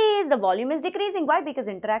decrease. The volume is decreasing. Why? Because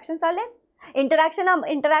interactions are less.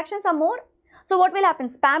 Interactions are more. So what will happen?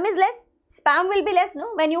 Spam is less. Spam will be less, no?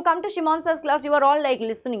 When you come to Shimon sir's class, you are all like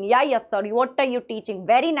listening. Yeah, yes, sir. What are you teaching?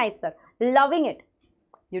 Very nice, sir. Loving it.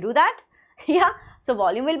 You do that? Yeah. So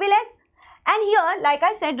volume will be less. And here, like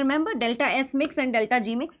I said, remember delta S mix and delta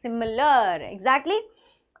G mix similar. Exactly.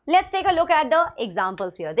 Let's take a look at the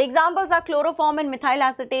examples here. The examples are chloroform and methyl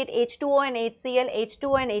acetate, H2O and HCl,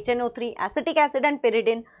 H2O and HNO3, acetic acid and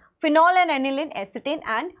pyridine, phenol and aniline, acetane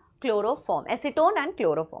and chloroform, acetone and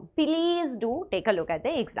chloroform. Please do take a look at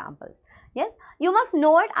the examples. Yes, you must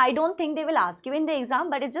know it. I don't think they will ask you in the exam,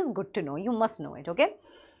 but it's just good to know. You must know it, okay?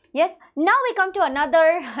 Yes, now we come to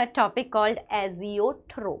another topic called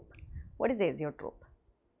azeotrope. What is azeotrope?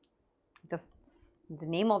 The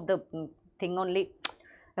name of the thing only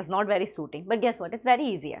is not very suiting, but guess what? It's very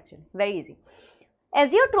easy actually, very easy.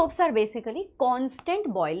 Azeotropes are basically constant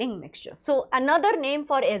boiling mixture. So another name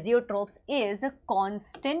for azeotropes is a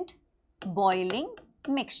constant boiling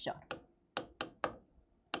mixture.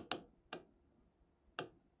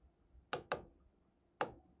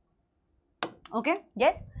 Okay,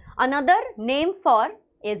 yes. Another name for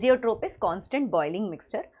azeotrope is constant boiling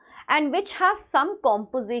mixture, and which have some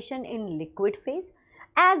composition in liquid phase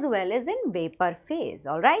as well as in vapor phase.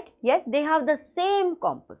 All right, yes, they have the same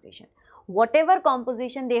composition. Whatever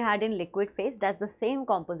composition they had in liquid phase, that's the same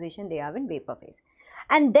composition they have in vapor phase.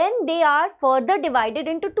 And then they are further divided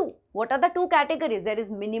into two. What are the two categories? There is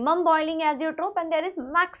minimum boiling azeotrope and there is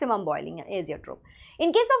maximum boiling azeotrope.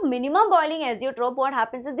 In case of minimum boiling azeotrope, what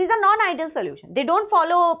happens is these are non-ideal solutions. They don't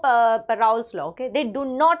follow Raoult's law, okay? They do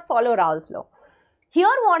not follow Raoult's law. Here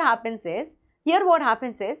what happens is,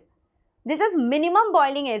 this is minimum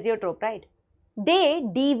boiling azeotrope, right? They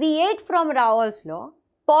deviate from Raoult's law,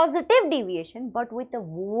 positive deviation, but with a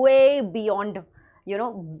way beyond, you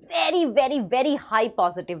know, very high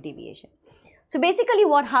positive deviation. So basically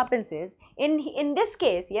what happens is, in this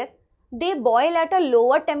case, yes, they boil at a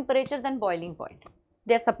lower temperature than boiling point.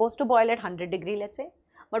 They are supposed to boil at 100 degree, let's say,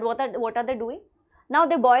 but what are they doing? Now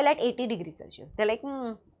they boil at 80 degrees Celsius. They're like,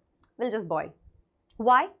 we'll just boil.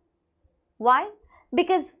 Why? Why?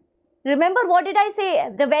 Because remember what did I say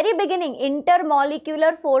at the very beginning?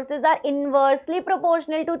 Intermolecular forces are inversely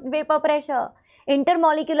proportional to vapor pressure.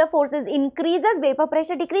 Intermolecular forces increases, vapor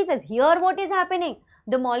pressure decreases. Here what is happening?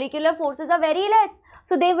 The molecular forces are very less.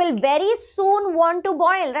 So they will very soon want to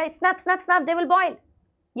boil, right? Snap, snap, snap, they will boil.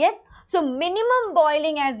 Yes. So minimum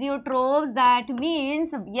boiling azeotropes, that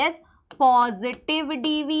means, yes, positive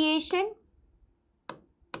deviation.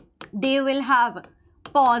 They will have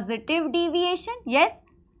positive deviation, yes.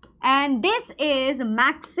 And this is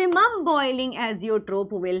maximum boiling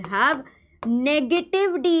azeotrope will have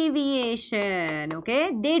negative deviation,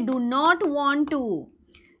 okay. They do not want to.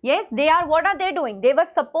 Yes, they are, what are they doing? They were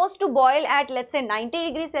supposed to boil at, let's say, 90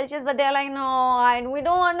 degrees Celsius, but they are like, no, we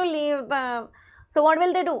don't want to leave them. So what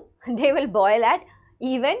will they do? They will boil at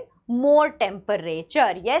even more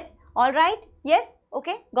temperature. Yes, all right. Yes,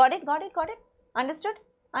 okay, got it. Understood?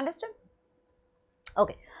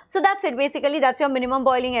 Okay, so that's it. Basically, that's your minimum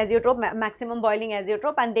boiling azeotrope, maximum boiling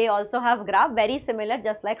azeotrope, and they also have graph very similar,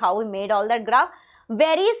 just like how we made all that graph.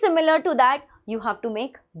 Very similar to that, you have to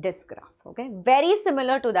make this graph. Okay, very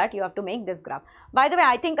similar to that, you have to make this graph. By the way,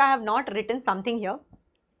 I think I have not written something here.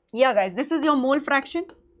 Yeah, guys, this is your mole fraction.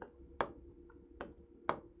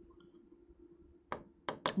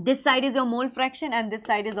 This side is your mole fraction, and this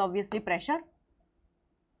side is obviously pressure,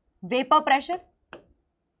 vapor pressure.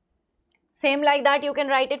 Same like that, you can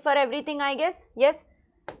write it for everything, I guess. Yes,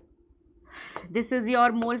 this is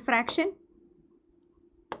your mole fraction,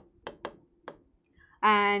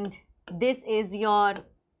 and this is your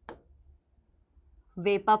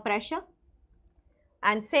vapor pressure,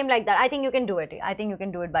 and same like that. I think you can do it. I think you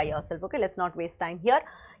can do it by yourself. Okay, let's not waste time here.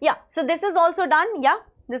 Yeah, so this is also done. Yeah,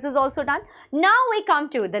 this is also done. Now we come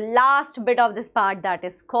to the last bit of this part, that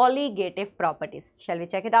is colligative properties. Shall we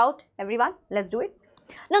check it out, everyone? Let's do it.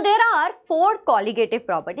 Now there are 4 colligative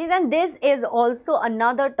properties, and this is also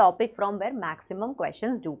another topic from where maximum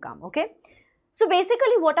questions do come, okay. So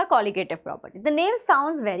basically, what are colligative properties? The name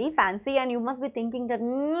sounds very fancy and you must be thinking that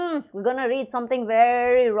we're gonna read something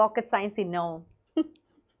very rocket sciencey. No,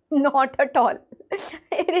 not at all.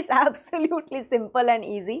 It is absolutely simple and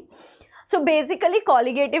easy. So basically,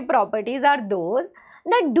 colligative properties are those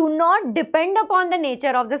that do not depend upon the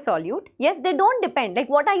nature of the solute. Yes, they don't depend. Like,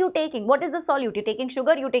 what are you taking? What is the solute? You're taking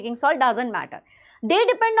sugar, you're taking salt, doesn't matter. They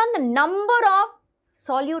depend on the number of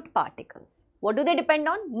solute particles. What do they depend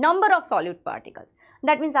on? Number of solute particles.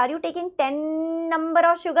 That means, are you taking 10 number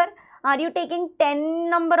of sugar? Are you taking 10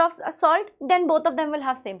 number of salt? Then both of them will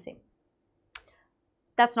have same.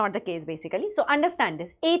 That's not the case basically. So understand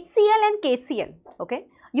this. HCl and KCl, okay.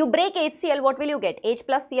 You break HCl, what will you get? H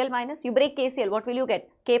plus Cl minus. You break KCl, what will you get?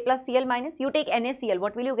 K plus Cl minus. You take NaCl,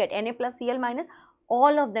 what will you get? Na plus Cl minus.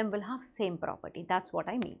 All of them will have same property. That's what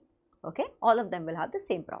I mean. Okay, all of them will have the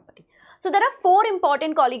same property. So there are 4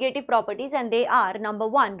 important colligative properties, and they are: number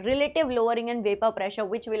 1, relative lowering in vapor pressure,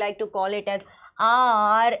 which we like to call it as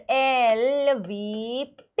RLVP.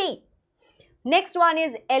 Next one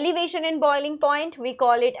is elevation in boiling point. We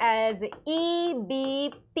call it as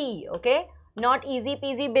EBP. Okay, not easy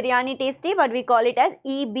peasy biryani tasty, but we call it as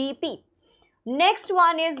EBP. Next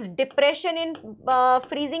one is depression in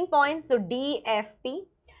freezing point, so DFP.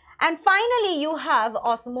 And finally, you have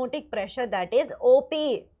osmotic pressure, that is OP.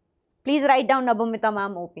 Please write down Nabamita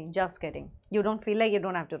Ma'am OP. Just kidding. You don't feel like you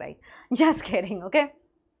don't have to write. Just kidding, okay?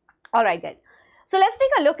 Alright guys. So let's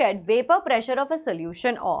take a look at vapor pressure of a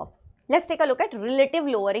solution of. Let's take a look at relative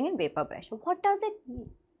lowering in vapor pressure. What does it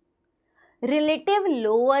mean? Relative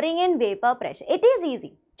lowering in vapor pressure. It is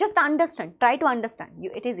easy. Just understand. Try to understand.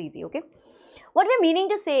 It is easy, okay? What we're meaning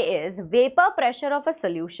to say is vapor pressure of a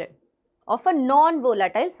solution of a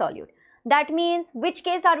non-volatile solute. That means, which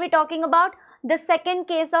case are we talking about? The second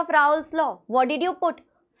case of Raoult's law. What did you put?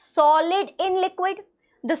 Solid in liquid.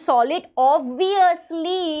 The solid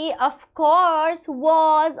obviously, of course,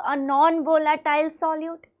 was a non-volatile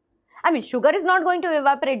solute. I mean, sugar is not going to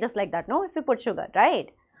evaporate just like that, no? If you put sugar,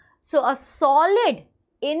 right? So, a solid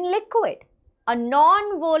in liquid, a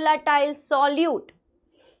non-volatile solute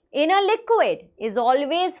in a liquid is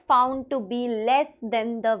always found to be less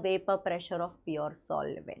than the vapor pressure of pure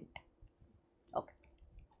solvent. Okay,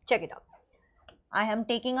 check it out. I am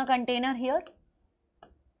taking a container here.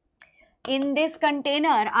 In this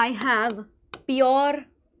container, I have pure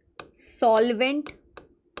solvent.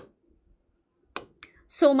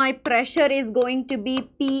 So, my pressure is going to be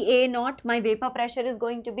PA naught. My vapor pressure is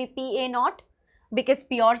going to be PA naught because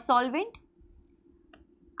pure solvent.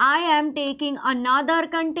 I am taking another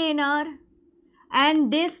container,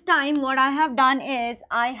 and this time what I have done is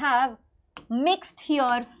I have mixed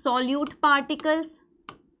here solute particles.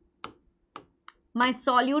 My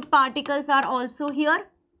solute particles are also here.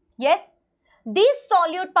 Yes, these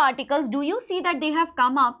solute particles, do you see that they have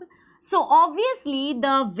come up? So obviously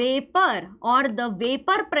the vapor or the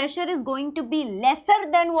vapor pressure is going to be lesser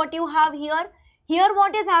than what you have here. Here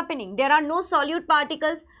what is happening? There are no solute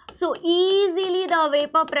particles. So easily the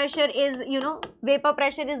vapor pressure is, vapor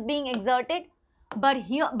pressure is being exerted. But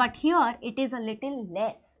here it is a little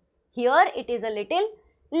less. Here it is a little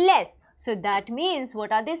less. So that means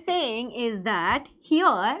what are they saying is that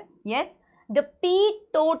here, yes, the P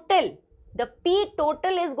total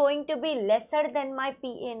is going to be lesser than my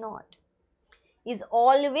PA naught. Is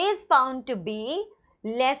always found to be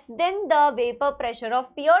less than the vapor pressure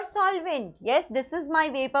of pure solvent. Yes, this is my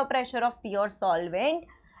vapor pressure of pure solvent,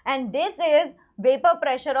 and this is vapor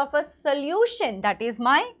pressure of a solution, that is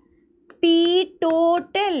my P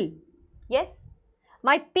total. Yes,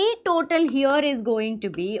 my P total here is going to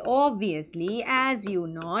be obviously, as you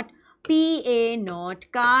know, PA naught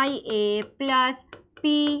chi A plus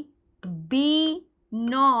PB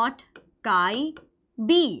naught chi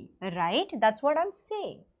B, right? That's what I'm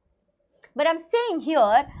saying. But I'm saying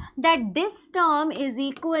here that this term is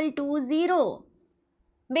equal to 0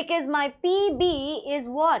 because my PB is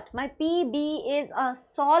what? My PB is a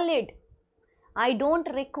solid. I don't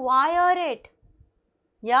require it.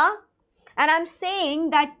 Yeah? And I'm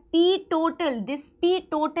saying that P total, this P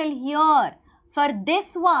total here for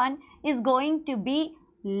this one is going to be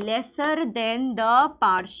lesser than the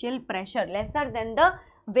partial pressure, lesser than the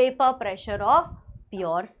vapor pressure of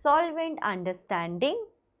pure solvent. Understanding?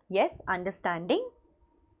 Yes, understanding.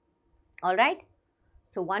 Alright.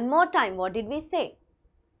 So one more time, what did we say?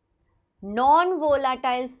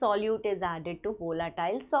 Non-volatile solute is added to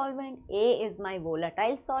volatile solvent. A is my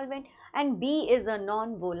volatile solvent and B is a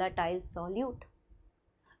non-volatile solute.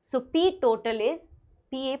 So P total is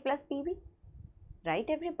PA plus PB. Right,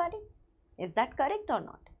 everybody? Is that correct or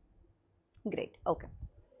not? Great. Okay.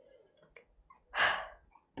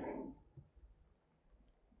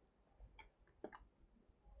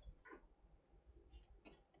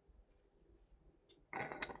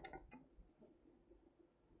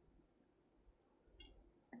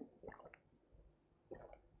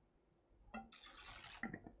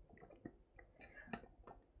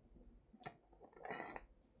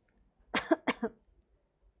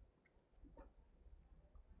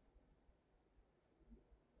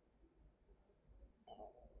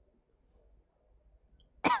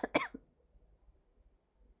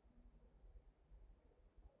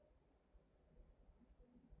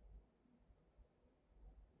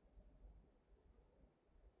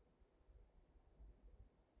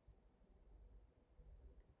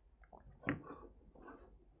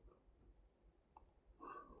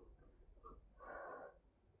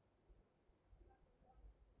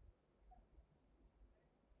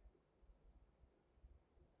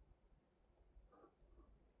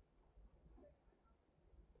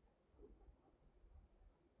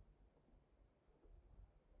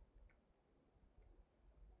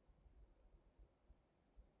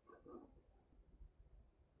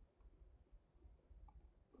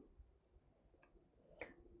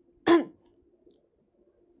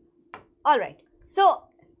 All right. So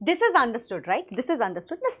this is understood, right? This is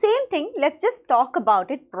understood. The same thing, let's just talk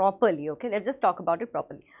about it properly, okay? Let's just talk about it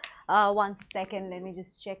properly. 1 second, let me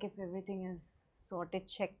just check if everything is sorted.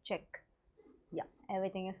 Check. Yeah,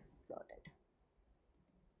 everything is sorted.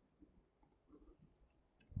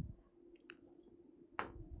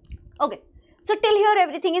 Okay. So till here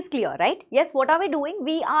everything is clear, right? Yes, what are we doing?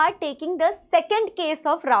 We are taking the second case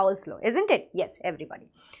of Raoult's law, isn't it? Yes, everybody.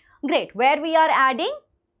 Great. Where we are adding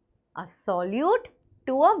a solute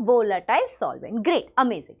to a volatile solvent. Great,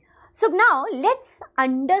 amazing. So now let's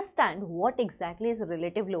understand what exactly is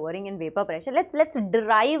relative lowering in vapor pressure. Let's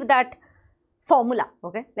derive that formula.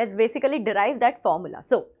 Okay, let's basically derive that formula.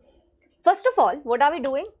 So first of all, what are we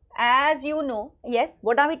doing? As you know, yes,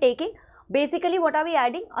 what are we taking? Basically, what are we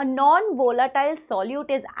adding? A non-volatile solute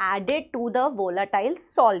is added to the volatile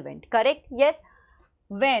solvent. Correct? Yes.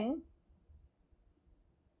 When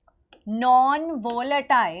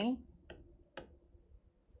non-volatile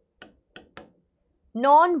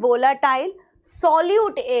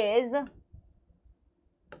solute is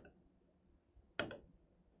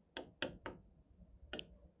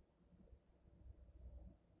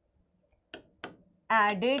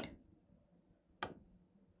added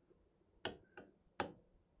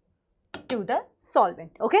to the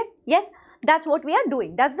solvent. Okay, yes, that's what we are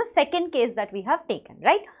doing. That's the second case that we have taken,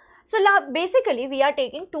 right? So now basically we are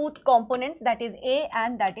taking two components, that is A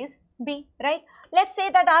and that is B, right? Let's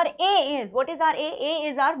say that our A is, what is our A? A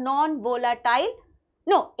is our non-volatile,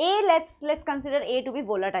 no, A, let's consider A to be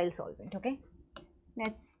volatile solvent, okay?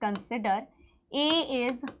 Let's consider A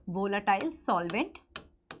is volatile solvent,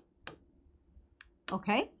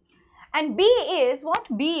 okay? And B is what?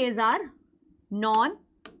 B is our non-volatile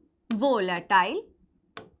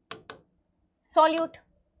solute.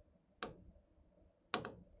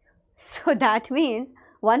 So that means,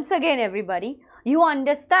 once again everybody, you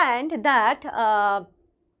understand that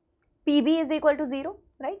PB is equal to 0,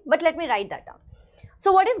 right? But let me write that down.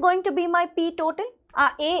 So what is going to be my P total?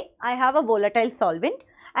 A, I have a volatile solvent,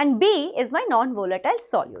 and B is my non-volatile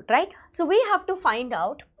solute, right? So we have to find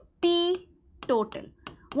out P total.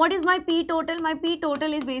 What is my P total? My P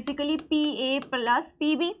total is basically PA plus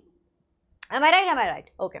PB. Am I right? Am I right?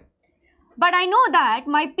 Okay. But I know that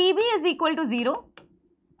my PB is equal to 0.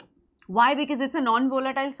 Why? Because it's a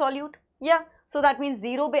non-volatile solute. Yeah. So that means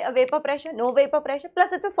 0 vapor pressure, no vapor pressure,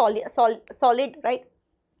 plus it's a solid, right?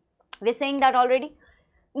 We're saying that already.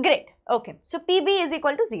 Great. Okay. So PB is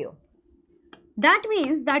equal to 0. That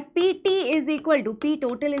means that PT is equal to, P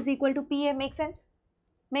total is equal to PA. Make sense?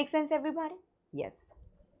 Make sense, everybody? Yes.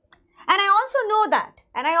 And I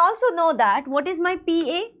also know that, what is my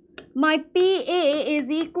PA? My PA is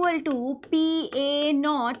equal to PA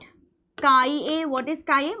naught chi A. What is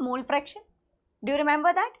chi A? Mole fraction. Do you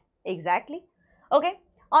remember that? Exactly. Okay.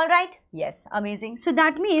 All right. Yes. Amazing. So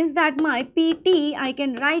that means that my PT, I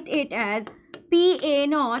can write it as PA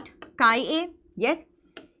naught chi A. Yes.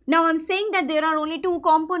 Now I'm saying that there are only two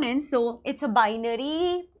components, so it's a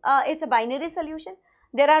binary solution.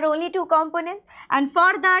 There are only two components, and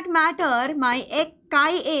for that matter, my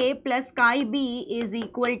chi A plus chi B is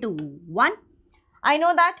equal to 1. I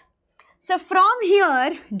know that. So from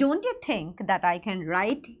here, don't you think that I can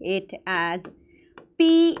write it as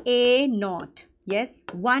PA naught? Yes,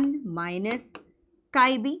 1 minus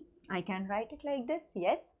chi B. I can write it like this.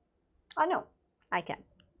 Yes or no? I can.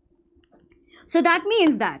 So that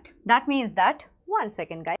means that, one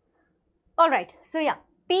second guys. Alright, so yeah,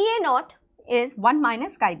 PA naught is 1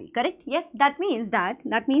 minus chi b, correct? Yes, that means that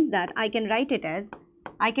I can write it as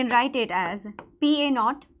PA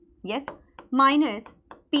naught, yes, minus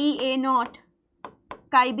PA naught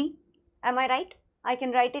chi b. Am I right? I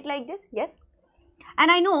can write it like this, yes. And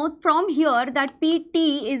I know from here that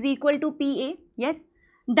PT is equal to PA, yes.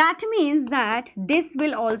 That means that this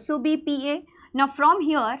will also be PA. Now from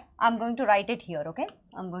here, I'm going to write it here, okay?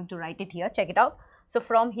 I'm going to write it here, check it out. So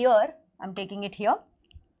from here, I'm taking it here,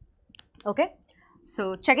 okay?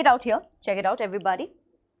 So check it out here, check it out everybody,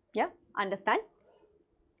 yeah, understand?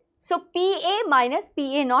 So PA minus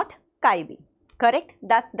PA naught chi b, correct?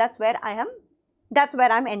 That's where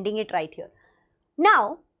I'm ending it right here.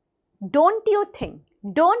 Now, don't you think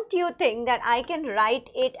that I can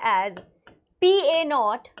write it as PA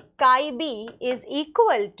naught chi b is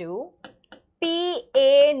equal to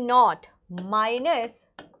PA naught minus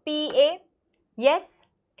PA? Yes.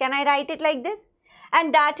 Can I write it like this?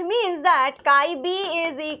 And that means that chi b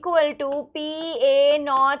is equal to PA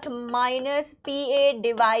naught minus PA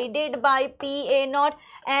divided by PA naught,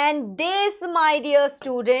 and this, my dear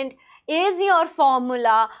student, is your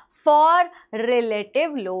formula for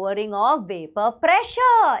relative lowering of vapor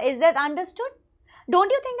pressure. Is that understood? Don't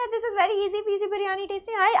you think that this is very easy peasy biryani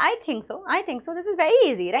tasting? I think so. This is very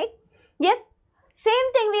easy, right? Yes.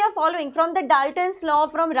 Same thing we are following from the Dalton's law,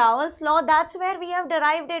 from Raoult's law. That's where we have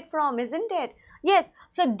derived it from, isn't it? Yes.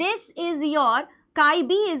 So this is your chi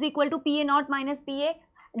b is equal to PA naught minus PA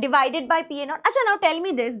divided by PA naught. Acha, now tell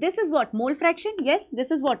me this. This is what? Mole fraction? Yes,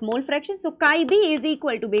 this is what? Mole fraction. So chi b is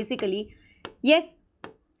equal to basically, yes,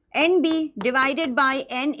 NB divided by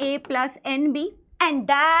NA plus NB. And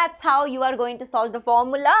that's how you are going to solve the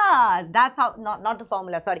formulas. That's how, not the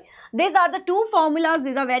formula, sorry. These are the two formulas.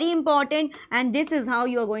 These are very important. And this is how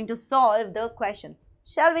you are going to solve the question.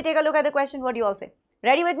 Shall we take a look at the question? What do you all say?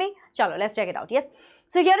 Ready with me? Chalo, let's check it out. Yes.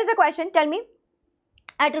 So here is a question. Tell me,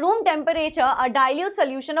 at room temperature, a dilute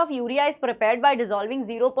solution of urea is prepared by dissolving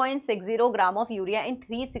 0.60 gram of urea in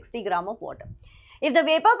 360 gram of water. If the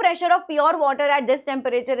vapor pressure of pure water at this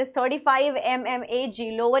temperature is 35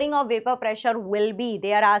 mmHg, lowering of vapor pressure will be,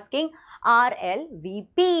 they are asking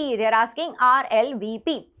RLVP. They are asking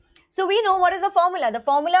RLVP. So we know what is the formula. The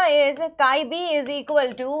formula is chi b is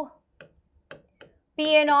equal to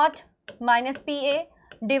PA naught minus PA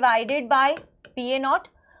divided by PA naught,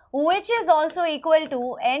 which is also equal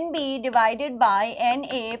to NB divided by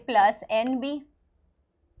NA plus NB.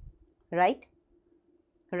 Right?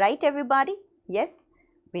 Right, everybody? Yes,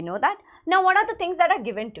 we know that. Now, what are the things that are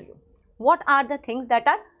given to you? What are the things that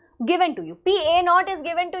are given to you? PA naught is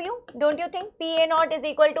given to you. Don't you think? PA naught is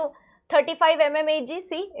equal to 35 mmHg.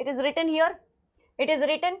 See, it is written here. It is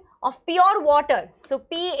written of pure water. So,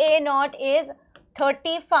 PA naught is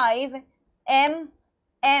 35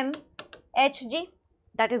 mmHg.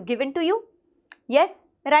 That is given to you. Yes,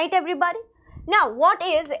 right, everybody? Now, what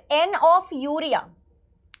is N of urea?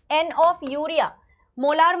 N of urea.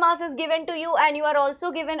 Molar mass is given to you, and you are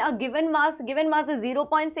also given a given mass. Given mass is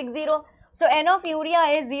 0.60. So, N of urea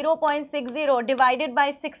is 0.60 divided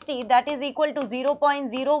by 60. That is equal to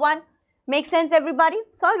 0.01. Makes sense, everybody?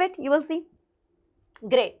 Solve it. You will see.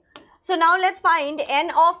 Great. So, now let's find N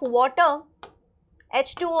of water,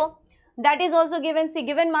 H2O. That is also given. See,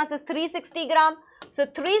 given mass is 360 gram. So,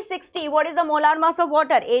 360, what is the molar mass of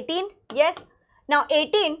water? 18. Yes. Now,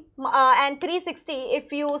 18 and 360,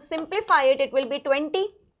 if you simplify it, it will be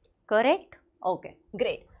 20. Correct? Okay,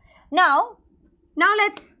 great. Now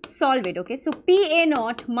let's solve it. Okay, so PA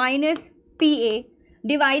naught minus PA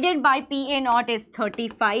divided by PA naught is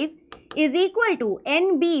 35 is equal to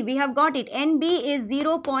NB. We have got it. NB is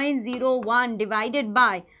 0.01 divided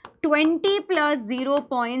by 20 plus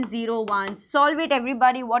 0.01. Solve it,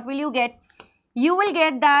 everybody. What will you get? You will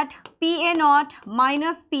get that PA naught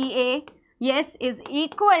minus PA, yes, is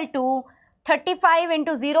equal to 35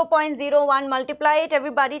 into 0.01. Multiply it,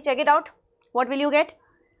 everybody. Check it out. What will you get?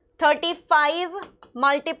 35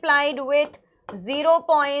 multiplied with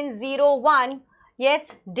 0.01, yes,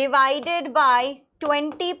 divided by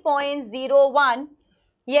 20.01.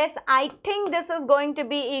 Yes, I think this is going to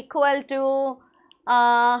be equal to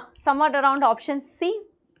somewhat around option C.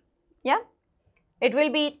 Yeah, it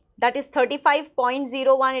will be, that is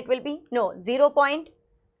 35.01. It will be, no,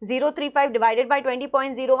 0.035 divided by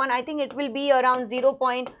 20.01. I think it will be around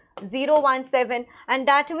 0.017, and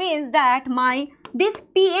that means that this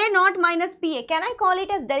PA naught minus PA, can I call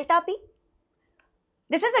it as delta P?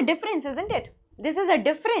 This is a difference, isn't it? This is a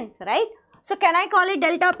difference, right? So, can I call it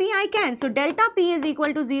delta P? I can. So, delta P is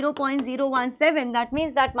equal to 0.017. That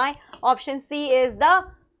means that my option C is the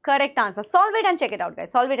Correct answer. Solve it and check it out,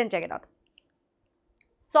 guys. Solve it and check it out.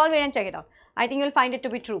 Solve it and check it out. I think you'll find it to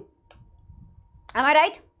be true. Am I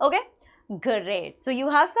right? Okay. Great. So you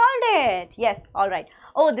have solved it. Yes. All right.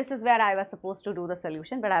 Oh, this is where I was supposed to do the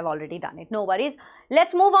solution, but I've already done it. No worries.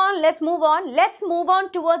 Let's move on. Let's move on. Let's move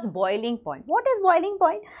on towards boiling point. What is boiling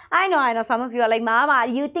point? I know. Some of you are like, Mama,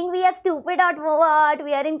 you think we are stupid or what?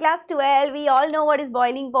 We are in class 12. We all know what is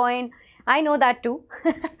boiling point. I know that too.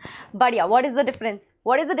 But yeah, what is the difference?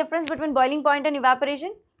 What is the difference between boiling point and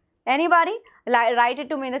evaporation? Anybody? Write it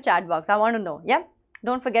to me in the chat box. I want to know. Yeah.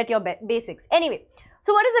 Don't forget your basics. Anyway.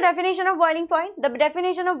 So what is the definition of boiling point? The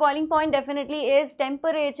definition of boiling point definitely is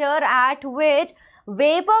temperature at which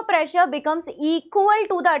vapor pressure becomes equal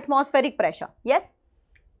to the atmospheric pressure. Yes?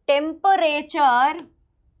 Temperature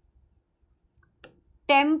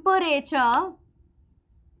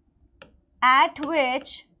at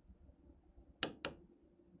which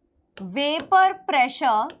vapor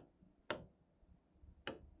pressure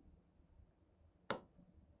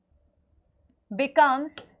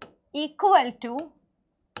becomes equal to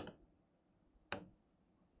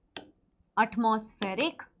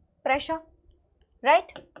atmospheric pressure,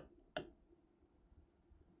 right?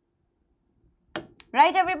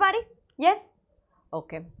 Right, everybody? Yes?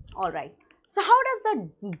 Okay, all right. So how does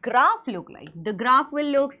the graph look like? The graph will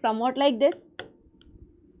look somewhat like this.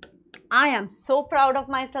 I am so proud of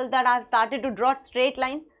myself that I have started to draw straight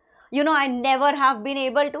lines. You know, I never have been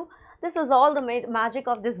able to. This is all the magic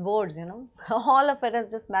of these boards, you know. All of it is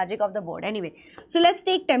just magic of the board. Anyway, so let's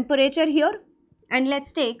take temperature here and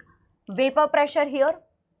let's take vapor pressure here.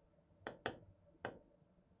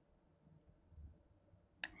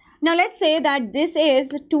 Now let's say that this is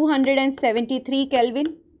 273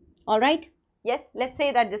 Kelvin. Alright. Yes, let's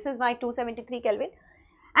say that this is my 273 Kelvin.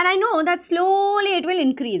 And I know that slowly it will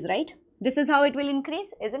increase, right? This is how it will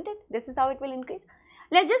increase, isn't it? This is how it will increase.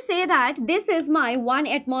 Let's just say that this is my 1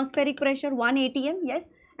 atmospheric pressure, 1 atm, yes.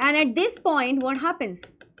 And at this point, what happens?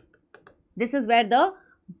 This is where the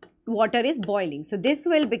water is boiling. So this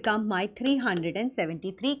will become my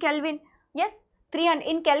 373 Kelvin. Yes, 300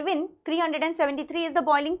 in Kelvin, 373 is the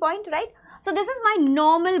boiling point, right? So this is my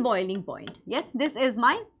normal boiling point. Yes, this is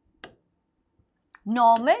my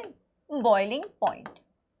normal boiling point.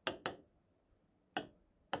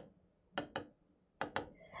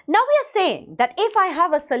 Now we are saying that if I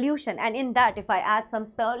have a solution and in that if I add some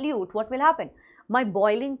solute, what will happen? My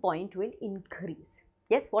boiling point will increase.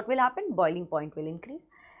 Yes, what will happen? Boiling point will increase.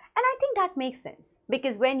 And I think that makes sense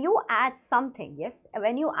because when you add something, yes,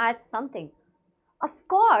 when you add something, of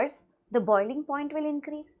course, the boiling point will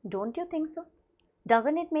increase. Don't you think so?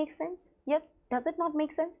 Doesn't it make sense? Yes, does it not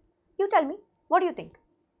make sense? You tell me, what do you think?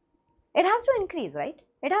 It has to increase, right?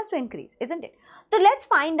 It has to increase, isn't it? So let's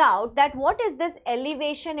find out that what is this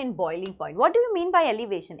elevation in boiling point? What do you mean by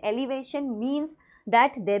elevation? Elevation means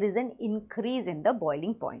that there is an increase in the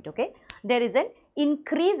boiling point, okay? There is an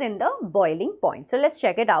increase in the boiling point. So let's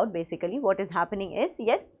check it out. Basically, what is happening is,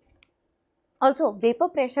 yes, also vapor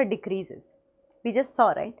pressure decreases. We just saw,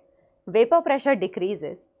 right? Vapor pressure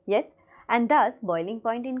decreases, yes, and thus boiling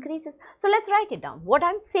point increases. So let's write it down. What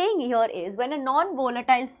I'm saying here is when a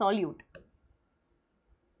non-volatile solute,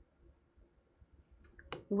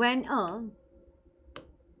 when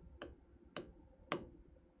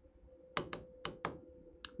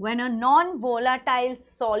a non-volatile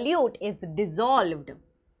solute is dissolved,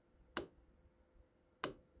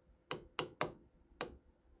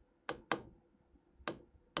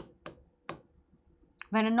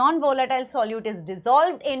 when a non-volatile solute is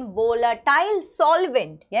dissolved in volatile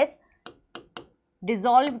solvent, yes,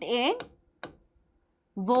 dissolved in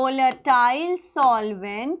volatile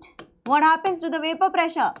solvent, what happens to the vapor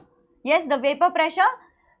pressure? Yes, the vapor pressure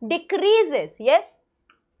decreases, yes,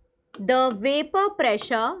 the vapor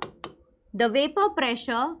pressure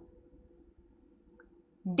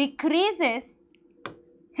decreases,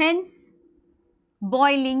 hence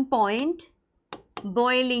boiling point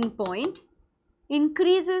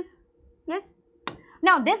increases, yes.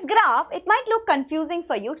 Now this graph, it might look confusing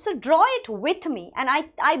for you, so draw it with me and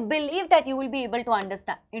I believe that you will be able to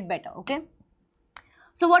understand it better, okay.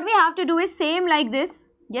 So what we have to do is same like this,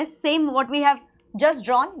 yes, same what we have just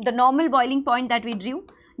drawn, the normal boiling point that we drew,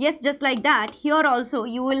 yes, just like that. Here also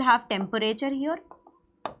you will have temperature here,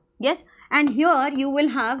 yes, and here you will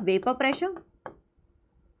have vapor pressure.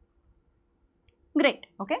 Great,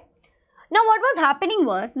 okay. Now what was happening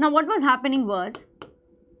was,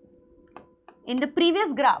 in the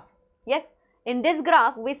previous graph, yes, in this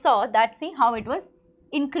graph we saw that, see how it was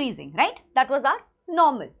increasing, right? That was our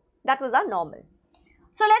normal,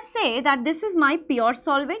 So let's say that this is my pure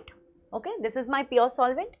solvent, okay, this is my pure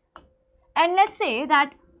solvent, and let's say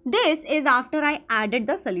that this is after I added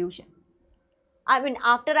the solution. I mean,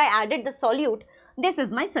 after I added the solute, this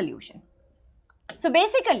is my solution. So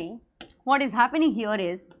basically, what is happening here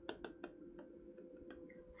is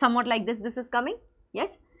somewhat like this. This is coming,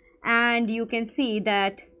 yes, and you can see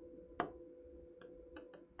that,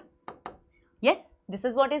 yes, this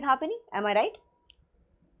is what is happening. Am I right?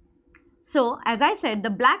 So as I said, the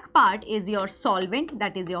black part is your solvent,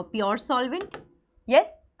 that is your pure solvent, yes,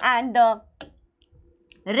 and the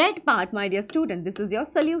red part, my dear student, this is your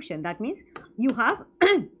solution. That means you have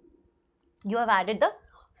you have added the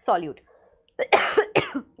solute.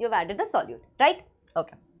 You have added the solute, right?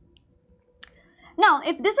 Okay. Now,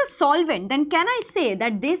 if this is solvent, then can I say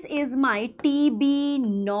that this is my TB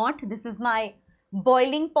naught? This is my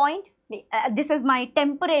boiling point. This is my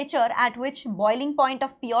temperature at which boiling point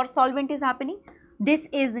of pure solvent is happening. This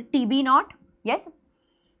is TB naught, yes.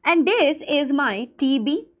 And this is my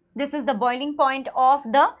TB. This is the boiling point of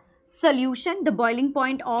the solution, the boiling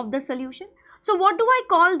point of the solution. So what do I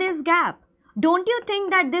call this gap? Don't you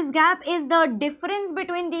think that this gap is the difference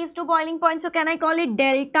between these two boiling points? So can I call it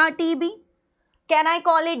delta TB? Can I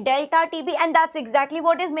call it delta TB? And that's exactly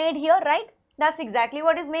what is made here, right? That's exactly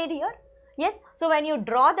what is made here. Yes. So when you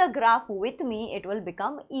draw the graph with me, it will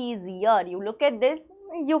become easier. You look at this,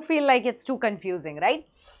 you feel like it's too confusing, right?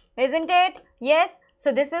 Isn't it? Yes.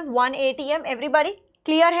 So this is 1 ATM. Everybody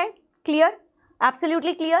clear hai? Clear?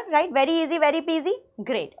 Absolutely clear, right? Very easy, very peasy.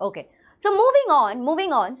 Great. Okay. So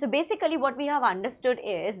moving on. So basically what we have understood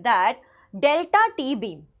is that delta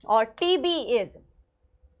TB or TB is,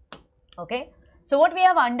 okay. So what we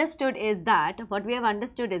have understood is that,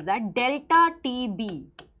 delta TB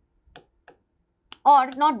or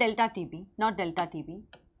not delta TB,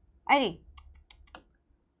 Arey,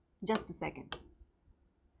 just a second.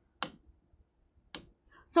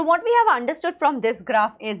 So what we have understood from this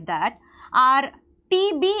graph is that our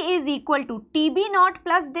TB is equal to TB naught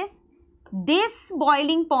plus this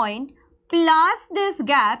boiling point plus this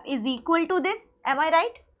gap is equal to this. Am I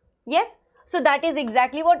right? Yes. So that is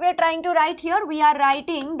exactly what we are trying to write here. We are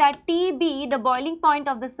writing that TB, the boiling point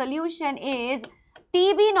of the solution, is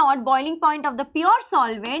TB naught, boiling point of the pure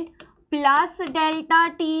solvent, plus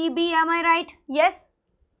delta TB. Am I right? Yes.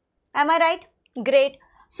 Am I right? Great.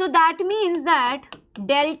 So that means that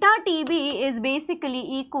delta TB is basically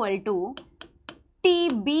equal to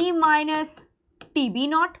TB minus TB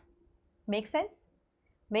naught. Make sense?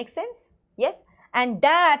 Make sense? Yes. And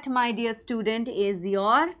that, my dear student, is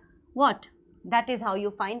your what? That is how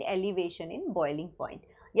you find elevation in boiling point.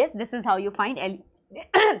 Yes, this is how you find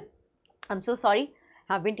I'm so sorry.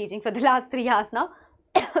 I've been teaching for the last 3 hours now.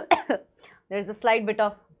 There is a slight bit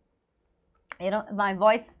of, my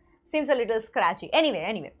voice seems a little scratchy.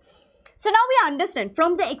 Anyway. So now we understand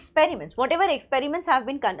from the experiments, whatever experiments have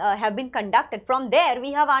been conducted, from there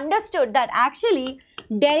we have understood that actually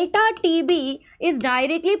delta TB is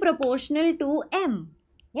directly proportional to M.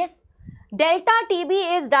 Yes. Delta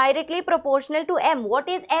TB is directly proportional to M. What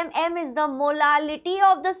is M? M is the molality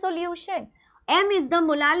of the solution. M is the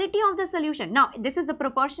molality of the solution. Now, this is the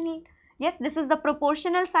proportional. Yes, this is the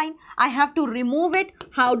proportional sign. I have to remove it.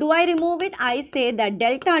 How do I remove it? I say that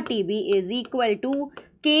delta TB is equal to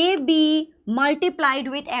KB multiplied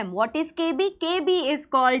with M. What is KB? KB is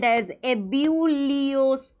called as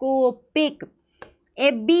ebullioscopic.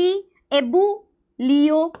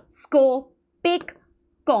 Ebullioscopic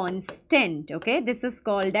constant. Okay, this is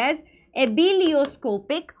called as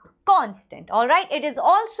ebullioscopic constant. All right, it is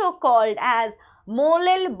also called as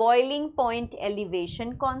molar boiling point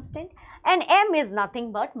elevation constant, and M is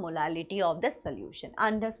nothing but molality of the solution.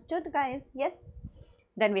 Understood, guys? Yes.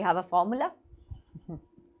 Then we have a formula.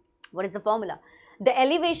 What is the formula? The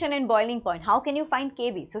elevation in boiling point. How can you find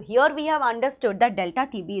KB? So here we have understood that delta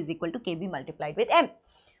TB is equal to KB multiplied with M.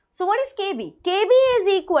 So what is KB? KB is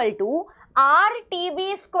equal to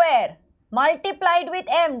RTB square multiplied with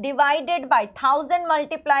M divided by 1000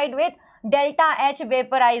 multiplied with delta H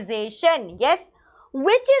vaporization. Yes,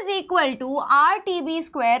 which is equal to RTB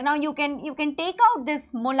square. Now you can take out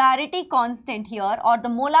this molarity constant here, or the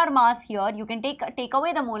molar mass here. You can take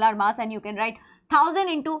away the molar mass and you can write 1000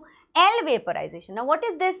 into L vaporization. Now what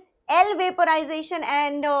is this L vaporization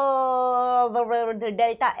and the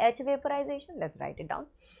delta H vaporization? Let's write it down.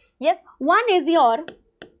 Yes, one is your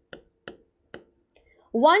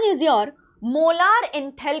molar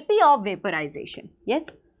enthalpy of vaporization. Yes,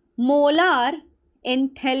 molar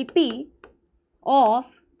enthalpy of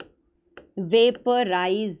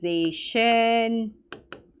vaporization.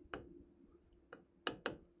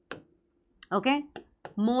 Okay,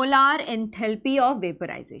 molar enthalpy of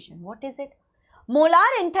vaporization. What is it? Molar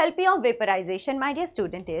enthalpy of vaporization, my dear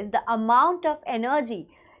student, is the amount of energy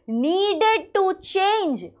needed to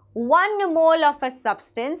change 1 mole of a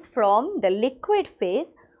substance from the liquid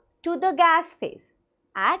phase to the gas phase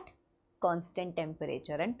at constant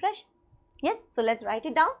temperature and pressure. Yes, so let's write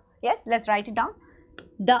it down. Yes, let's write it down.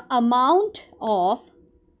 The amount of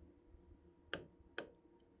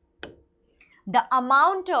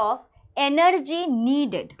energy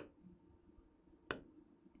needed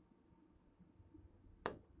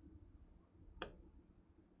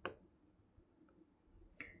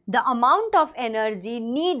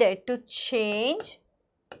to change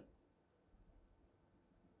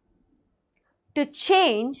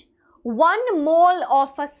 1 mole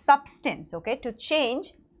of a substance, okay, to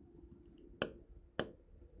change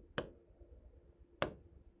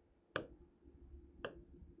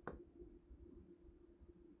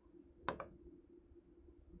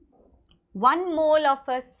 1 mole of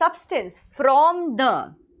a substance from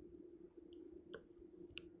the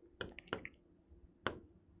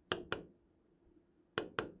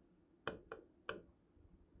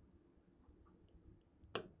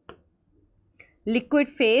liquid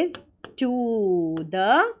phase to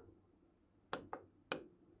the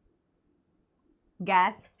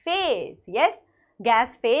gas phase. Yes,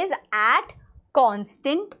 gas phase at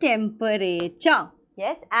constant temperature.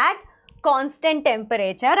 Yes, at constant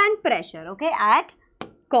temperature and pressure. Okay, at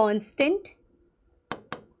constant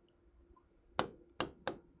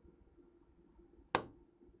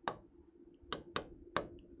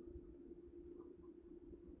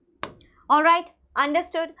all right,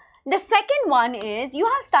 understood. The second one is, you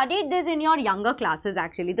have studied this in your younger classes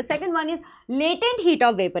actually. The second one is latent heat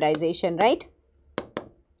of vaporization, right?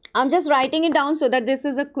 I'm just writing it down so that this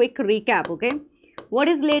is a quick recap, okay? What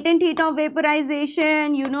is latent heat of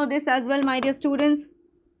vaporization? You know this as well, my dear students.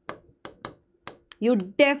 You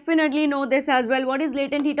definitely know this as well. What is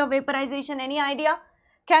latent heat of vaporization? Any idea?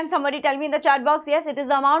 Can somebody tell me in the chat box? Yes, it is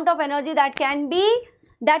the amount of energy that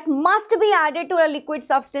must be added to a liquid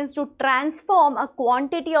substance to transform a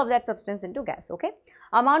quantity of that substance into gas, okay?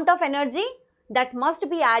 Amount of energy that must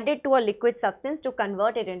be added to a liquid substance to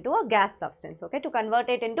convert it into a gas substance, okay? To convert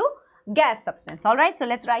it into gas substance, all right? So,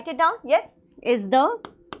 let's write it down. Yes, is the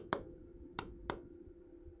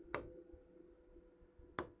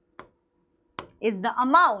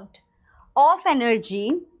amount of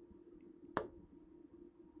energy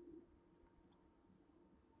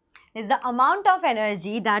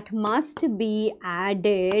that must be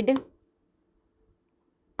added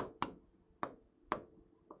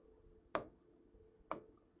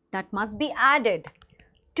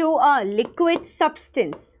to a liquid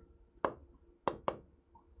substance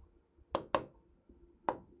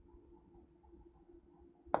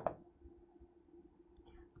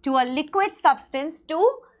to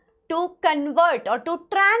convert or to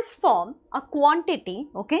transform a quantity,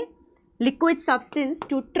 okay? Liquid substance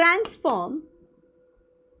to transform,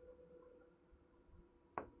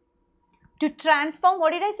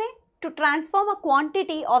 what did I say? To transform a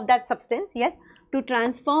quantity of that substance, yes, to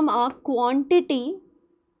transform a quantity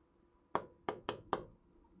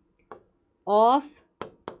of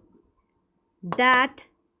that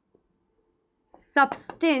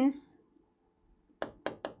substance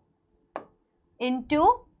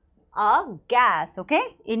into a gas,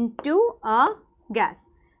 okay, into a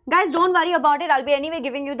gas. Guys, don't worry about it. I'll be anyway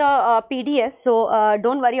giving you the PDF, so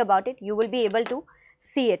don't worry about it. You will be able to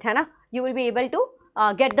see it, है ना? You will be able to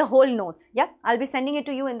get the whole notes. Yeah, I'll be sending it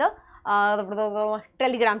to you in the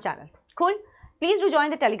Telegram channel. Cool. Please do join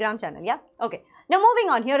the Telegram channel. Yeah. Okay. Now moving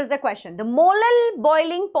on. Here is the question. The molar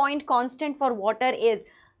boiling point constant for water is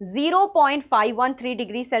 0.513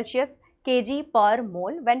 degrees Celsius kg per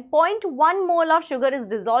mole. When 0.1 mole of sugar is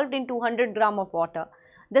dissolved in 200 gram of water,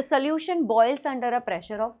 the solution boils under a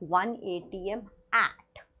pressure of 1 atm at.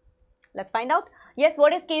 Let's find out. Yes,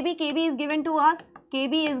 what is Kb? Kb is given to us.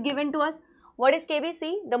 Kb is given to us. What is Kb?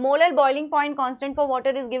 See, the molar boiling point constant for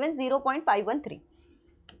water is given 0.513.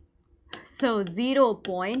 So,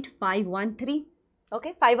 0.513.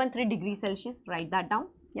 Okay, 513 degrees Celsius. Write that down.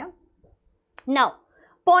 Yeah. Now,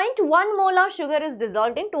 0.1 mole of sugar is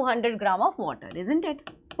dissolved in 200 gram of water, isn't it?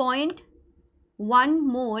 0.1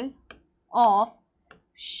 mole of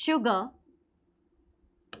sugar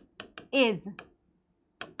is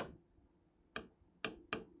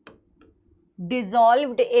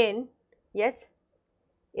dissolved in, yes,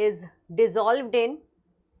 is dissolved in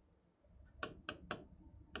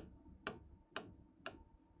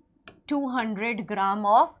 200 gram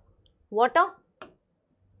of water.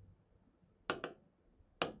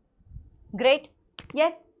 Great.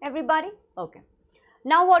 Yes, everybody? Okay.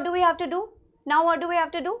 Now what do we have to do?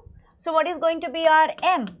 So what is going to be our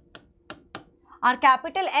M? Our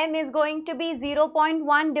capital M is going to be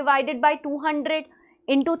 0.1 divided by 200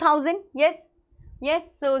 into 1000. Yes.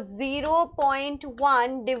 Yes. So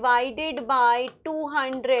 0.1 divided by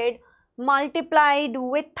 200 multiplied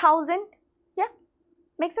with 1000. Yeah.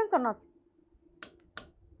 Makes sense or not?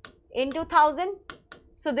 Into 1000.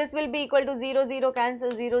 So this will be equal to 0, 0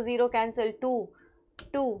 cancel, 0, 0 cancel, 2,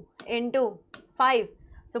 2 into 5.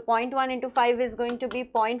 So 0.1 into 5 is going to be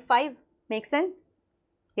 0.5. Make sense?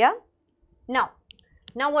 Yeah. Now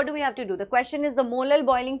what do we have to do? The question is the molar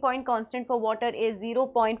boiling point constant for water is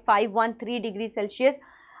 0.513 degrees Celsius.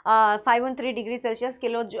 513 degrees Celsius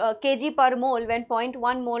kg per mole when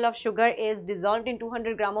 0.1 mole of sugar is dissolved in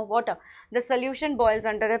 200 gram of water. The solution boils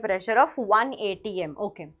under a pressure of 1 atm.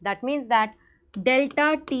 Okay, that means that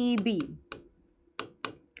delta TB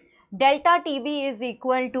is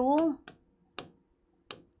equal to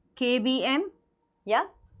kbm, yeah,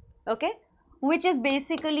 okay, which is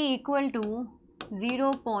basically equal to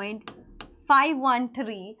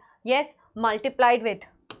 0.513, yes, multiplied with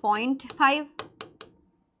 0.5.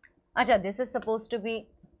 Acha, this is supposed to be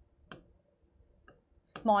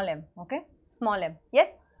small m, okay, small m,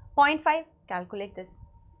 yes, 0.5, calculate this,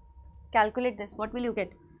 what will you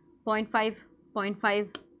get? 0.5,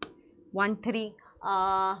 0.513,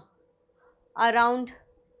 around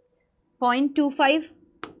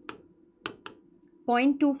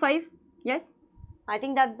 0.25, yes, I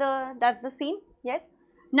think that's the same, yes.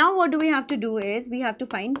 Now what do we have to do is we have to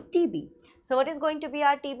find TB. So what is going to be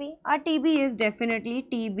our TB? Our TB is definitely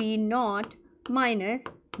TB naught minus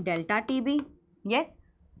delta TB, yes,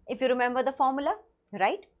 if you remember the formula,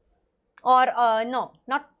 right? Or no,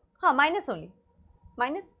 not, minus only,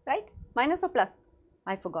 minus, right? Minus or plus?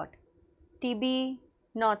 I forgot. TB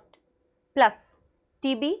naught plus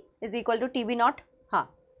TB is equal to TB naught,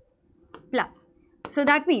 plus. So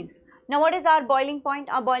that means, now what is our boiling point?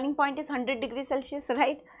 Our boiling point is 100 degrees Celsius,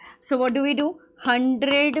 right? So what do we do?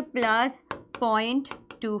 100 plus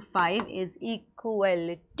 0.25 is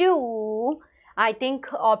equal to, I think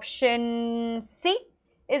option C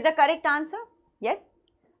is the correct answer. Yes,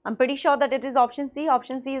 I'm pretty sure that it is option C.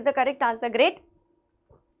 Option C is the correct answer. Great.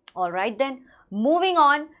 Alright then, moving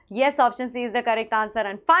on. Yes, option C is the correct answer.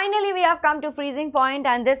 And finally, we have come to freezing point,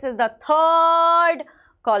 and this is the third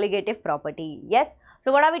colligative property. Yes.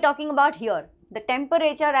 So what are we talking about here? The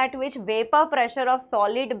temperature at which vapor pressure of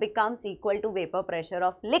solid becomes equal to vapor pressure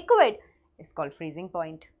of liquid is called freezing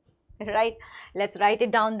point. Right? Let's write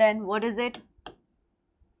it down then. What is it?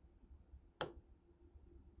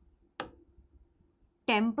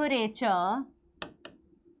 Temperature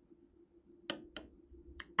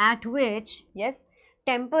at which, yes,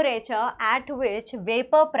 temperature at which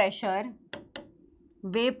vapor pressure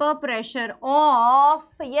of,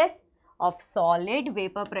 yes, of solid,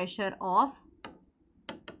 vapor pressure of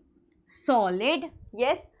solid,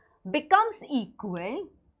 yes, becomes equal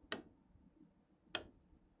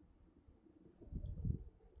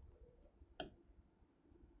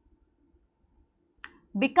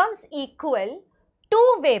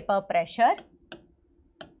to vapor pressure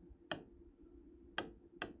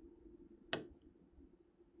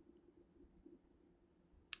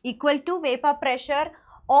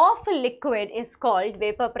of liquid is called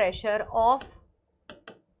vapor pressure of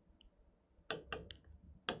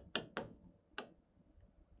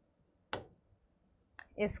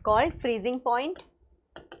is called freezing point.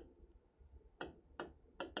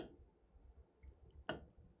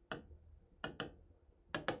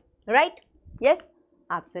 Right? Yes,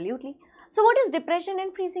 absolutely. So what is depression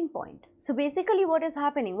and freezing point? So basically what is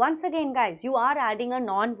happening, once again guys, you are adding a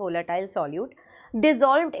non-volatile solute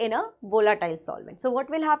dissolved in a volatile solvent. So what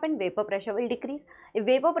will happen? Vapor pressure will decrease. If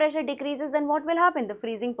vapor pressure decreases, then what will happen? The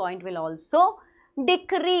freezing point will also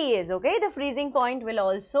decrease. Okay, the freezing point will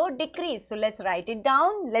also decrease. So let's write it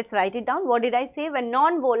down. What did I say? When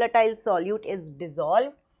non-volatile solute is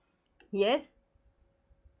dissolved, yes,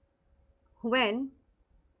 when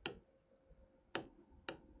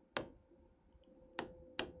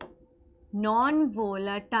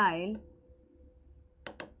non-volatile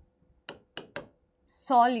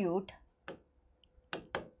solute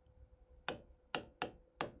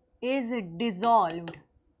is dissolved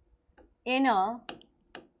in a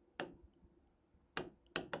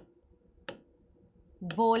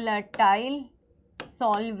volatile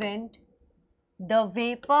solvent, the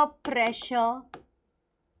vapor pressure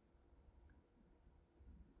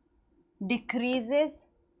decreases,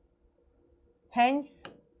 hence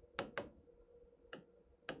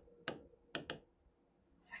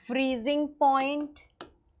freezing point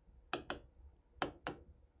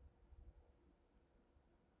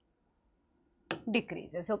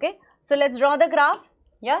decreases. Okay, so let's draw the graph.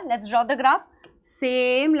 Yeah, let's draw the graph.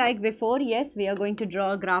 same like before. Yes, we are going to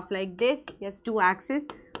draw a graph like this. Yes, two axes.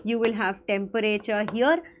 You will have temperature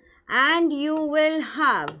here and you will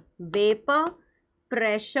have vapor,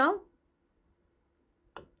 pressure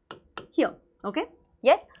here. Okay.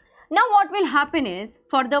 Yes. Now what will happen is,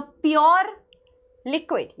 for the pure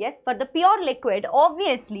liquid, yes, for the pure liquid,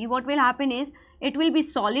 obviously what will happen is it will be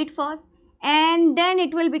solid first and then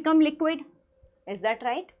it will become liquid. Is that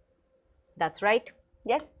right? That's right.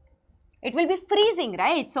 Yes. It will be freezing,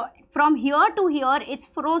 right? So from here to here it's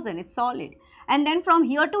frozen, it's solid, and then from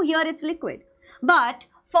here to here it's liquid. But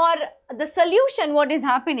for the solution, what is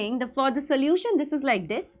happening, for the solution this is like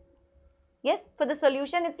this. Yes, for the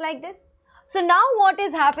solution it's like this. So now what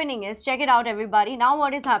is happening is, check it out everybody, now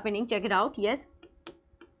what is happening, check it out. Yes,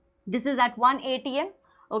 this is at 1 atm.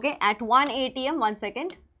 Okay, at 1 atm, 1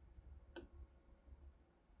 second.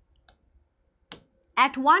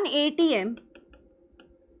 At 1 atm,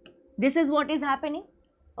 this is what is happening.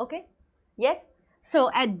 Okay. Yes. So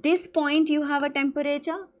at this point you have a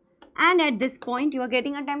temperature and at this point you are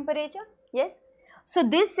getting a temperature. Yes. So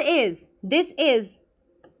this is TF.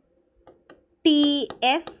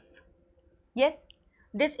 Yes.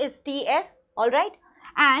 This is TF. All right.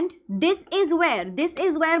 And this is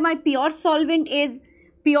where my pure solvent is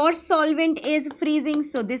freezing.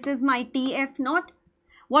 So this is my TF naught.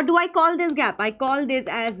 What do I call this gap? I call this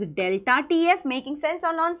as delta TF. Making sense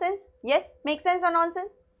or nonsense? Yes, make sense or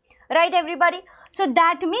nonsense? Right, everybody? So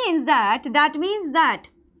that means that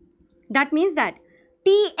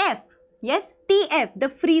TF, yes, TF, the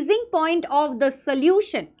freezing point of the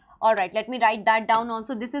solution. All right, let me write that down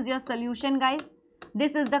also. This is your solution, guys.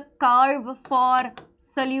 This is the curve for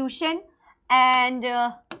solution and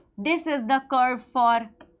this is the curve for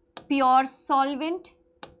pure solvent.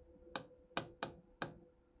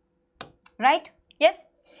 Right? Yes.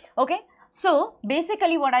 Okay. So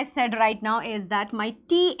basically what I said right now is that my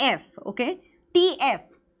TF, okay, TF,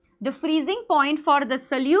 the freezing point for the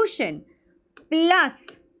solution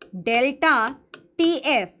plus delta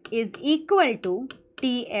TF is equal to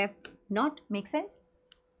TF naught. Make sense?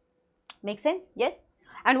 Make sense? Yes.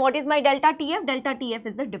 And what is my delta TF? Delta TF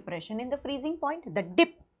is the depression in the freezing point, the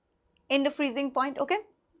dip in the freezing point. Okay.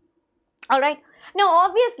 Alright, now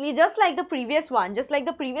obviously just like the previous one, just like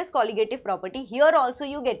the previous colligative property, here also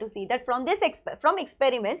you get to see that from this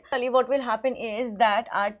experiments, what will happen is that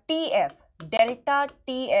our TF, delta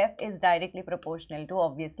TF is directly proportional to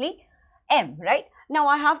obviously M, right? Now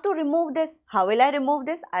I have to remove this. How will I remove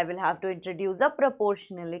this? I will have to introduce a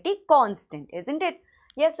proportionality constant, isn't it?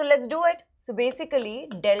 Yes, so let's do it. So basically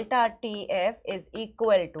delta TF is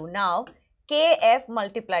equal to now Kf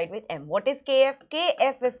multiplied with M. What is Kf?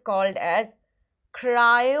 Kf is called as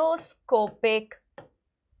cryoscopic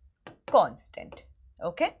constant.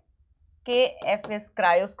 Okay. Kf is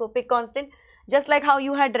cryoscopic constant. Just like how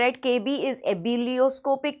you had read Kb is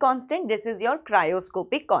ebullioscopic constant. This is your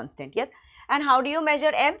cryoscopic constant. Yes. And how do you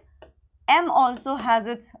measure M? M also has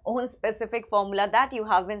its own specific formula that you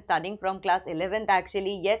have been studying from class 11th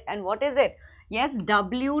actually. Yes. And what is it? Yes,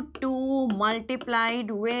 W2 multiplied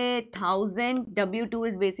with 1000, W2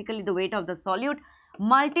 is basically the weight of the solute,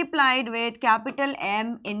 multiplied with capital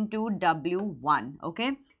M into W1,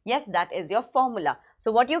 okay. Yes, that is your formula.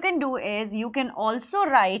 So what you can do is, you can also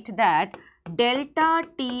write that delta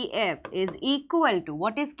TF is equal to,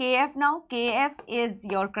 what is Kf now? Kf is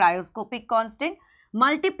your cryoscopic constant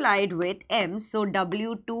multiplied with M, so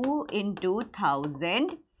W2 into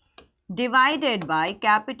 1000 divided by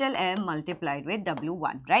capital M multiplied with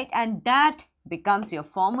W1, right? And that becomes your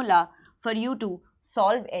formula for you to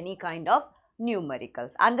solve any kind of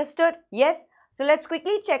numericals. Understood? Yes. So let's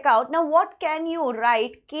quickly check out. Now what can you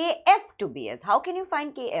write Kf to be as? How can you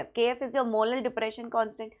find Kf? Kf is your molar depression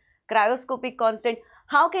constant, cryoscopic constant.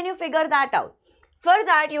 How can you figure that out? For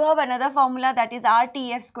that you have another formula, that is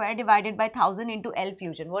RTF square divided by 1000 into L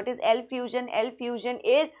fusion. What is L fusion? L fusion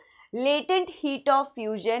is latent heat of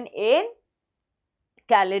fusion in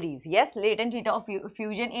calories. Yes, latent heat of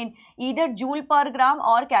fusion in either joule per gram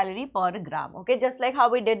or calorie per gram. Okay, just like how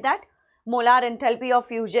we did that. Molar enthalpy of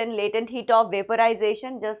fusion, latent heat of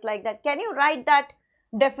vaporization, just like that. Can you write that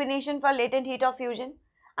definition for latent heat of fusion?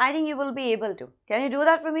 I think you will be able to. Can you do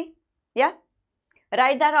that for me? Yeah?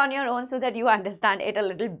 Write that on your own so that you understand it a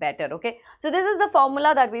little better, okay? So this is the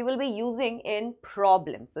formula that we will be using in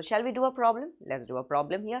problems. So shall we do a problem? Let's do a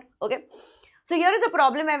problem here, okay? So here is a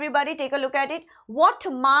problem, everybody. Take a look at it. What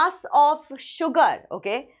mass of sugar,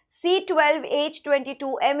 okay,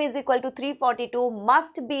 C12H22M is equal to 342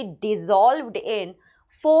 must be dissolved in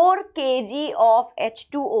 4 kg of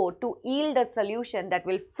H2O to yield a solution that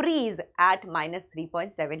will freeze at minus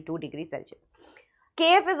 3.72 degrees Celsius.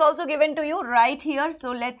 Kf is also given to you right here.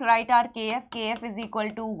 So let's write our Kf. Kf is equal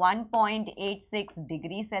to 1.86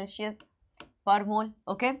 degrees Celsius per mole.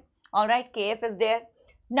 Okay. All right. Kf is there.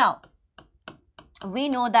 Now, we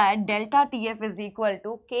know that delta Tf is equal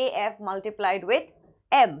to Kf multiplied with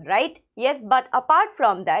m, right? Yes. But apart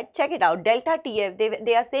from that, check it out. Delta Tf,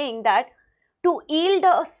 they are saying that to yield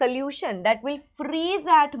a solution that will freeze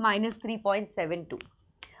at minus 3.72.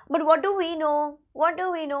 But what do we know? What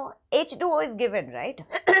do we know? H2O is given, right?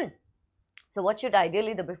 So what should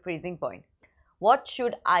ideally the freezing point? What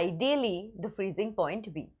should ideally the freezing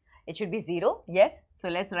point be? It should be 0, yes. So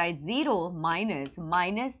let's write 0 minus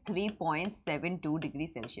 3.72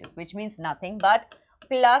 degrees Celsius, which means nothing but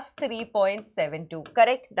plus 3.72,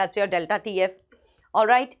 correct? That's your delta Tf. All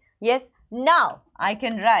right, yes. Now I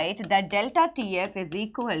can write that delta Tf is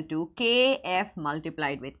equal to Kf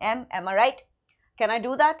multiplied with m. Am I right? Can I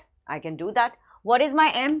do that? I can do that. What is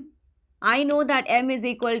my m? I know that m is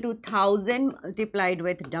equal to 1000 multiplied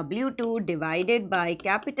with W2 divided by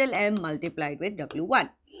capital M multiplied with W1.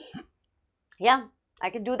 Yeah, I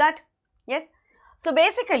can do that. Yes. So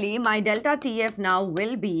basically my delta Tf now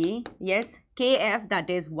will be, yes, Kf, that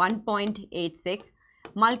is 1.86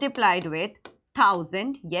 multiplied with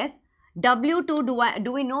 1000. Yes. W2,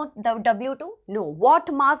 do we know the W2? No.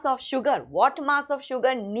 What mass of sugar? What mass of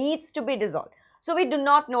sugar needs to be dissolved? So we do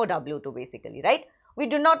not know W2 basically, right? We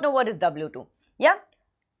do not know what is W2. Yeah.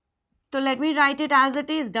 So let me write it as it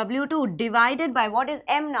is. W2 divided by what is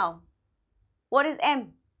M now? What is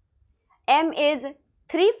M? M is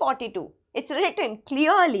 342. It's written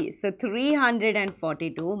clearly. So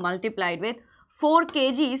 342 multiplied with 4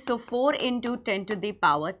 kg. So 4 into 10 to the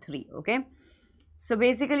power 3. Okay. So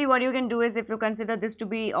basically what you can do is, if you consider this to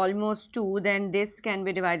be almost 2, then this can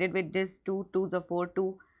be divided with this 2. 2s are 4,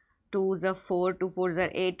 2 2s are 4, 2 4s are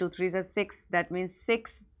 8, 2 3s are 6. That means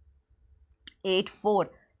 684.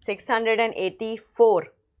 684.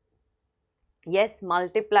 Yes,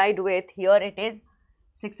 multiplied with, here it is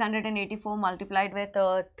 684 multiplied with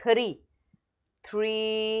 3.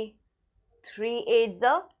 3 8s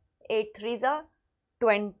are 8 3s are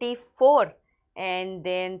 24. And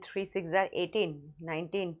then 3 6s are 18,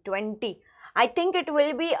 19, 20. I think it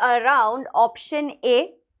will be around option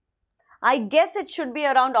A. I guess it should be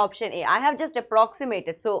around option A. I have just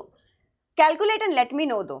approximated. So calculate and let me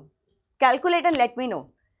know though. Calculate and let me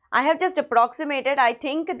know. I have just approximated. I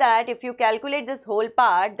think that if you calculate this whole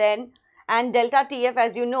part, then, and delta Tf,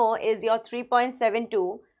 as you know, is your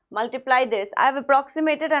 3.72. Multiply this. I have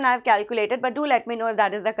approximated and I have calculated, but do let me know if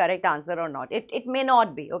that is the correct answer or not. It may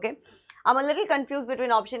not be, okay? I'm a little confused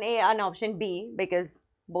between option A and option B because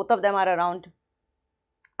both of them are around.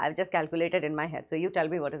 I've just calculated in my head. So you tell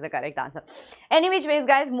me what is the correct answer. Any which ways,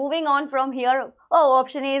 guys, moving on from here. Oh,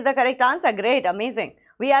 option A is the correct answer. Great, amazing.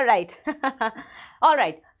 We are right. All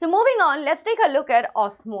right. So moving on, let's take a look at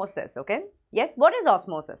osmosis, okay? Yes, what is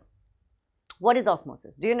osmosis? What is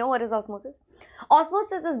osmosis? Do you know what is osmosis?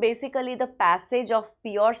 Osmosis is basically the passage of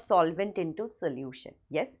pure solvent into solution.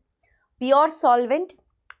 Yes, pure solvent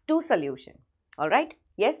to solution. All right.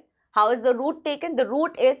 Yes. How is the route taken? The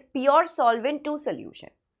route is pure solvent to solution.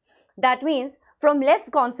 That means from less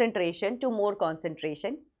concentration to more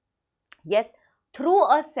concentration. Yes, through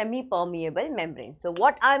a semi-permeable membrane. So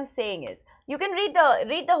what I'm saying is, you can read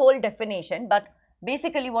the whole definition, but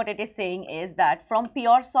basically what it is saying is that from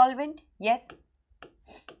pure solvent, yes,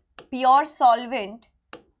 pure solvent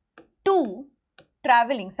to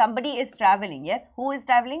traveling. Somebody is traveling. Yes, who is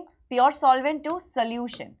traveling? Pure solvent to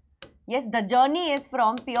solution. Yes, the journey is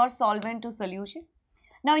from pure solvent to solution.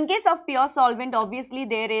 Now, in case of pure solvent, obviously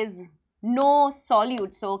there is no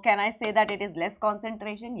solute. So, can I say that it is less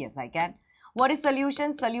concentration? Yes, I can. What is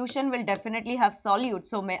solution? Solution will definitely have solute.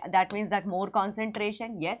 So, that means that more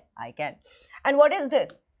concentration. Yes, I can. And what is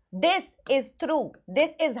this? This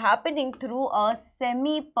is happening through a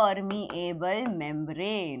semi-permeable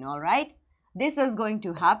membrane. All right. This is going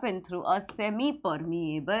to happen through a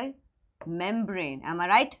semi-permeable membrane. Am I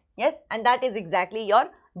right? Yes. And that is exactly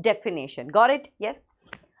your definition. Got it? Yes.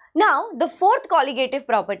 Now, the fourth colligative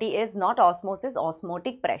property is not osmosis,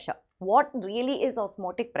 osmotic pressure. What really is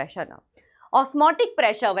osmotic pressure now? Osmotic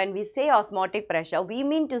pressure, when we say osmotic pressure, we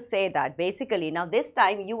mean to say that basically, now this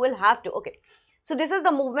time you will have to, okay. So, this is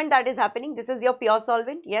the movement that is happening. This is your pure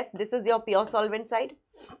solvent. Yes, this is your pure solvent side.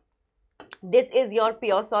 This is your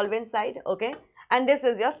pure solvent side, okay. And this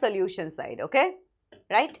is your solution side, okay.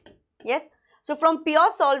 Right? Yes. So, from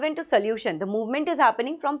pure solvent to solution, the movement is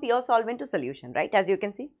happening from pure solvent to solution, right, as you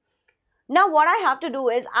can see. Now, what I have to do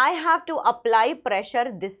is, I have to apply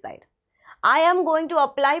pressure this side. I am going to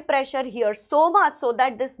apply pressure here so much so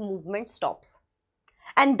that this movement stops.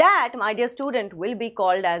 And that, my dear student, will be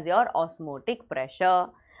called as your osmotic pressure.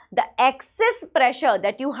 The excess pressure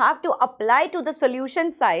that you have to apply to the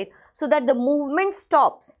solution side so that the movement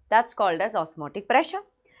stops, that's called as osmotic pressure.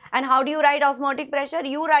 And how do you write osmotic pressure?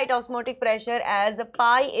 You write osmotic pressure as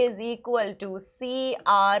pi is equal to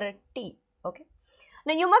CRT. Okay.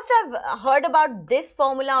 Now you must have heard about this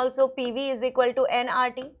formula also, PV is equal to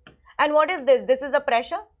nRT. And what is this? This is the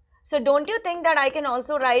pressure. So don't you think that I can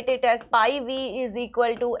also write it as pi V is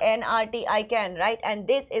equal to nRT? I can, right? And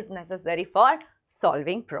this is necessary for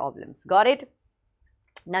solving problems. Got it?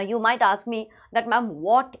 Now you might ask me that, ma'am,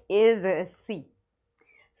 what is C?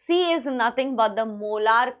 C is nothing but the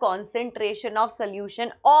molar concentration of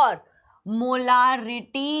solution or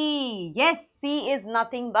molarity. Yes, C is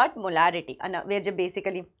nothing but molarity. And we're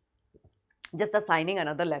basically just assigning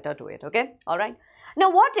another letter to it. Okay, all right. Now,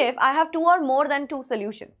 what if I have two or more than two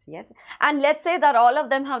solutions? Yes, and let's say that all of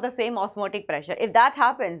them have the same osmotic pressure. If that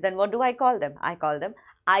happens, then what do I call them? I call them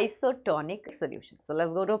isotonic solutions. So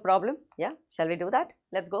let's go to a problem. Yeah, shall we do that?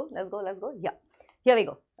 Let's go. Yeah, here we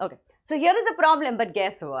go. Okay, so here is the problem, but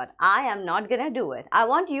guess what? I am not gonna do it. I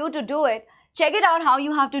want you to do it. Check it out how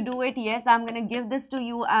you have to do it. Yes, I'm gonna give this to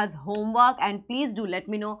you as homework, and please do let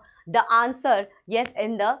me know the answer, yes,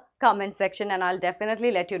 in the comment section, and I'll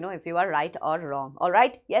definitely let you know if you are right or wrong. All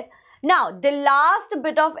right, yes. Now the last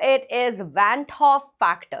bit of it is Van 't Hoff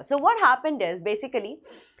factor. So what happened is basically,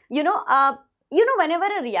 whenever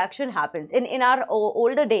a reaction happens in our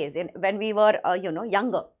older days, when we were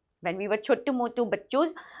younger, when we were chottu motu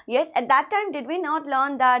bachchus, yes, at that time did we not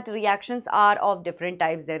learn that reactions are of different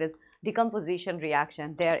types? There is decomposition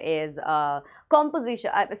reaction, there is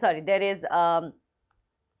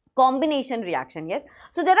combination reaction. Yes,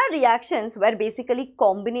 so there are reactions where basically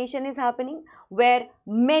combination is happening, where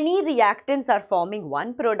many reactants are forming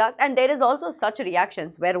one product, and there is also such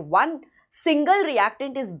reactions where one single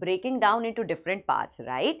reactant is breaking down into different parts,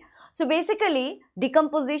 right? So basically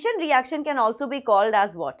decomposition reaction can also be called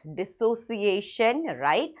as what? Dissociation,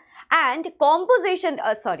 right? And combination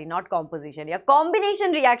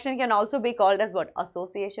reaction can also be called as what?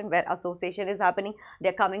 Association, where association is happening,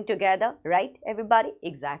 they're coming together, right, everybody?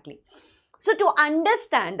 Exactly. So to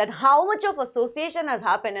understand that how much of association has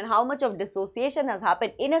happened and how much of dissociation has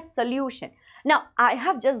happened in a solution. Now, I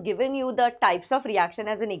have just given you the types of reaction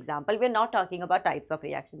as an example. We're not talking about types of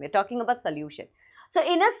reaction. We're talking about solution. So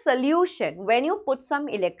in a solution, when you put some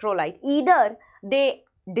electrolyte, either they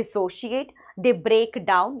dissociate, they break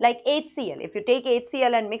down, like HCl. If you take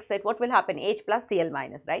HCl and mix it, what will happen? H plus Cl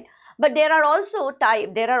minus, right? But there are also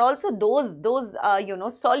those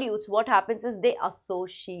solutes. What happens is they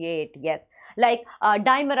associate. Yes, like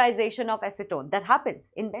dimerization of acetone, that happens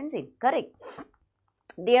in benzene, correct?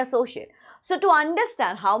 They associate. So to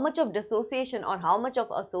understand how much of dissociation or how much of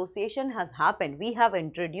association has happened, we have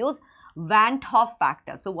introduced Van 't Hoff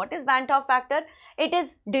factor. So what is Van 't Hoff factor? It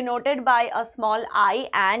is denoted by a small I,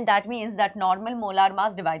 and that means that normal molar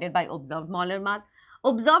mass divided by observed molar mass,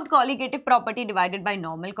 observed colligative property divided by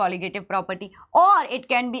normal colligative property, or it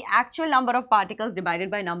can be actual number of particles divided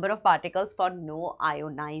by number of particles for no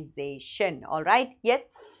ionization. All right, yes.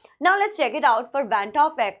 Now let's check it out for Van 't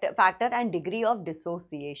Hoff factor and degree of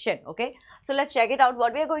dissociation. Okay, so let's check it out.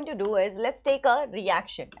 What we are going to do is, let's take a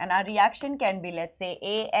reaction, and our reaction can be, let's say,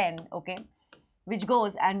 AN, okay, which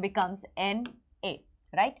goes and becomes Na,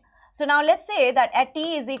 right? So now let's say that at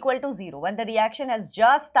T is equal to 0, when the reaction has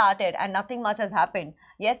just started and nothing much has happened.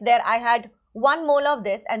 Yes, there I had 1 mole of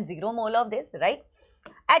this and 0 mole of this, right?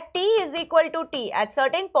 At T is equal to T, at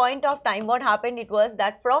certain point of time, what happened? It was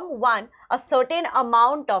that from 1, a certain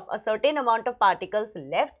amount of particles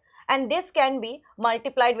left, and this can be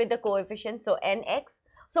multiplied with the coefficient, so Nx.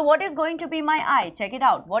 So what is going to be my I? Check it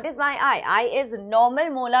out. What is my I? I is normal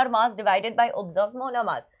molar mass divided by observed molar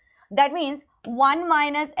mass. That means 1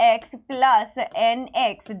 minus x plus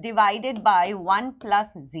Nx divided by 1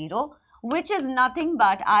 plus 0, which is nothing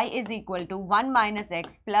but I is equal to 1 minus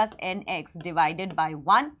x plus Nx divided by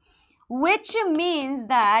 1, which means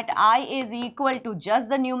that I is equal to just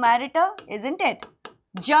the numerator, isn't it?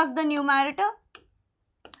 Just the numerator.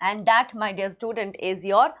 And that, my dear student, is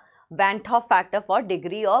your Van 't Hoff factor for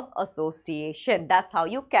degree of association. That's how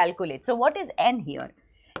you calculate. So what is N here?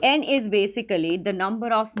 N is basically the number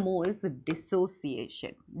of moles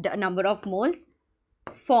dissociation, the number of moles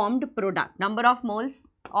formed product, number of moles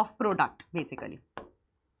of product, basically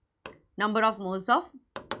number of moles of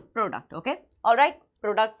product. Okay, all right,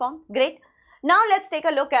 product form, great. Now let's take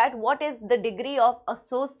a look at what is the degree of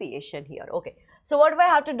association here. Okay, so what I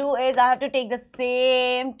have to do is I have to take the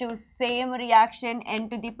same to same reaction, n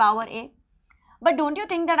to the power a. But don't you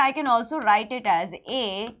think that I can also write it as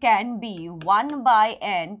A can be 1 by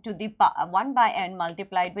n to the 1 by n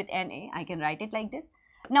multiplied with Na? I can write it like this.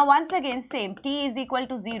 Now once again same, t is equal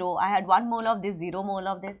to 0. I had 1 mole of this, 0 mole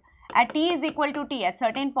of this. At t is equal to t, at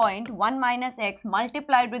certain point 1 minus x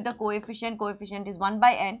multiplied with the coefficient is 1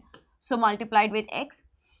 by n. So multiplied with x.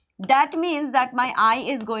 That means that my I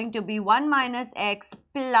is going to be 1 minus x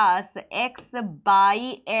plus x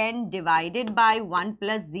by n divided by 1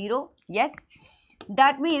 plus 0. Yes.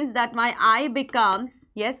 That means that my I becomes,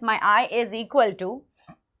 yes, my I is equal to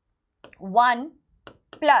 1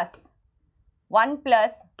 plus 1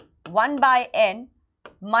 by n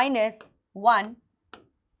minus 1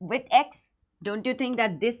 with x. Don't you think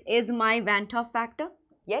that this is my Van 't Hoff factor?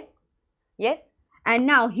 Yes. Yes. And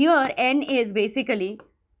now here n is basically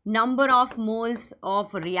number of moles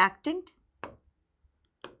of reactant.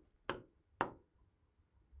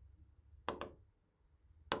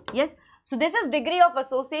 Yes. So this is degree of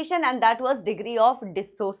association and that was degree of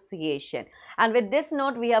dissociation. And with this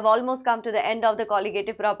note, we have almost come to the end of the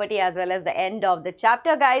colligative property as well as the end of the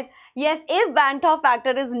chapter, guys. Yes, if Van 't Hoff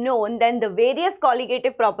factor is known, then the various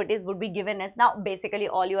colligative properties would be given as. Now, basically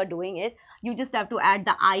all you are doing is you just have to add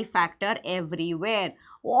the I factor everywhere.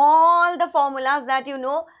 All the formulas that you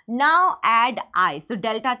know, now add I. So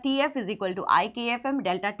delta TF is equal to IKFM,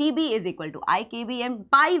 delta TB is equal to IKBM,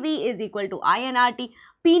 pi V is equal to INRT,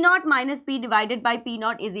 P0 minus P divided by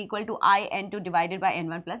P0 is equal to IN2 divided by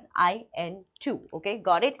N1 plus IN2. Okay,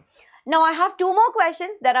 got it? Now I have 2 more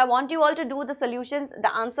questions that I want you all to do the solutions.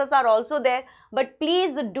 The answers are also there, but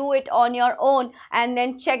please do it on your own and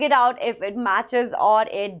then check it out if it matches or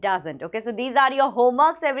it doesn't. Okay, so these are your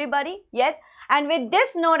homeworks, everybody. Yes. And with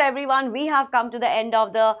this note, everyone, we have come to the end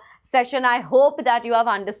of the session. I hope that you have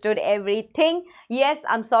understood everything. Yes,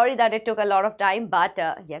 I'm sorry that it took a lot of time, but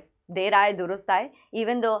yes, der aaye durust aaye,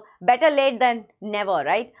 even though better late than never,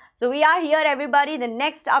 right? So we are here, everybody. The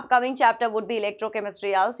next upcoming chapter would be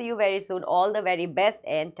electrochemistry. I'll see you very soon. All the very best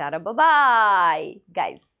and ta-da, bye-bye,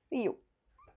 guys. See you.